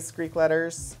lowercase Greek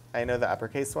letters. I know the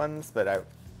uppercase ones, but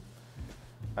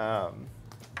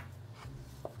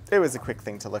it was a quick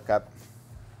thing to look up.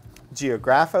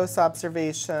 Geographos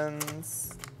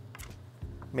observations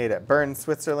made at Bern,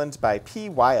 Switzerland by P.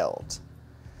 Wild.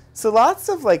 So lots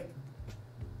of like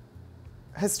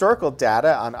historical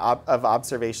data on of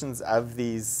observations of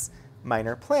these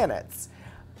minor planets.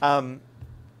 I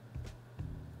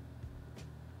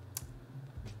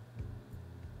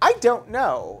don't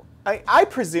know. I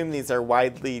presume these are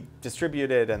widely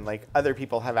distributed and like other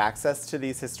people have access to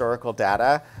these historical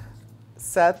data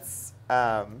sets.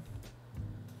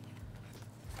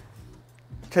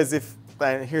 Because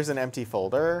here's an empty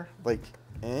folder, like,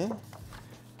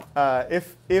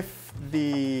 if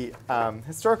the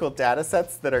historical data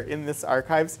sets that are in this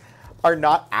archives are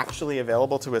not actually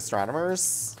available to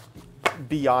astronomers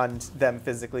beyond them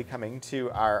physically coming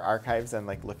to our archives and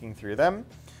like looking through them,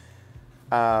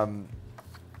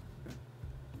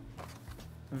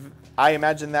 I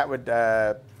imagine that would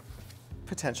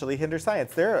potentially hinder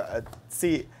science. Had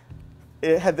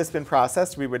this been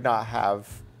processed, we would not have.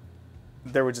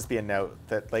 There would just be a note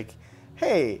that like,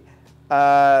 hey,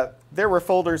 there were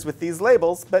folders with these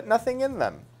labels, but nothing in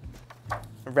them,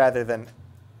 rather than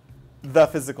the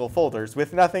physical folders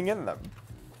with nothing in them.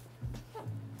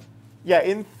 Yeah,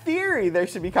 in theory, there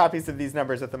should be copies of these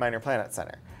numbers at the Minor Planet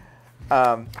Center.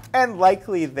 And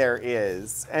likely there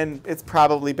is, and it's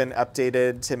probably been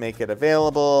updated to make it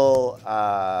available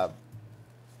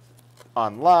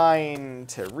online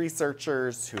to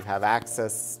researchers who have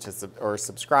access to or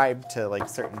subscribe to like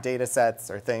certain data sets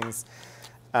or things.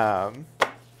 But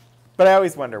I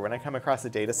always wonder when I come across a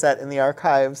data set in the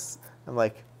archives, I'm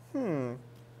like, I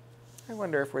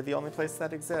wonder if we're the only place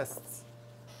that exists.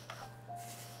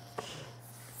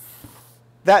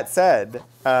 That said,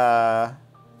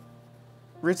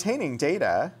 retaining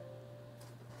data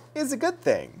is a good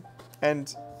thing,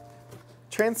 and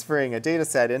transferring a data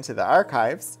set into the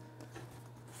archives,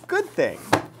 good thing.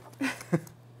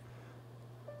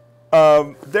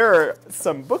 There are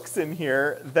some books in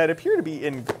here that appear to be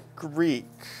in Greek.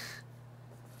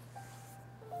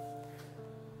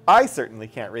 I certainly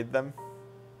can't read them.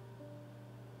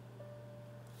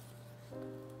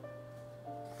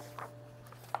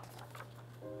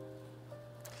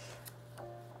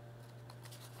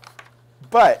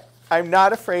 But I'm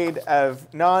not afraid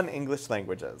of non-English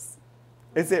languages.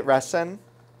 Is it Russian?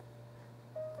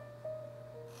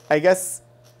 I guess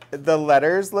the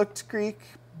letters looked Greek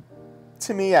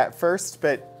to me at first,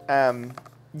 but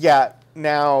yeah,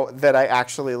 now that I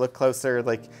actually look closer,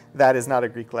 like, that is not a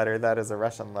Greek letter, that is a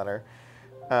Russian letter.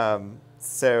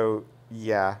 So,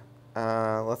 yeah,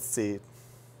 let's see.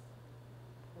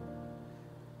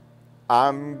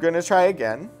 I'm going to try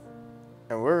again,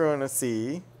 and we're going to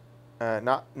see,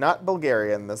 not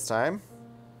Bulgarian this time.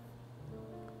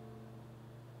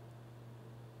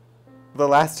 The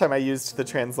last time I used the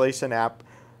translation app,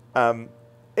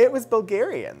 it was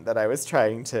Bulgarian that I was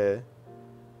trying to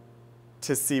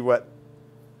see what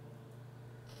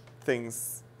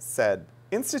things said.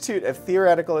 Institute of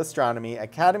Theoretical Astronomy,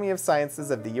 Academy of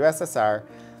Sciences of the USSR,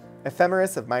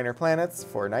 Ephemeris of Minor Planets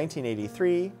for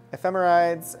 1983,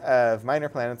 Ephemerides of Minor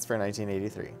Planets for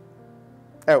 1983.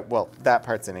 Oh, well, that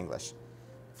part's in English.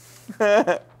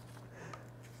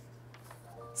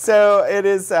 So it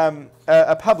is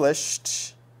a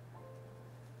published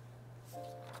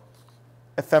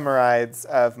Ephemerides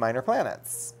of Minor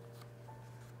Planets.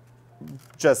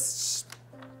 Just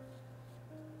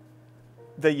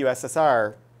the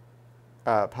USSR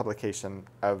publication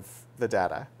of the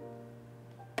data.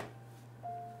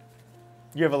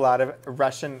 You have a lot of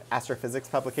Russian astrophysics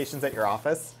publications at your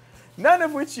office, none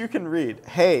of which you can read.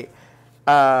 Hey,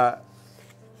 I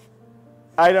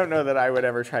don't know that I would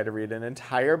ever try to read an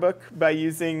entire book by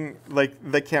using, like,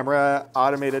 the camera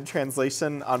automated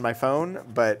translation on my phone,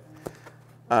 but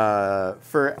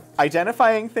for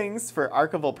identifying things for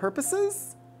archival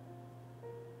purposes,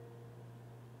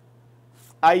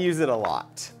 I use it a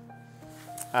lot.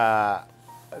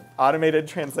 Automated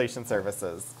translation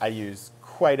services I use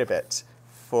quite a bit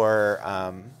for,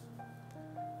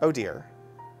 oh dear.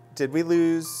 Did we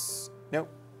lose? Nope.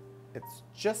 It's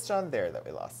just on there that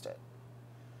we lost it.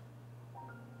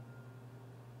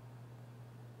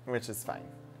 Which is fine.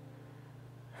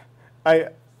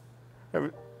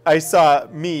 I saw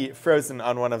me frozen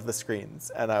on one of the screens,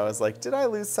 and I was like, did I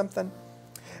lose something?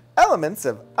 Elements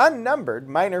of unnumbered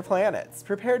minor planets,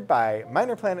 prepared by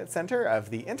Minor Planet Center of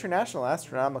the International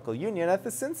Astronomical Union at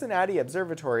the Cincinnati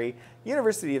Observatory,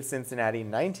 University of Cincinnati,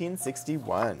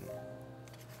 1961.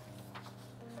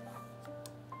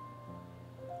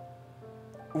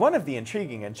 One of the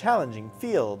intriguing and challenging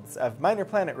fields of minor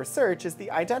planet research is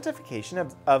the identification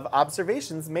of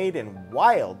observations made in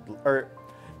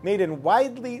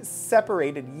widely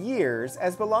separated years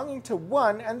as belonging to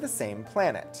one and the same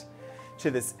planet. To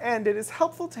this end, it is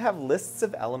helpful to have lists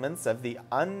of elements of the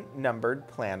unnumbered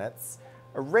planets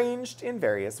arranged in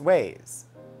various ways.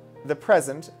 The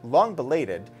present,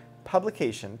 long-belated,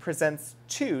 publication presents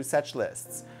two such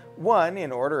lists, one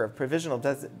in order of provisional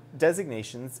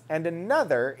designations and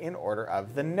another in order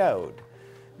of the node.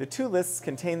 The two lists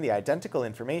contain the identical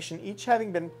information, each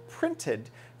having been printed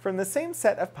from the same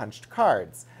set of punched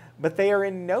cards, but they are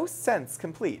in no sense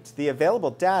complete. The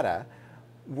available data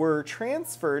were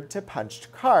transferred to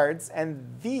punched cards,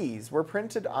 and these were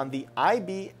printed on the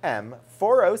IBM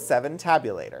 407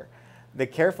 tabulator. The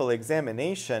careful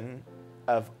examination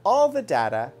of all the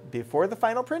data before the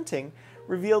final printing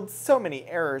revealed so many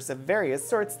errors of various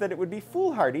sorts that it would be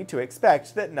foolhardy to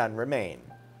expect that none remain.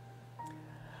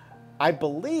 I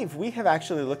believe we have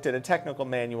actually looked at a technical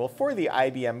manual for the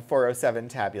IBM 407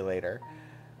 tabulator.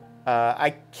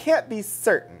 I can't be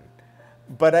certain,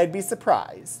 but I'd be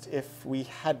surprised if we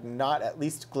had not at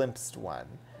least glimpsed one.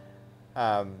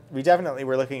 We definitely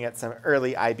were looking at some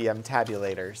early IBM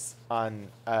tabulators on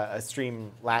a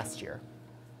stream last year.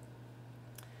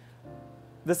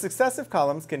 The successive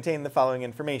columns contain the following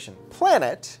information.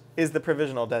 Planet is the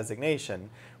provisional designation,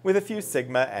 with a few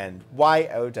sigma and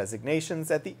YO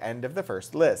designations at the end of the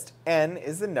first list. N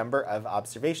is the number of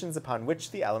observations upon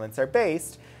which the elements are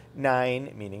based,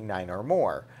 9 meaning 9 or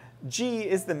more. G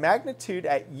is the magnitude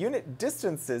at unit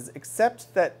distances,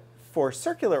 except that for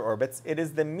circular orbits, it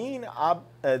is the mean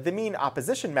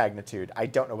opposition magnitude. I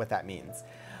don't know what that means.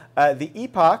 The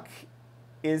epoch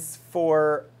is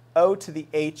for O to the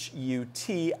HUT.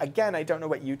 Again, I don't know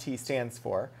what UT stands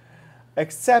for,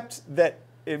 except that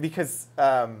because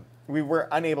we were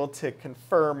unable to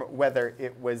confirm whether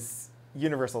it was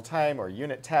universal time or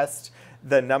unit test.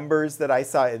 The numbers that I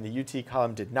saw in the UT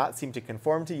column did not seem to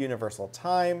conform to universal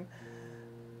time,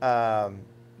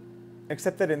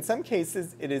 except that in some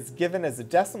cases it is given as a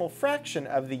decimal fraction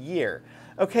of the year.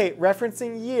 Okay,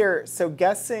 referencing year, so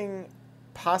guessing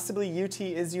possibly UT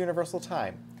is universal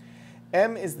time.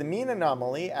 M is the mean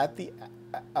anomaly at the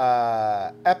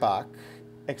epoch,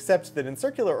 except that in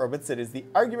circular orbits it is the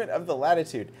argument of the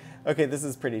latitude. Okay, this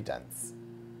is pretty dense.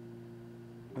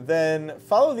 Then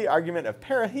follow the argument of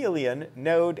perihelion,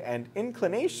 node, and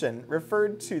inclination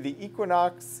referred to the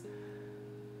equinox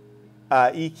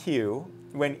EQ.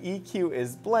 When EQ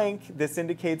is blank, this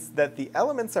indicates that the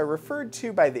elements are referred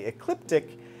to by the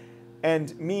ecliptic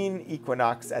and mean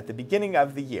equinox at the beginning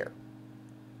of the year.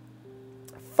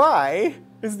 Phi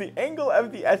is the angle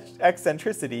of the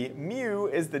eccentricity, mu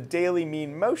is the daily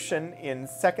mean motion in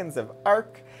seconds of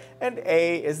arc, and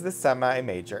A is the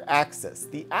semi-major axis.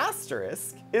 The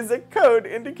asterisk is a code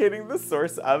indicating the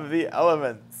source of the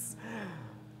elements.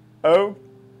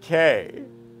 Okay.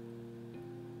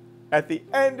 At the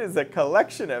end is a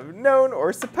collection of known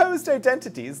or supposed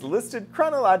identities listed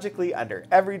chronologically under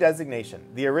every designation.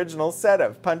 The original set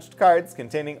of punched cards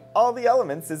containing all the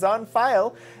elements is on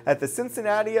file at the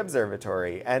Cincinnati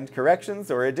Observatory, and corrections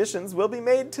or additions will be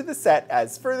made to the set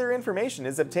as further information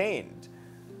is obtained.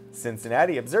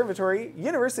 Cincinnati Observatory,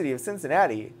 University of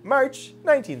Cincinnati, March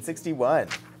 1961.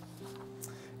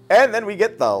 And then we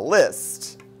get the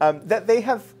list that they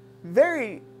have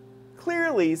very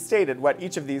clearly stated what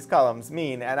each of these columns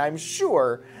mean, and I'm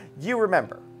sure you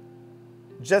remember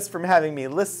just from having me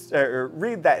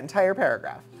read that entire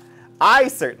paragraph. I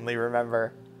certainly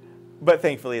remember, but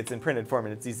thankfully it's in printed form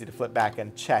and it's easy to flip back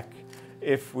and check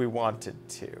if we wanted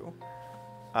to.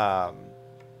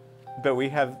 But we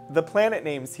have the planet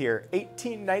names here: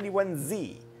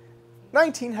 1891Z,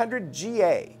 1900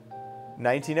 GA,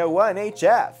 1901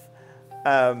 HF.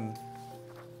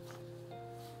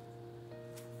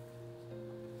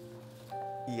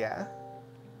 Yeah.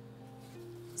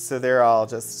 So they're all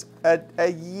just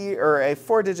a year, or a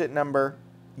 4-digit number,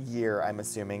 year, I'm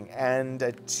assuming, and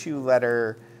a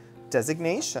 2-letter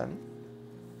designation.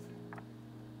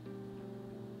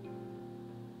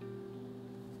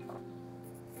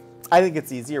 I think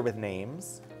it's easier with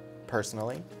names,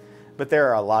 personally, but there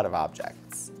are a lot of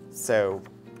objects. So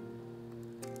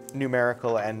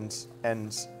numerical or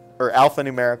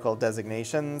alphanumerical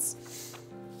designations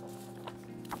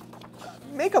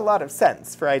make a lot of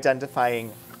sense for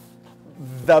identifying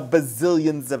the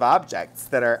bazillions of objects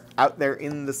that are out there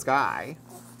in the sky.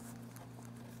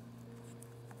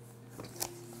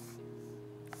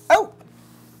 Oh!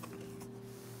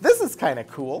 This is kind of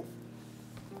cool.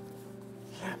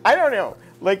 I don't know.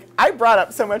 Like, I brought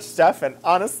up so much stuff, and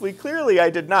honestly, clearly I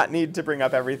did not need to bring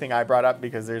up everything I brought up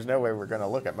because there's no way we're going to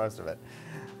look at most of it.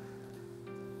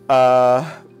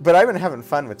 But I've been having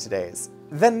fun with today's.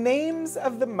 The names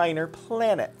of the minor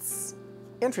planets.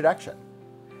 Introduction.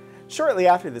 Shortly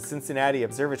after the Cincinnati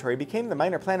Observatory became the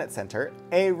Minor Planet Center,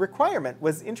 a requirement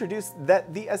was introduced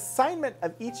that the assignment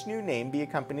of each new name be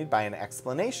accompanied by an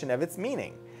explanation of its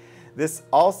meaning. This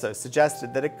also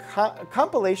suggested that a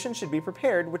compilation should be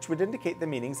prepared which would indicate the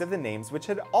meanings of the names which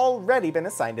had already been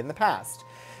assigned in the past.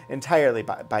 Entirely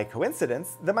by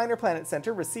coincidence, the Minor Planet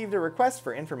Center received a request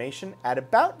for information at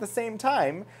about the same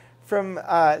time from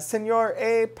Senor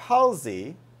A.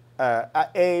 Paluzzi,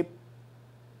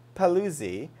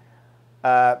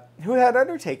 who had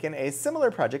undertaken a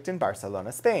similar project in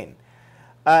Barcelona, Spain.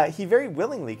 He very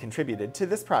willingly contributed to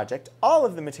this project all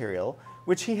of the material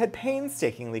which he had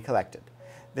painstakingly collected.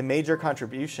 The major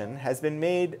contribution has been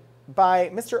made by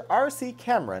Mr. R.C.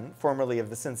 Cameron, formerly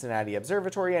of the Cincinnati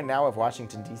Observatory and now of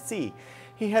Washington, D.C.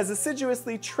 He has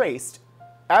assiduously traced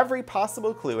every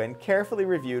possible clue and carefully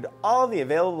reviewed all the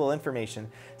available information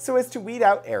so as to weed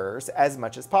out errors as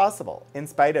much as possible. In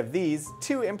spite of these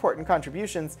two important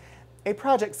contributions, a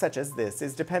project such as this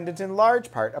is dependent in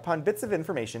large part upon bits of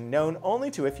information known only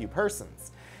to a few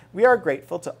persons. We are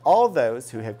grateful to all those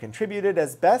who have contributed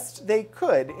as best they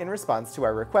could in response to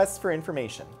our requests for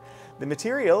information. The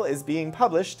material is being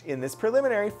published in this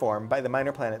preliminary form by the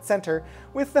Minor Planet Center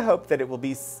with the hope that it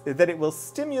will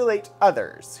stimulate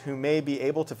others who may be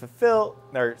able to fill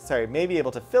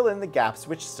in the gaps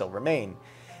which still remain.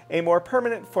 A more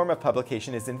permanent form of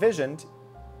publication is envisioned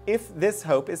if this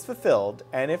hope is fulfilled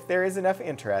and if there is enough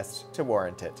interest to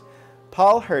warrant it.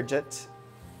 Paul Herget,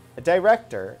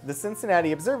 Director, the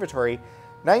Cincinnati Observatory,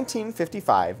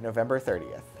 1955, November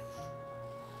 30th.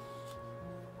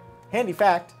 Handy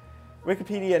fact,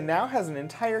 Wikipedia now has an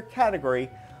entire category,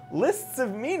 lists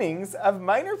of meanings of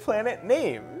minor planet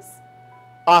names.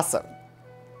 Awesome.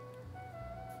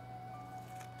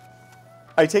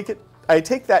 I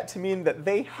take that to mean that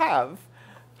they have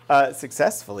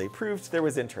successfully proved there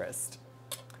was interest.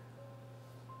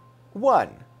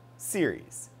 1.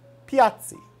 Series.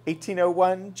 Piazzi,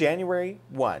 1801, January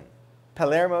 1.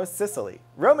 Palermo, Sicily.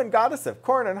 Roman goddess of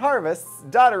corn and harvests,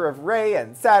 daughter of Rhea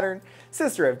and Saturn,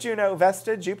 sister of Juno,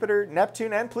 Vesta, Jupiter,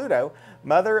 Neptune, and Pluto,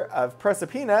 mother of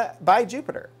Proserpina by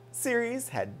Jupiter. Ceres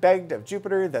had begged of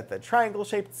Jupiter that the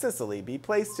triangle-shaped Sicily be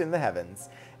placed in the heavens.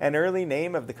 An early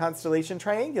name of the constellation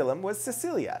Triangulum was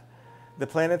Sicilia. The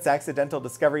planet's accidental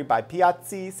discovery by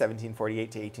Piazzi,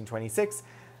 1748 to 1826,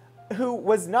 who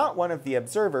was not one of the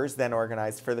observers then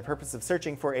organized for the purpose of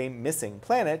searching for a missing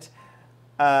planet,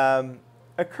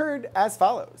 occurred as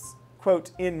follows.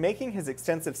 Quote, in making his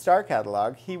extensive star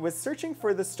catalog, he was searching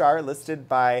for the star listed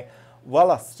by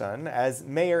Wollaston as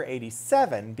Mayer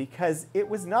 87 because it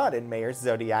was not in Mayer's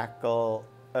zodiacal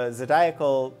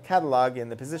catalog in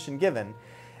the position given,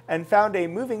 and found a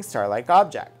moving star-like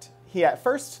object. He at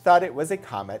first thought it was a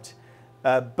comet.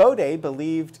 Bode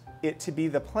believed it to be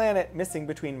the planet missing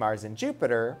between Mars and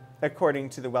Jupiter, according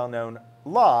to the well-known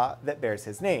law that bears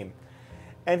his name.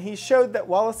 And he showed that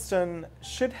Wollaston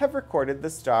should have recorded the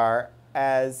star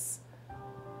as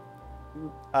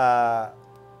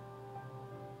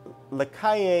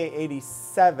Lecaille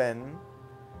 87,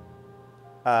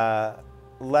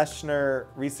 Leshner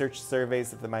Research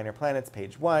Surveys of the Minor Planets,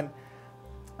 page 1.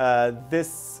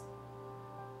 This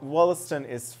Wollaston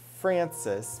is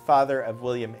Francis, father of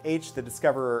William H., the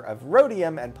discoverer of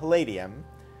rhodium and palladium.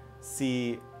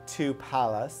 See 2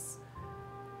 Pallas.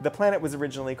 The planet was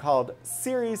originally called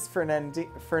Ceres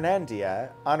Fernandia,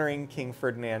 honoring King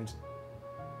Ferdinand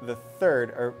III,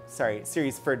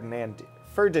 Ceres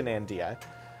Ferdinandia,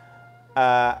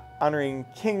 honoring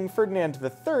King Ferdinand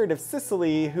III of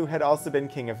Sicily, who had also been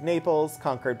king of Naples,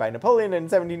 conquered by Napoleon in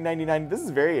 1799. This is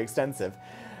very extensive.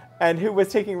 And who was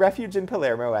taking refuge in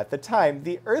Palermo at the time.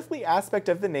 The earthly aspect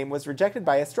of the name was rejected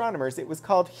by astronomers. It was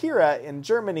called Hera in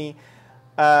Germany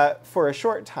for a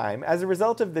short time. As a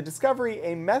result of the discovery,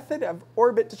 a method of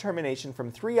orbit determination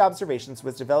from 3 observations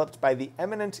was developed by the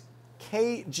eminent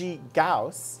K.G.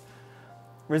 Gauss,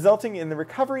 resulting in the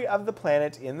recovery of the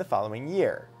planet in the following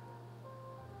year.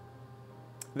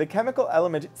 The chemical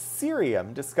element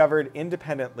cerium, discovered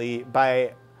independently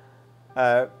by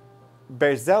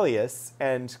Berzelius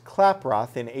and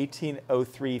Klaproth in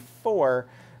 1803-4,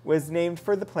 was named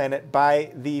for the planet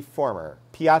by the former.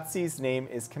 Piazzi's name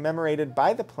is commemorated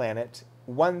by the planet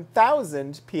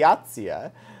 1000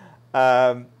 Piazzia.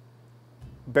 Berzelius,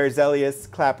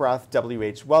 Klaproth,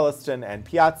 W.H. Wollaston, and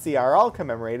Piazzi are all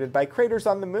commemorated by craters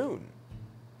on the moon.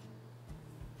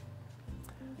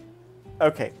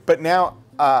 Okay, but now,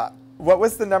 what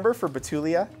was the number for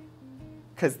Betulia?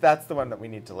 Because that's the one that we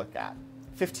need to look at.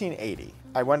 1580.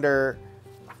 I wonder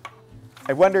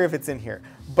if it's in here.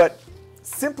 But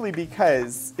simply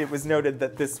because it was noted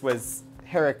that this was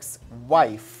Herrick's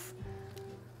wife,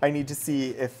 I need to see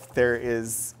if there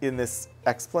is in this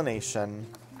explanation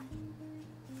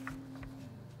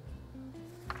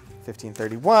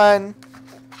 1531,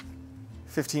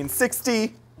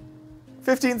 1560,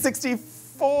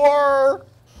 1564.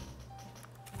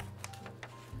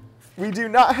 We do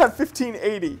not have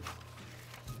 1580.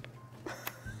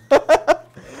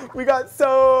 We got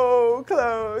so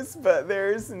close, but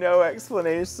there's no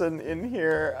explanation in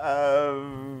here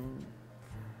of...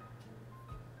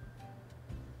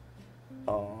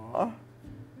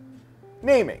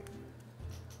 naming.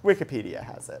 Wikipedia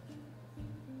has it.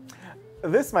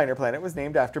 This minor planet was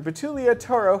named after Betulia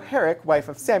Toro Herrick, wife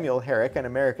of Samuel Herrick, an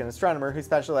American astronomer who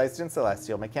specialized in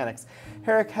celestial mechanics.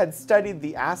 Herrick had studied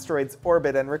the asteroid's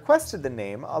orbit and requested the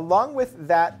name, along with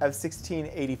that of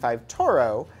 1685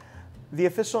 Toro. The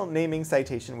official naming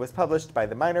citation was published by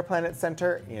the Minor Planet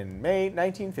Center in May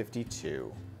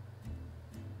 1952.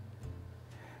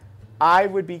 I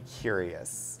would be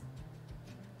curious.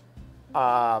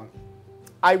 I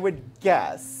would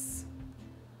guess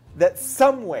that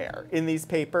somewhere in these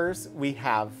papers we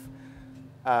have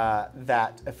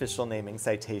that official naming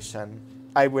citation.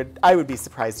 I would be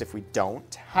surprised if we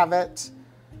don't have it.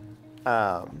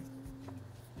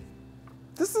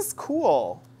 This is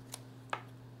cool.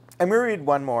 I'm going to read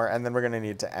one more, and then we're going to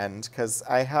need to end, because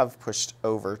I have pushed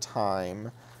over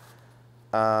time.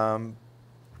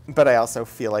 But I also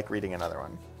feel like reading another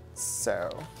one.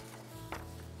 So...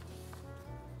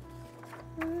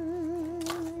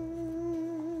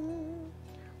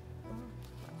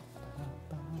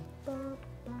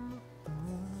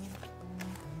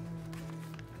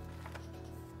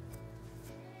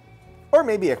 or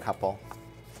maybe a couple.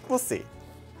 We'll see.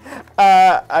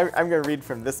 I'm going to read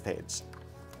from this page,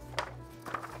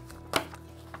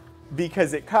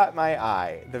 because it caught my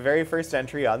eye. The very first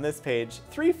entry on this page,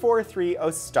 343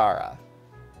 Ostara.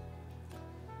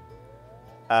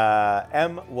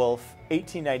 M. Wolf,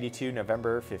 1892,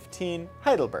 November 15,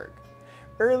 Heidelberg.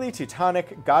 Early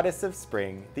Teutonic goddess of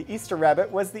spring, the Easter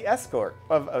rabbit was the escort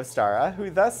of Ostara, who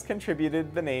thus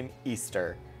contributed the name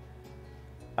Easter.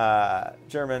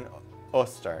 German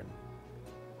Ostern.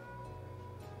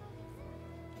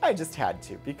 I just had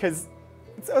to because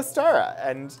it's Ostara.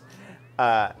 And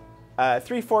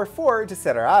 344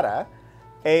 Desiderata,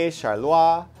 A.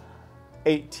 Charlois,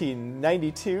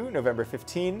 1892, November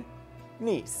 15,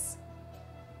 Nice.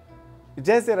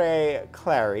 Désirée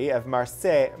Clary of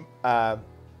Marseille,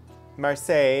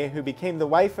 who became the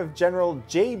wife of General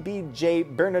J.B.J.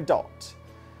 Bernadotte.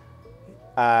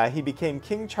 He became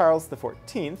King Charles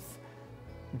XIV,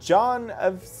 John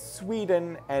of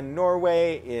Sweden and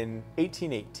Norway in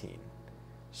 1818.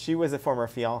 She was a former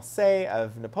fiancée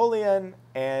of Napoleon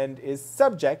and is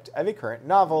subject of a current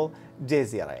novel,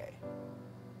 Désirée.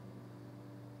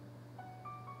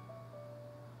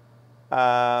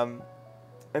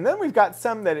 And then we've got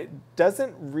some that it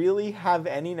doesn't really have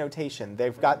any notation.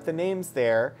 They've got the names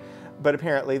there, but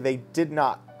apparently they did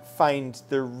not find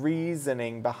the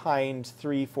reasoning behind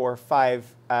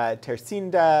 345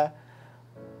 Tercinda,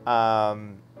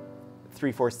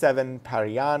 347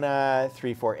 Pariana,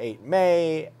 348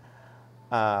 May.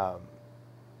 But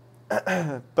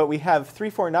we have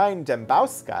 349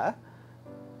 Dembowska,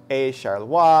 A.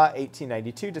 Charlois,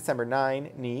 1892, December 9,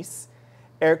 Nice.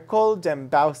 Ercole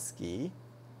Dembowski,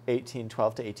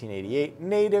 1812 to 1888,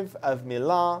 native of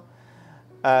Milan,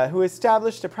 who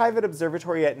established a private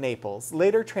observatory at Naples,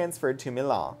 later transferred to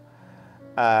Milan.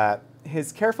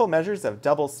 His careful measures of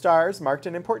double stars marked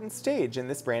an important stage in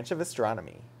this branch of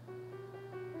astronomy.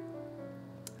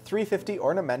 350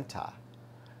 Ornamenta,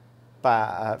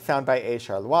 found by A.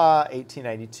 Charlois,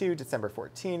 1892, December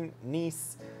 14,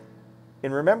 Nice,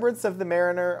 in remembrance of the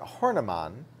mariner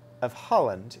Horneman of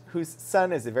Holland, whose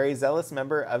son is a very zealous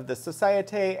member of the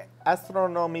Société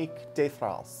Astronomique de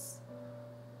France.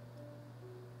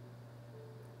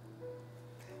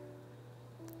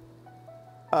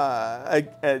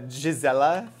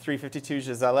 Gisela, 352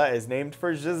 Gisela, is named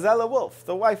for Gisela Wolf,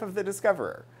 the wife of the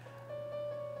discoverer.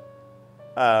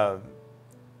 Yeah.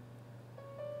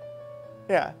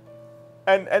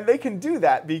 And they can do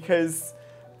that because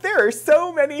there are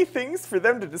so many things for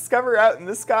them to discover out in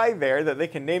the sky there that they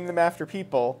can name them after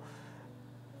people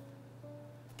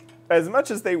as much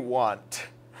as they want.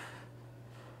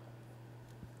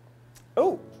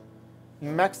 Oh,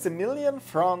 Maximilian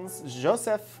Franz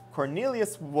Joseph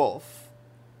Cornelius Wolf,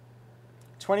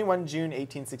 21 June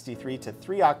 1863 to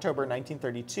 3 October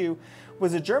 1932,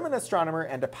 was a German astronomer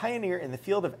and a pioneer in the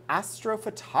field of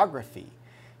astrophotography.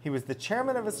 He was the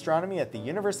chairman of astronomy at the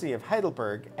University of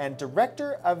Heidelberg and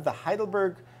director of the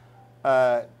Heidelberg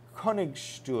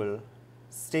Königstuhl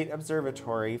State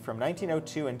Observatory from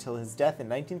 1902 until his death in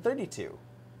 1932.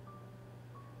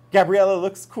 Gabriella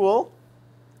looks cool.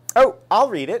 Oh, I'll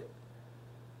read it.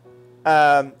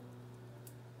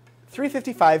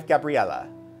 355 Gabriella,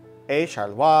 A.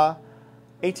 Charlois,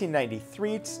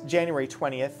 1893, January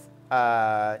 20th,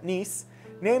 Nice,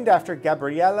 named after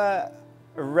Gabriella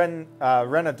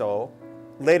Renaudot,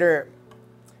 later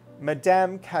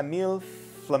Madame Camille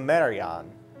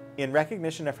Flammarion, in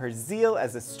recognition of her zeal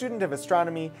as a student of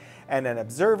astronomy and an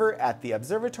observer at the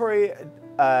Observatory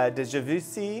de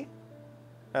Juvisy.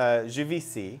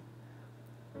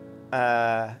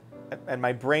 And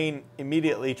my brain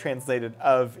immediately translated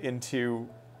of into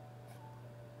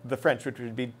the French, which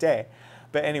would be de.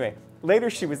 But anyway, later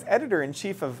she was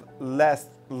editor-in-chief of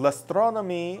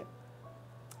L'Astronomie,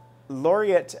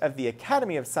 laureate of the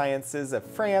Academy of Sciences of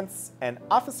France, and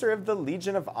officer of the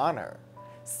Legion of Honor.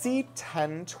 C.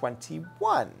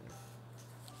 1021.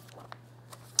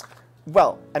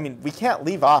 Well, I mean, we can't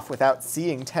leave off without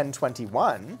seeing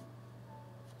 1021.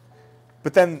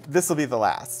 But then this will be the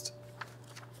last.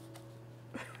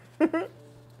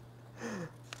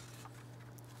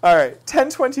 All right,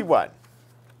 1021.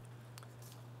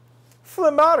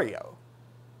 Flammario.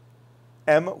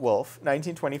 M. Wolf,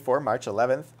 1924, March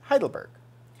 11th, Heidelberg.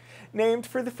 Named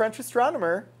for the French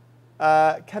astronomer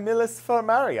Camillus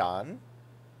Flammarion,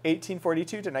 1842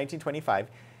 to 1925.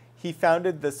 He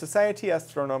founded the Société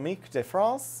Astronomique de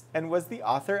France and was the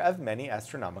author of many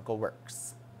astronomical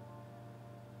works.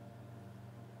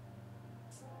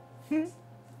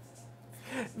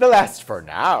 The last for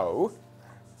now.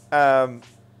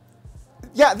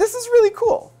 Yeah, this is really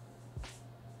cool.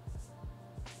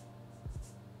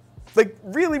 Like,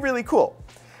 really, really cool.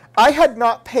 I had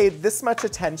not paid this much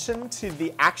attention to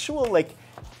the actual, like,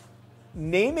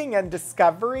 naming and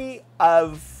discovery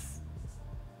of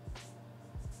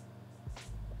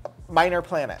minor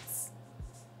planets.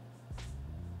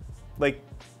 Like,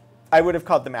 I would have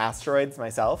called them asteroids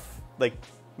myself. Like,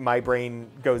 my brain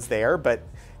goes there, but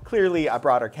clearly a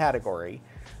broader category.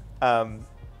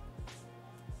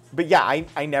 But yeah,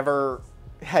 I never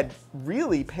had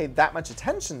really paid that much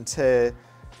attention to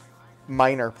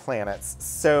minor planets.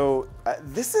 So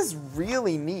this is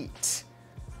really neat.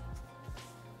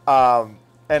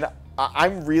 And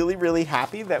I'm really, really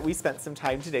happy that we spent some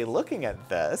time today looking at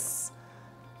this.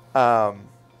 I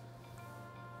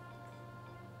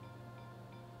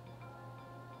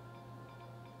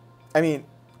mean,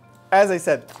 as I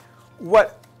said,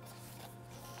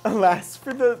 alas,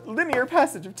 for the linear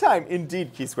passage of time,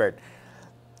 indeed, Key Squared.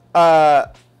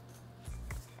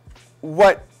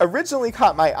 What originally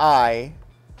caught my eye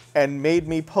and made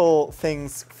me pull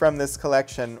things from this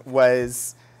collection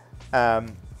was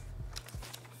the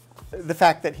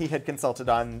fact that he had consulted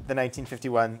on the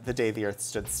 1951, The Day the Earth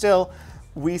Stood Still.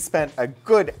 We spent a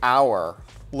good hour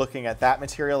looking at that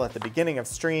material at the beginning of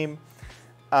stream.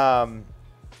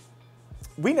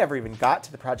 We never even got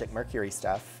to the Project Mercury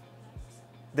stuff.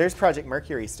 There's Project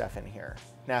Mercury stuff in here,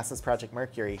 NASA's Project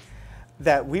Mercury,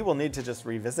 that we will need to just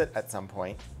revisit at some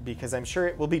point, because I'm sure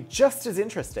it will be just as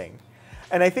interesting.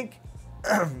 And I think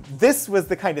this was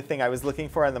the kind of thing I was looking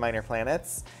for on the minor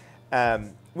planets.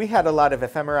 We had a lot of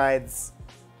ephemerides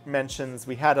mentions.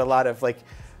 We had a lot of, like,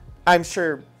 I'm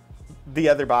sure the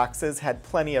other boxes had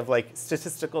plenty of, like,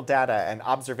 statistical data and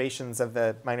observations of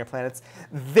the minor planets.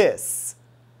 This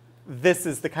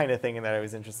is the kind of thing that I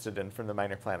was interested in from the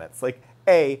minor planets. Like,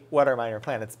 what are minor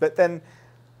planets? But then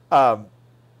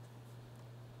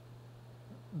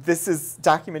this is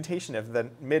documentation of the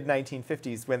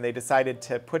mid-1950s when they decided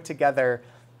to put together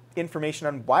information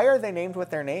on why are they named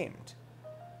what they're named.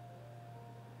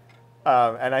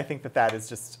 And I think that that is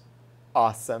just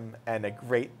awesome and a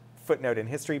great footnote in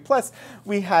history. Plus,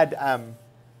 we had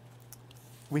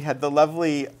the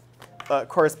lovely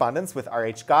correspondence with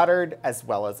R.H. Goddard, as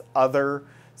well as other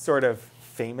sort of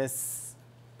famous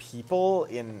people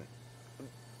in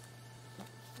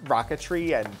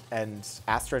rocketry and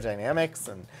astrodynamics.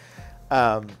 And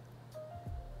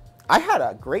I had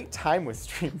a great time with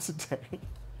stream today.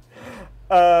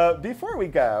 Before we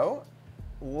go,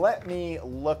 let me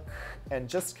look and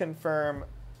just confirm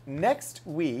next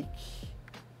week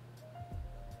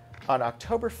on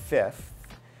October 5th,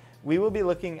 we will be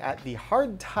looking at the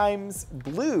Hard Times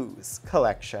Blues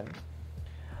collection,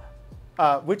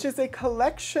 which is a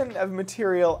collection of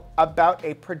material about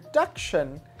a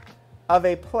production of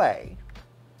a play.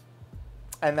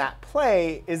 And that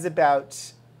play is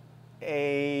about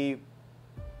a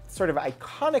sort of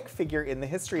iconic figure in the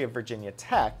history of Virginia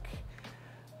Tech,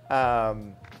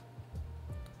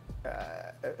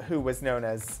 who was known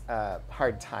as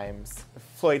Hard Times,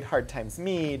 Floyd Hard Times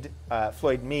Meade.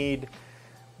 Floyd Meade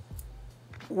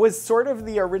was sort of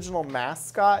the original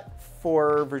mascot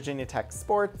for Virginia Tech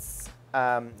sports.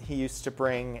 He used to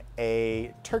bring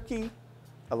a turkey,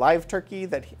 a live turkey,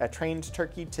 a trained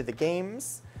turkey, to the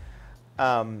games.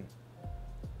 I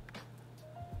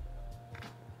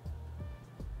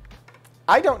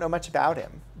don't know much about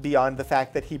him beyond the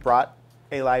fact that he brought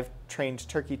a live trained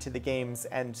turkey to the games,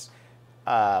 and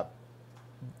our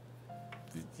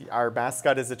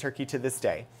mascot is a turkey to this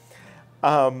day.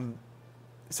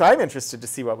 So I'm interested to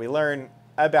see what we learn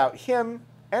about him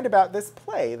and about this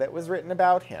play that was written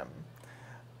about him.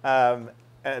 And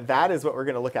that is what we're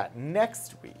going to look at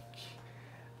next week.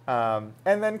 And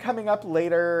then coming up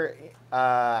later,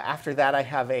 after that, I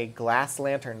have a glass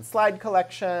lantern slide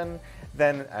collection,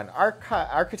 then an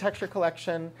architecture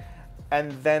collection,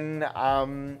 and then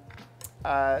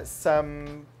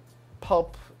some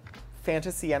pulp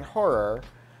fantasy and horror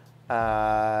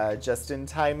just in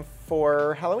time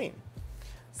for Halloween.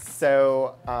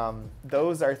 So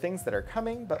those are things that are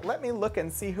coming, but let me look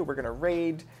and see who we're going to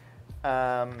raid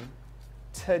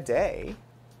today.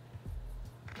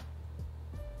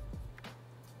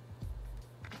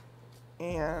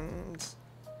 And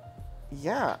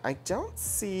yeah, I don't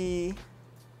see,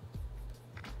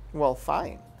 well,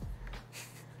 fine.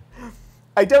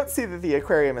 I don't see that the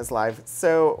aquarium is live,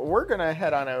 so we're going to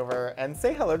head on over and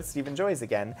say hello to Stephen Joyce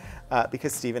again,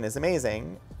 because Stephen is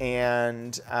amazing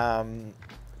and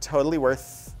totally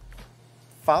worth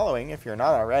following if you're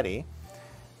not already.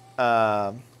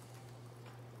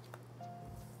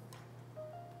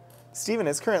 Stephen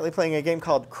is currently playing a game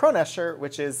called Kronesher,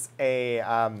 which is a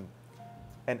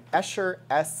an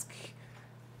Escher-esque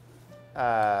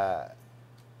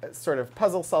sort of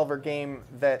puzzle solver game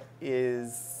that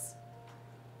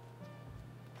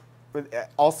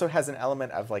also has an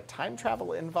element of like time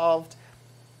travel involved.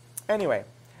 Anyway,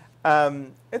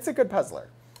 it's a good puzzler.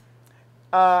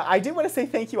 I do want to say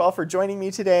thank you all for joining me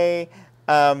today.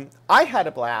 I had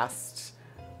a blast.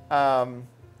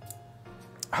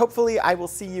 Hopefully I will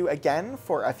see you again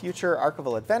for a future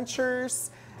Archival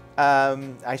Adventures.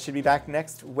 I should be back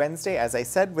next Wednesday, as I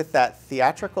said, with that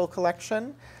theatrical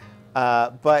collection.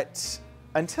 But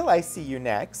until I see you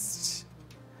next,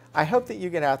 I hope that you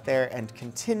get out there and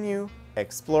continue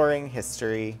exploring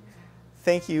history.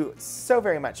 Thank you so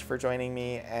very much for joining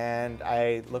me, and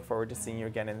I look forward to seeing you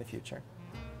again in the future.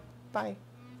 Bye.